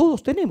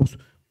todos tenemos.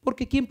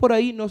 Porque ¿quién por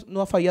ahí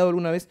no ha fallado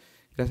alguna vez,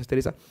 gracias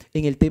Teresa,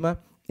 en el tema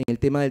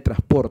del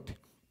transporte?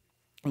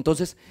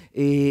 Entonces,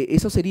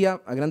 eso sería,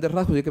 a grandes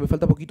rasgos, ya que me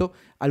falta poquito,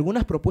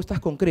 algunas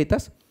propuestas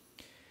concretas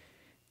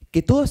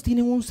que todas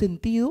tienen un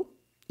sentido,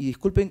 y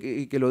disculpen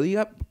que lo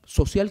diga,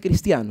 social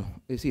cristiano,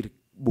 es decir,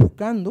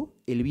 buscando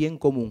el bien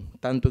común,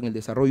 tanto en el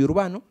desarrollo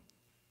urbano,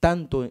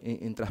 tanto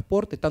en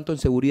transporte, tanto en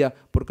seguridad,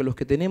 porque los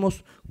que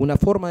tenemos una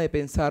forma de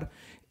pensar,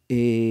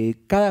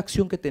 cada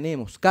acción que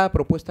tenemos, cada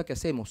propuesta que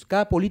hacemos,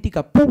 cada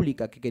política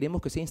pública que queremos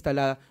que sea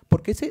instalada,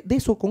 porque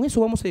con eso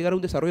vamos a llegar a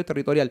un desarrollo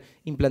territorial,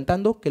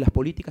 implantando que las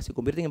políticas se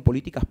convierten en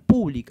políticas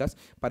públicas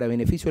para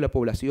beneficio de la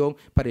población,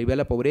 para aliviar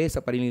la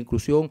pobreza, para la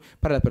inclusión,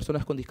 para las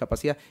personas con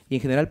discapacidad y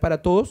en general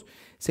para todos,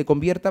 se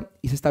convierta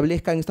y se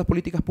establezcan estas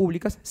políticas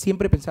públicas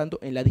siempre pensando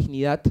en la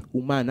dignidad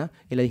humana,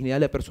 en la dignidad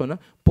de la persona.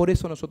 Por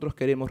eso nosotros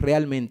queremos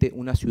realmente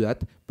una ciudad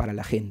para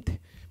la gente.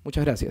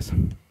 Muchas gracias.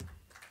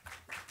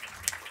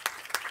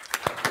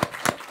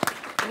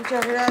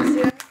 Muchas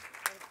gracias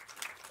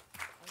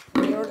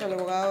al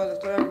abogado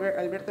doctor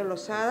Alberto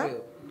Lozada,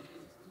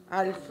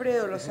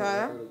 Alfredo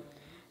Lozada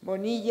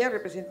Bonilla,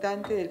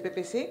 representante del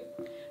PPC.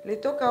 Le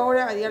toca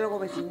ahora a Diálogo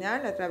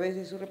Vecinal a través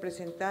de su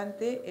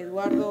representante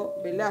Eduardo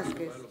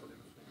Velázquez.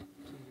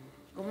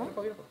 ¿Cómo?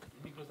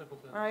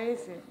 Ah,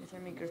 ese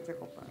micro está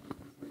copado.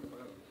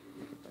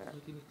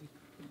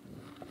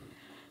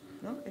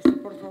 ¿No?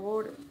 Por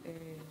favor,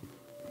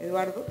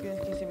 Eduardo,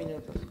 tienes 15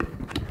 minutos.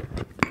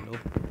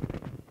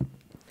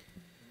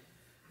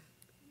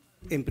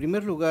 En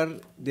primer lugar,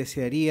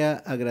 desearía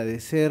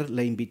agradecer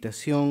la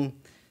invitación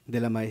de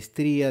la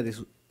maestría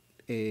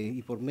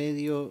y por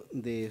medio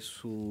de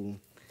su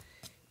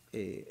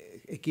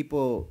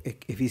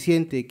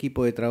eficiente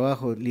equipo de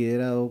trabajo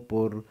liderado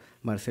por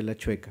Marcela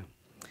Chueca.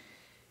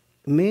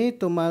 Me he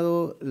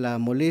tomado la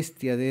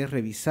molestia de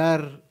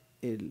revisar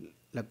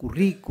la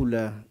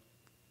currícula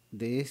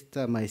de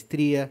esta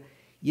maestría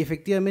y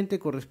efectivamente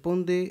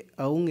corresponde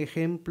a un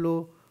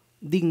ejemplo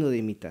digno de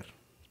imitar.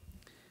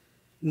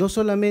 No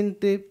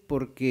solamente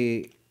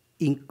porque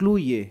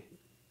incluye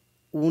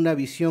una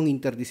visión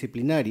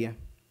interdisciplinaria,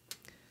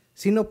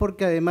 sino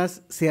porque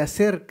además se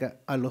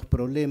acerca a los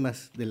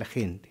problemas de la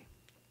gente.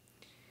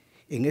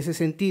 En ese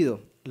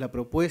sentido, la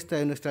propuesta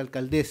de nuestra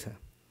alcaldesa,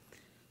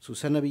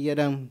 Susana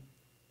Villarán,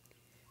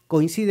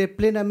 coincide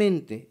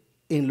plenamente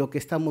en lo que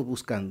estamos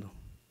buscando.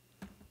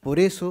 Por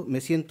eso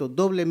me siento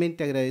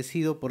doblemente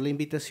agradecido por la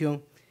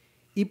invitación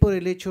y por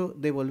el hecho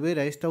de volver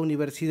a esta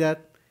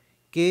universidad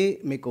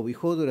que me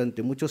cobijó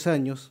durante muchos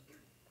años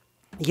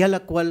y a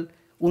la cual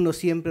uno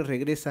siempre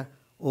regresa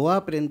o a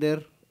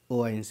aprender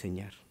o a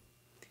enseñar.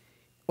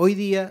 Hoy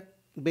día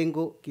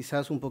vengo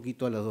quizás un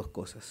poquito a las dos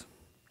cosas.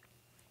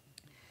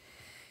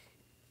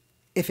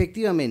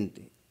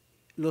 Efectivamente,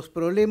 los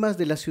problemas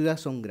de la ciudad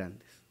son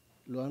grandes.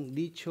 Lo han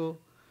dicho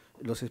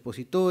los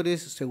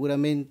expositores,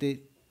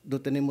 seguramente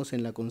lo tenemos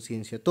en la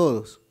conciencia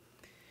todos.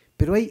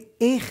 Pero hay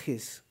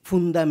ejes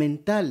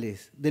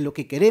fundamentales de lo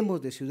que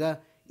queremos de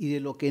ciudad y de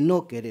lo que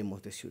no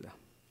queremos de ciudad.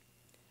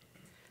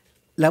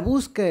 La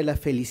búsqueda de la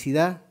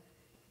felicidad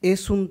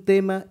es un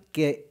tema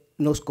que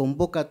nos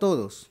convoca a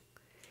todos,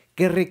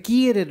 que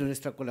requiere de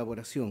nuestra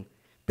colaboración,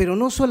 pero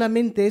no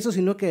solamente eso,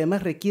 sino que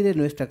además requiere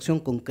nuestra acción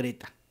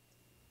concreta.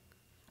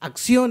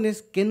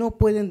 Acciones que no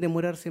pueden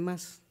demorarse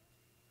más,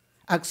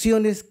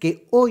 acciones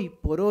que hoy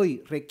por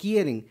hoy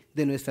requieren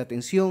de nuestra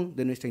atención,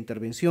 de nuestra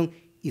intervención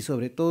y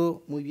sobre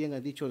todo, muy bien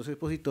han dicho los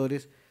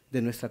expositores,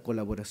 de nuestra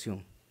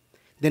colaboración,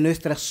 de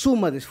nuestra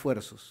suma de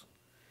esfuerzos,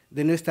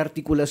 de nuestra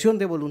articulación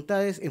de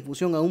voluntades en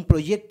función a un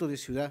proyecto de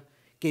ciudad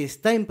que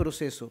está en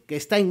proceso, que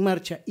está en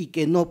marcha y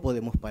que no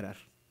podemos parar.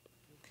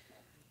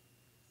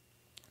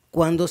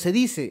 Cuando se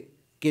dice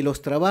que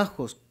los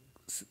trabajos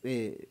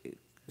se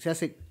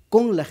hacen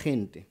con la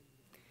gente,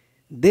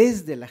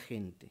 desde la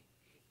gente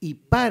y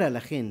para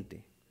la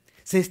gente,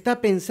 se está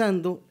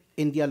pensando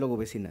en diálogo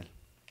vecinal.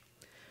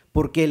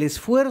 Porque el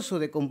esfuerzo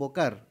de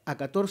convocar a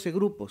 14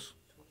 grupos,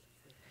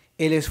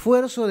 el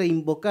esfuerzo de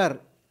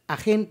invocar a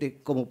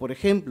gente como, por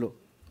ejemplo,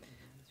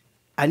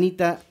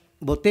 Anita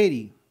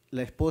Boteri,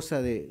 la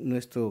esposa de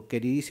nuestro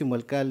queridísimo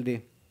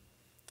alcalde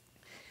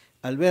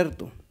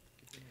Alberto,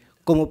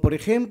 como, por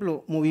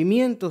ejemplo,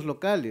 movimientos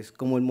locales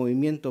como el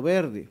Movimiento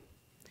Verde,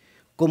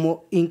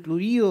 como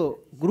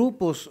incluido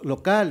grupos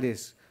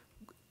locales,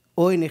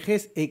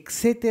 ONGs,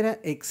 etcétera,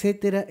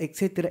 etcétera,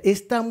 etcétera.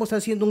 Estamos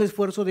haciendo un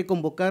esfuerzo de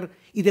convocar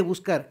y de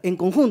buscar en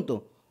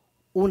conjunto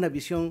una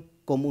visión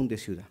común de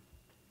ciudad.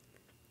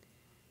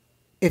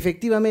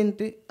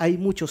 Efectivamente, hay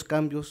muchos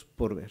cambios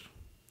por ver.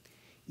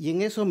 Y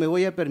en eso me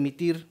voy a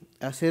permitir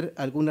hacer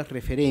algunas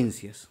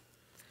referencias,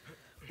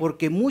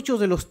 porque muchos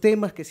de los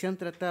temas que se han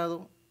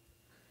tratado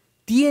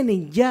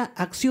tienen ya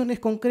acciones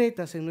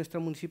concretas en nuestra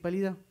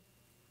municipalidad.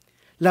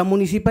 La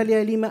Municipalidad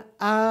de Lima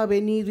ha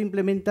venido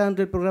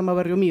implementando el programa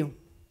Barrio Mío,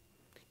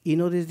 y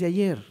no desde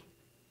ayer,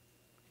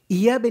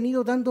 y ha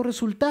venido dando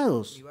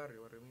resultados. ¿Y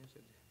Barrio Mío?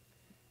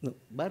 No,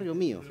 Barrio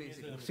Mío,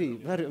 sí,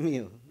 Barrio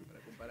Mío.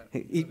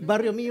 Y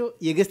Barrio Mío,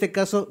 y en este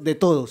caso de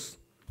todos.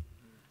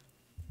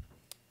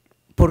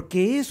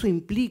 Porque eso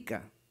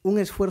implica un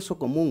esfuerzo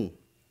común,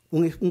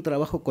 un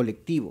trabajo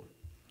colectivo.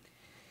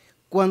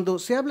 Cuando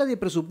se habla de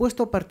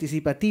presupuesto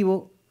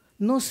participativo,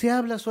 no se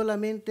habla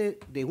solamente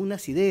de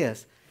unas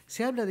ideas,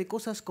 se habla de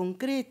cosas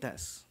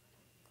concretas.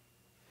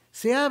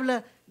 Se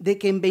habla de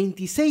que en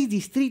 26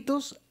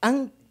 distritos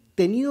han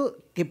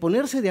tenido que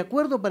ponerse de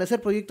acuerdo para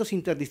hacer proyectos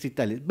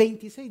interdistritales.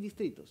 26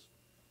 distritos.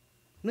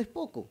 No es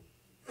poco.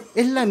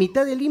 Es la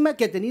mitad de Lima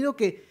que ha tenido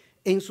que,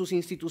 en sus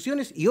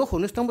instituciones, y ojo,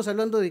 no estamos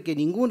hablando de que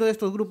ninguno de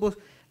estos grupos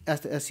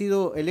ha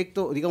sido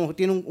electo, digamos,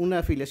 tiene una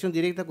afiliación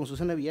directa con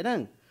Susana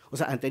Villarán. O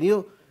sea, han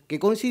tenido que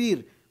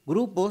coincidir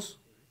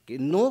grupos que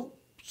no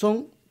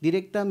son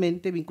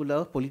directamente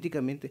vinculados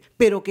políticamente,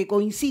 pero que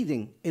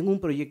coinciden en un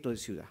proyecto de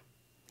ciudad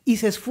y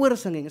se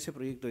esfuerzan en ese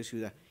proyecto de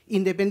ciudad,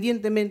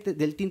 independientemente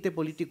del tinte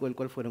político del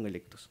cual fueron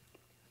electos.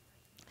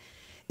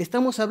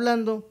 Estamos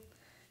hablando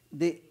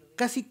de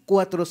casi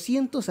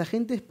 400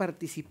 agentes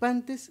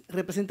participantes,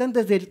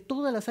 representantes de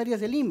todas las áreas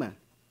de Lima.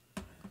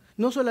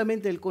 No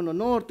solamente del Cono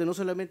Norte, no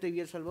solamente de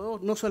Villa El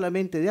Salvador, no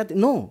solamente de Ate,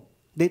 no,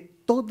 de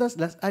todas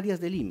las áreas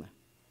de Lima.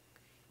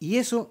 Y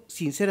eso,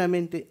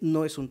 sinceramente,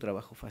 no es un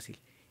trabajo fácil,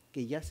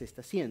 que ya se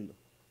está haciendo,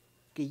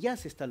 que ya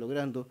se está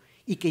logrando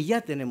y que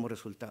ya tenemos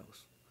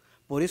resultados.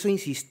 Por eso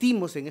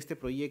insistimos en este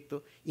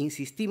proyecto,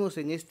 insistimos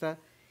en esta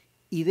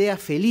idea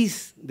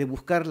feliz de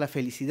buscar la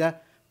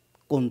felicidad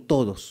con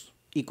todos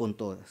y con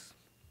todas.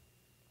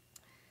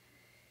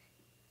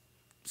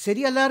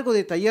 Sería largo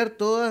detallar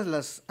todas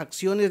las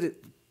acciones,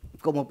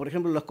 como por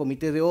ejemplo los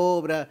comités de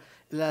obra,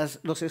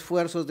 los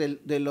esfuerzos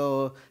de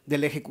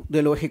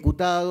lo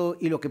ejecutado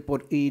y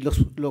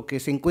lo que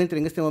se encuentra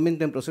en este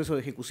momento en proceso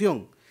de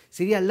ejecución.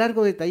 Sería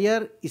largo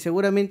detallar y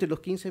seguramente los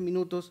 15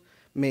 minutos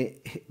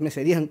me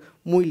serían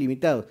muy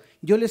limitados.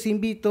 Yo les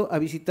invito a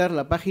visitar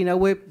la página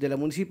web de la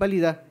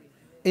municipalidad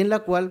en la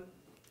cual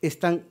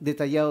están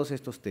detallados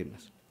estos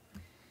temas.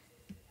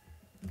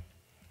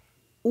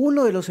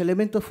 Uno de los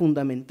elementos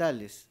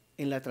fundamentales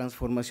en la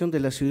transformación de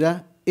la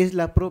ciudad es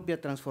la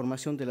propia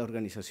transformación de la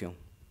organización.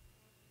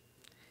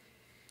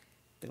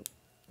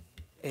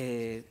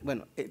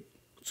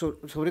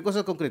 Sobre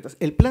cosas concretas,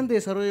 el plan de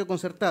desarrollo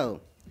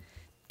concertado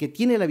que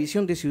tiene la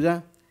visión de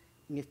ciudad,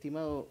 mi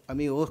estimado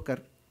amigo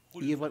Óscar,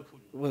 Julio,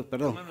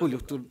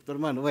 tu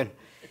hermano,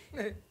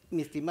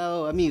 mi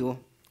estimado amigo,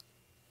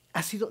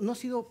 no ha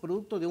sido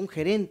producto de un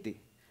gerente,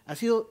 ha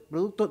sido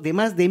producto de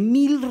más de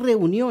 1000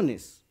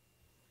 reuniones,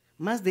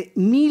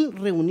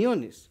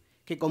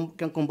 que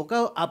han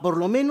convocado a por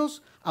lo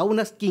menos a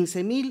unas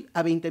 15.000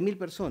 a 20.000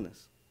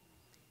 personas.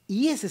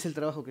 Y ese es el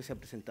trabajo que se ha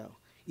presentado.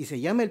 Y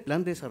se llama el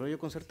Plan de Desarrollo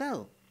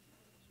Concertado,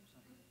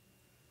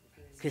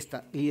 que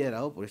está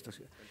liderado por esta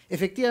ciudad.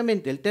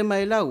 Efectivamente, el tema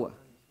del agua.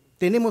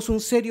 Tenemos un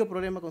serio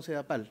problema con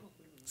Sedapal,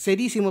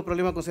 serísimo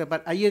problema con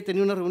Sedapal. Ayer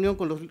tenía una reunión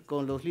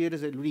con los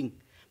líderes del Lurín.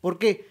 ¿Por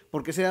qué?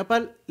 Porque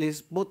Sedapal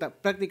les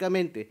bota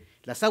prácticamente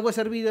las aguas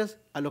hervidas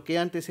a lo que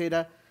antes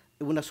era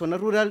una zona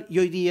rural y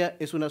hoy día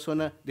es una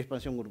zona de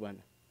expansión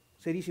urbana.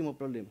 Serísimo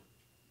problema.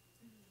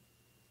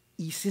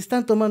 Y se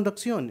están tomando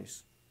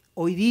acciones.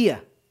 Hoy.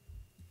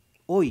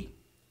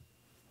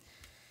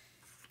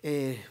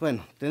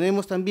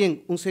 Tenemos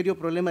también un serio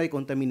problema de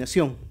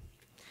contaminación.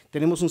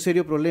 Tenemos un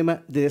serio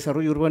problema de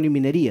desarrollo urbano y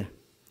minería.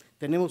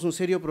 Tenemos un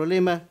serio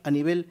problema a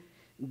nivel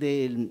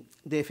de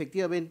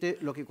efectivamente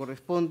lo que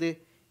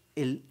corresponde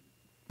el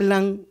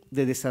plan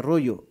de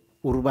desarrollo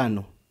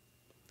urbano.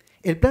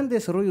 El plan de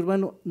desarrollo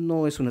urbano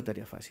no es una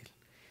tarea fácil.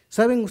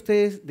 ¿Saben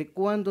ustedes de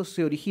cuándo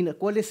se origina?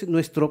 ¿Cuál es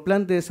nuestro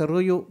plan de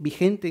desarrollo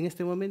vigente en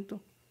este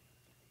momento?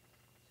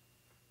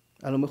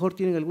 ¿A lo mejor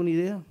tienen alguna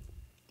idea?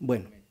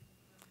 Bueno,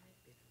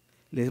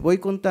 les voy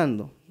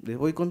contando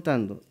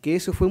que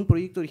eso fue un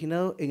proyecto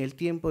originado en el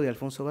tiempo de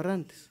Alfonso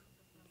Barrantes.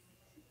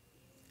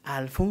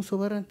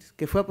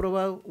 Que fue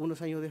aprobado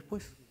unos años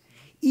después.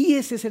 Y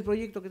ese es el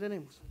proyecto que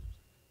tenemos.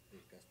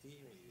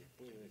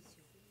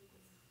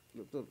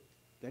 Doctor,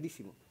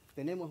 clarísimo.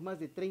 Tenemos más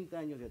de 30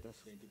 años de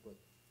atraso. 24.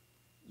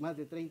 Más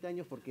de 30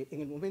 años porque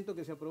en el momento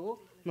que se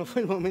aprobó no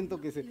fue el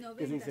momento que se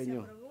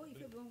enseñó.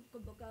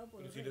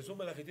 Pero si le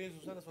suma la gestión de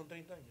Susana son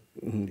 30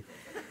 años.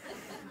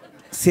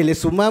 Si le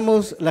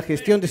sumamos la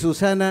gestión de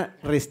Susana,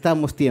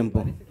 restamos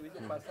tiempo.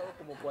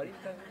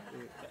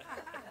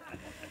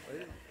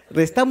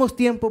 Restamos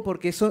tiempo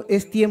porque eso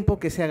es tiempo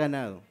que se ha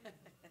ganado.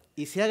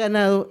 Y se ha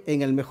ganado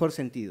en el mejor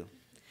sentido.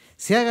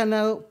 Se ha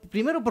ganado,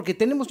 primero porque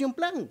tenemos ya un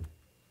plan.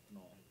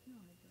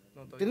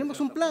 Tenemos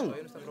un plan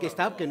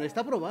que no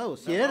está aprobado,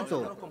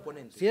 cierto,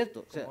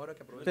 o sea,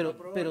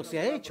 pero se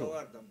ha hecho.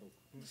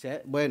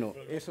 Bueno,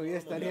 eso ya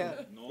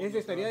estaría, esa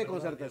estaría de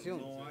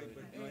concertación.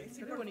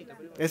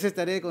 Esa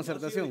estaría de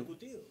concertación.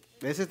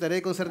 Esa estaría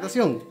de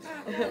concertación.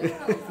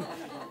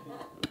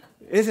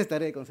 Esa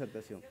estaría de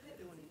concertación.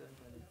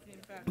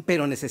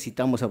 Pero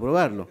necesitamos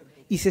aprobarlo.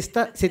 Y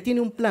se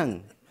tiene un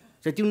plan,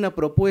 se tiene una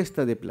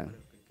propuesta de plan.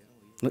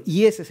 ¿No?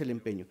 Y ese es el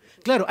empeño.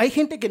 Claro, hay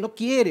gente que no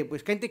quiere,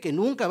 pues gente que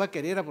nunca va a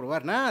querer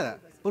aprobar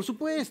nada, por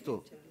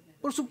supuesto,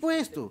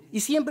 y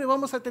siempre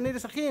vamos a tener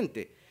esa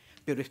gente,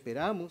 pero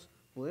esperamos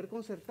poder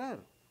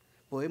concertar,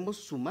 podemos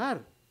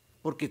sumar,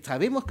 porque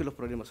sabemos que los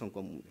problemas son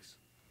comunes.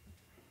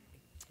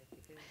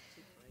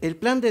 El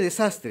plan de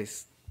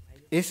desastres,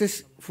 ese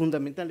es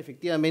fundamental,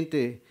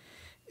 efectivamente,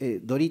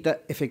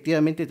 Dorita,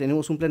 efectivamente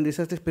tenemos un plan de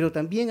desastres, pero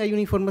también hay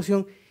una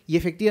información y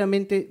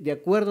efectivamente, de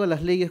acuerdo a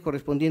las leyes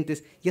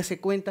correspondientes, ya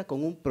se cuenta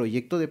con un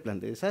proyecto de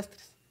plan de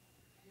desastres.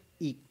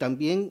 Y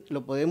también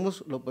lo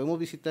podemos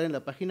visitar en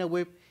la página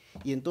web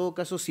y en todo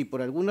caso, si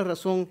por alguna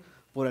razón,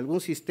 por algún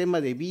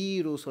sistema de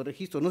virus o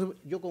registro, no sé,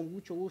 yo con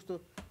mucho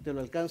gusto te lo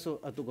alcanzo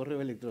a tu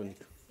correo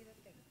electrónico.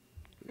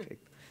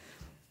 Perfecto.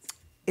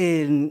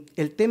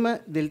 El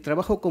tema del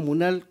trabajo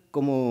comunal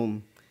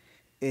como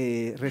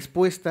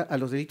respuesta a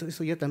los delitos,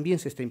 eso ya también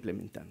se está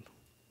implementando.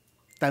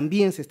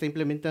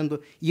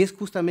 Y es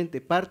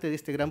justamente parte de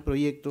este gran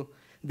proyecto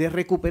de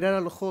recuperar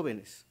a los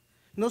jóvenes,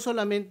 no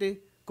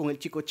solamente con el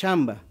chico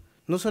chamba,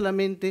 no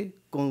solamente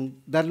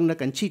con darle una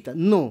canchita,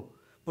 no,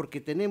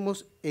 porque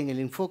tenemos en el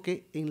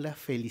enfoque en la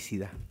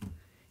felicidad,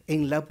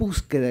 en la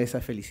búsqueda de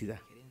esa felicidad.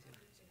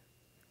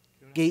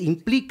 que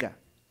implica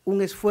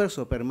un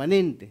esfuerzo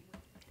permanente,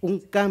 un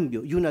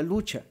cambio y una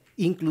lucha,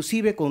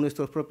 inclusive con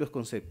nuestros propios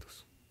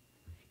conceptos,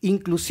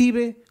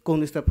 inclusive con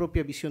nuestra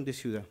propia visión de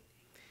ciudad.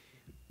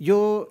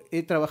 Yo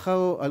he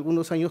trabajado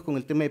algunos años con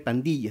el tema de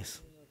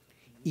pandillas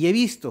y he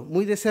visto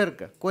muy de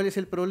cerca cuál es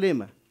el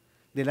problema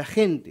de la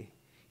gente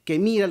que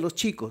mira a los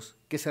chicos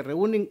que se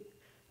reúnen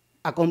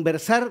a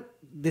conversar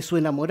de su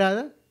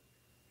enamorada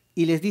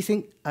y les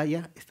dicen, ah,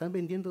 ya, están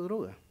vendiendo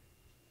droga.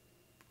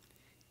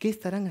 ¿Qué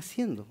estarán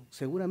haciendo?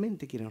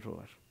 Seguramente quieren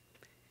robar.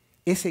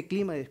 Ese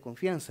clima de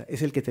desconfianza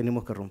es el que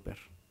tenemos que romper.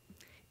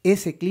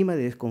 Ese clima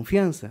de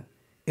desconfianza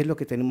es lo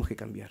que tenemos que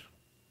cambiar.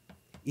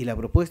 Y la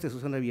propuesta de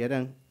Susana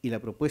Villarán y la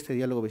propuesta de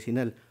diálogo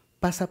vecinal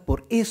pasa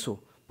por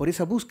eso, por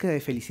esa búsqueda de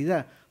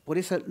felicidad, por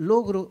ese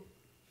logro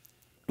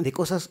de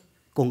cosas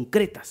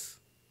concretas,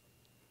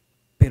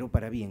 pero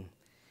para bien.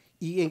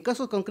 Y en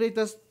casos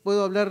concretos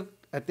puedo hablar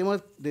a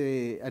temas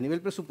a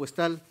nivel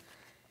presupuestal,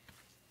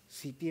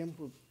 si el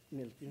tiempo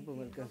me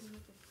alcanza.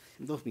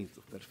 2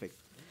 minutos, perfecto.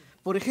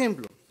 Por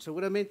ejemplo,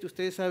 seguramente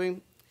ustedes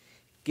saben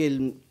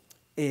que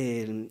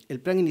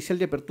el plan inicial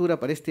de apertura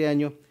para este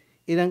año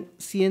eran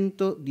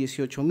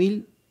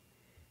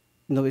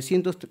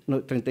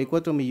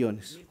 118.934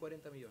 millones.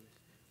 1.040 millones.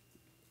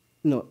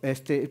 No,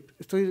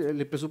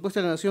 el presupuesto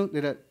de la Nación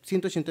era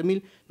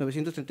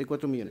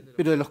 180.934 millones,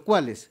 pero de los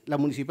cuales la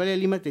Municipalidad de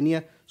Lima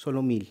tenía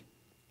solo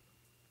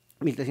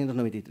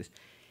 1.393.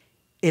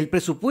 El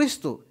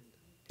presupuesto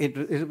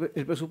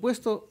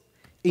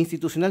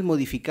institucional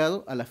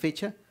modificado a la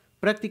fecha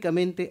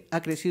prácticamente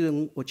ha crecido en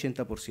un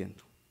 80%.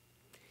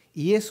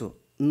 Y eso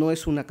no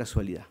es una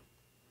casualidad.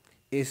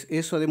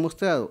 Eso ha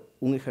demostrado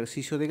un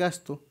ejercicio de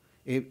gasto,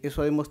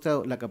 eso ha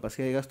demostrado la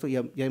capacidad de gasto y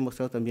ha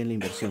demostrado también la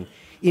inversión.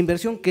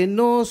 Inversión que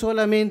no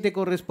solamente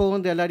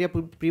corresponde al área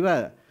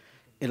privada.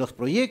 Los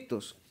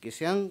proyectos que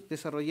se han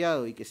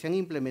desarrollado y que se han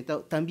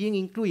implementado también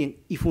incluyen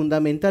y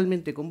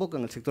fundamentalmente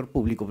convocan al sector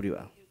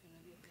público-privado.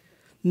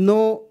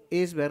 No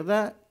es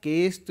verdad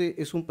que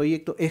este es un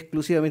proyecto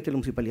exclusivamente de la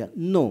municipalidad.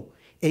 No,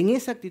 en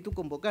esa actitud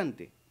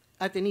convocante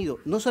ha tenido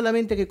no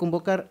solamente que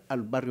convocar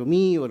al barrio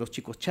mío, a los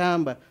chicos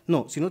chamba,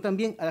 no, sino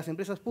también a las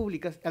empresas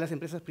públicas, a las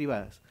empresas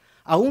privadas.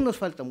 Aún nos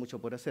falta mucho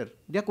por hacer,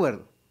 de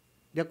acuerdo,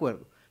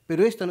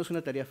 pero esta no es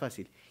una tarea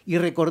fácil. Y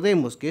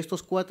recordemos que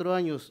estos 4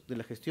 años de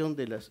la gestión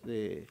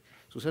de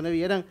Susana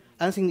Villarán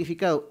han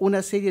significado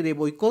una serie de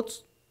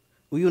boicots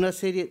y una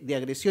serie de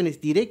agresiones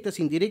directas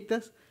e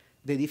indirectas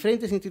de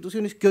diferentes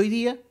instituciones que hoy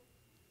día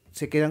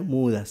se quedan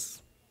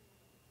mudas,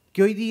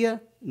 que hoy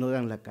día no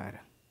dan la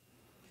cara.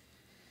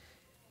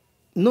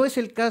 No es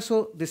el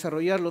caso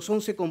desarrollar los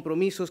 11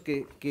 compromisos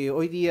que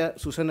hoy día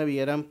Susana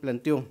Villarán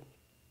planteó.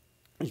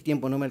 El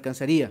tiempo no me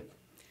alcanzaría,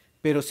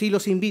 pero sí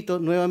los invito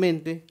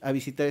nuevamente a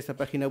visitar esta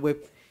página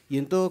web y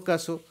en todo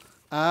caso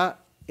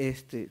a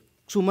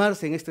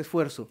sumarse en este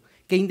esfuerzo,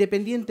 que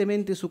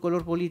independientemente de su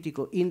color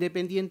político,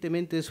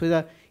 independientemente de su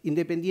edad,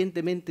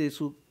 independientemente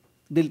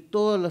de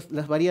todas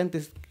las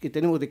variantes que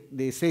tenemos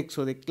de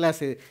sexo, de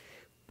clase,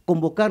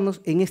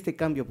 convocarnos en este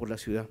cambio por la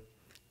ciudad.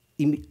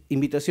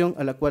 Invitación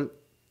a la cual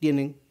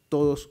tienen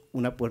todos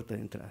una puerta de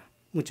entrada.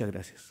 Muchas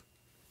gracias.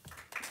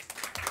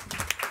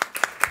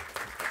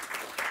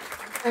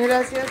 Muchas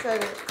gracias al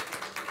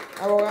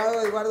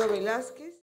abogado Eduardo Velázquez.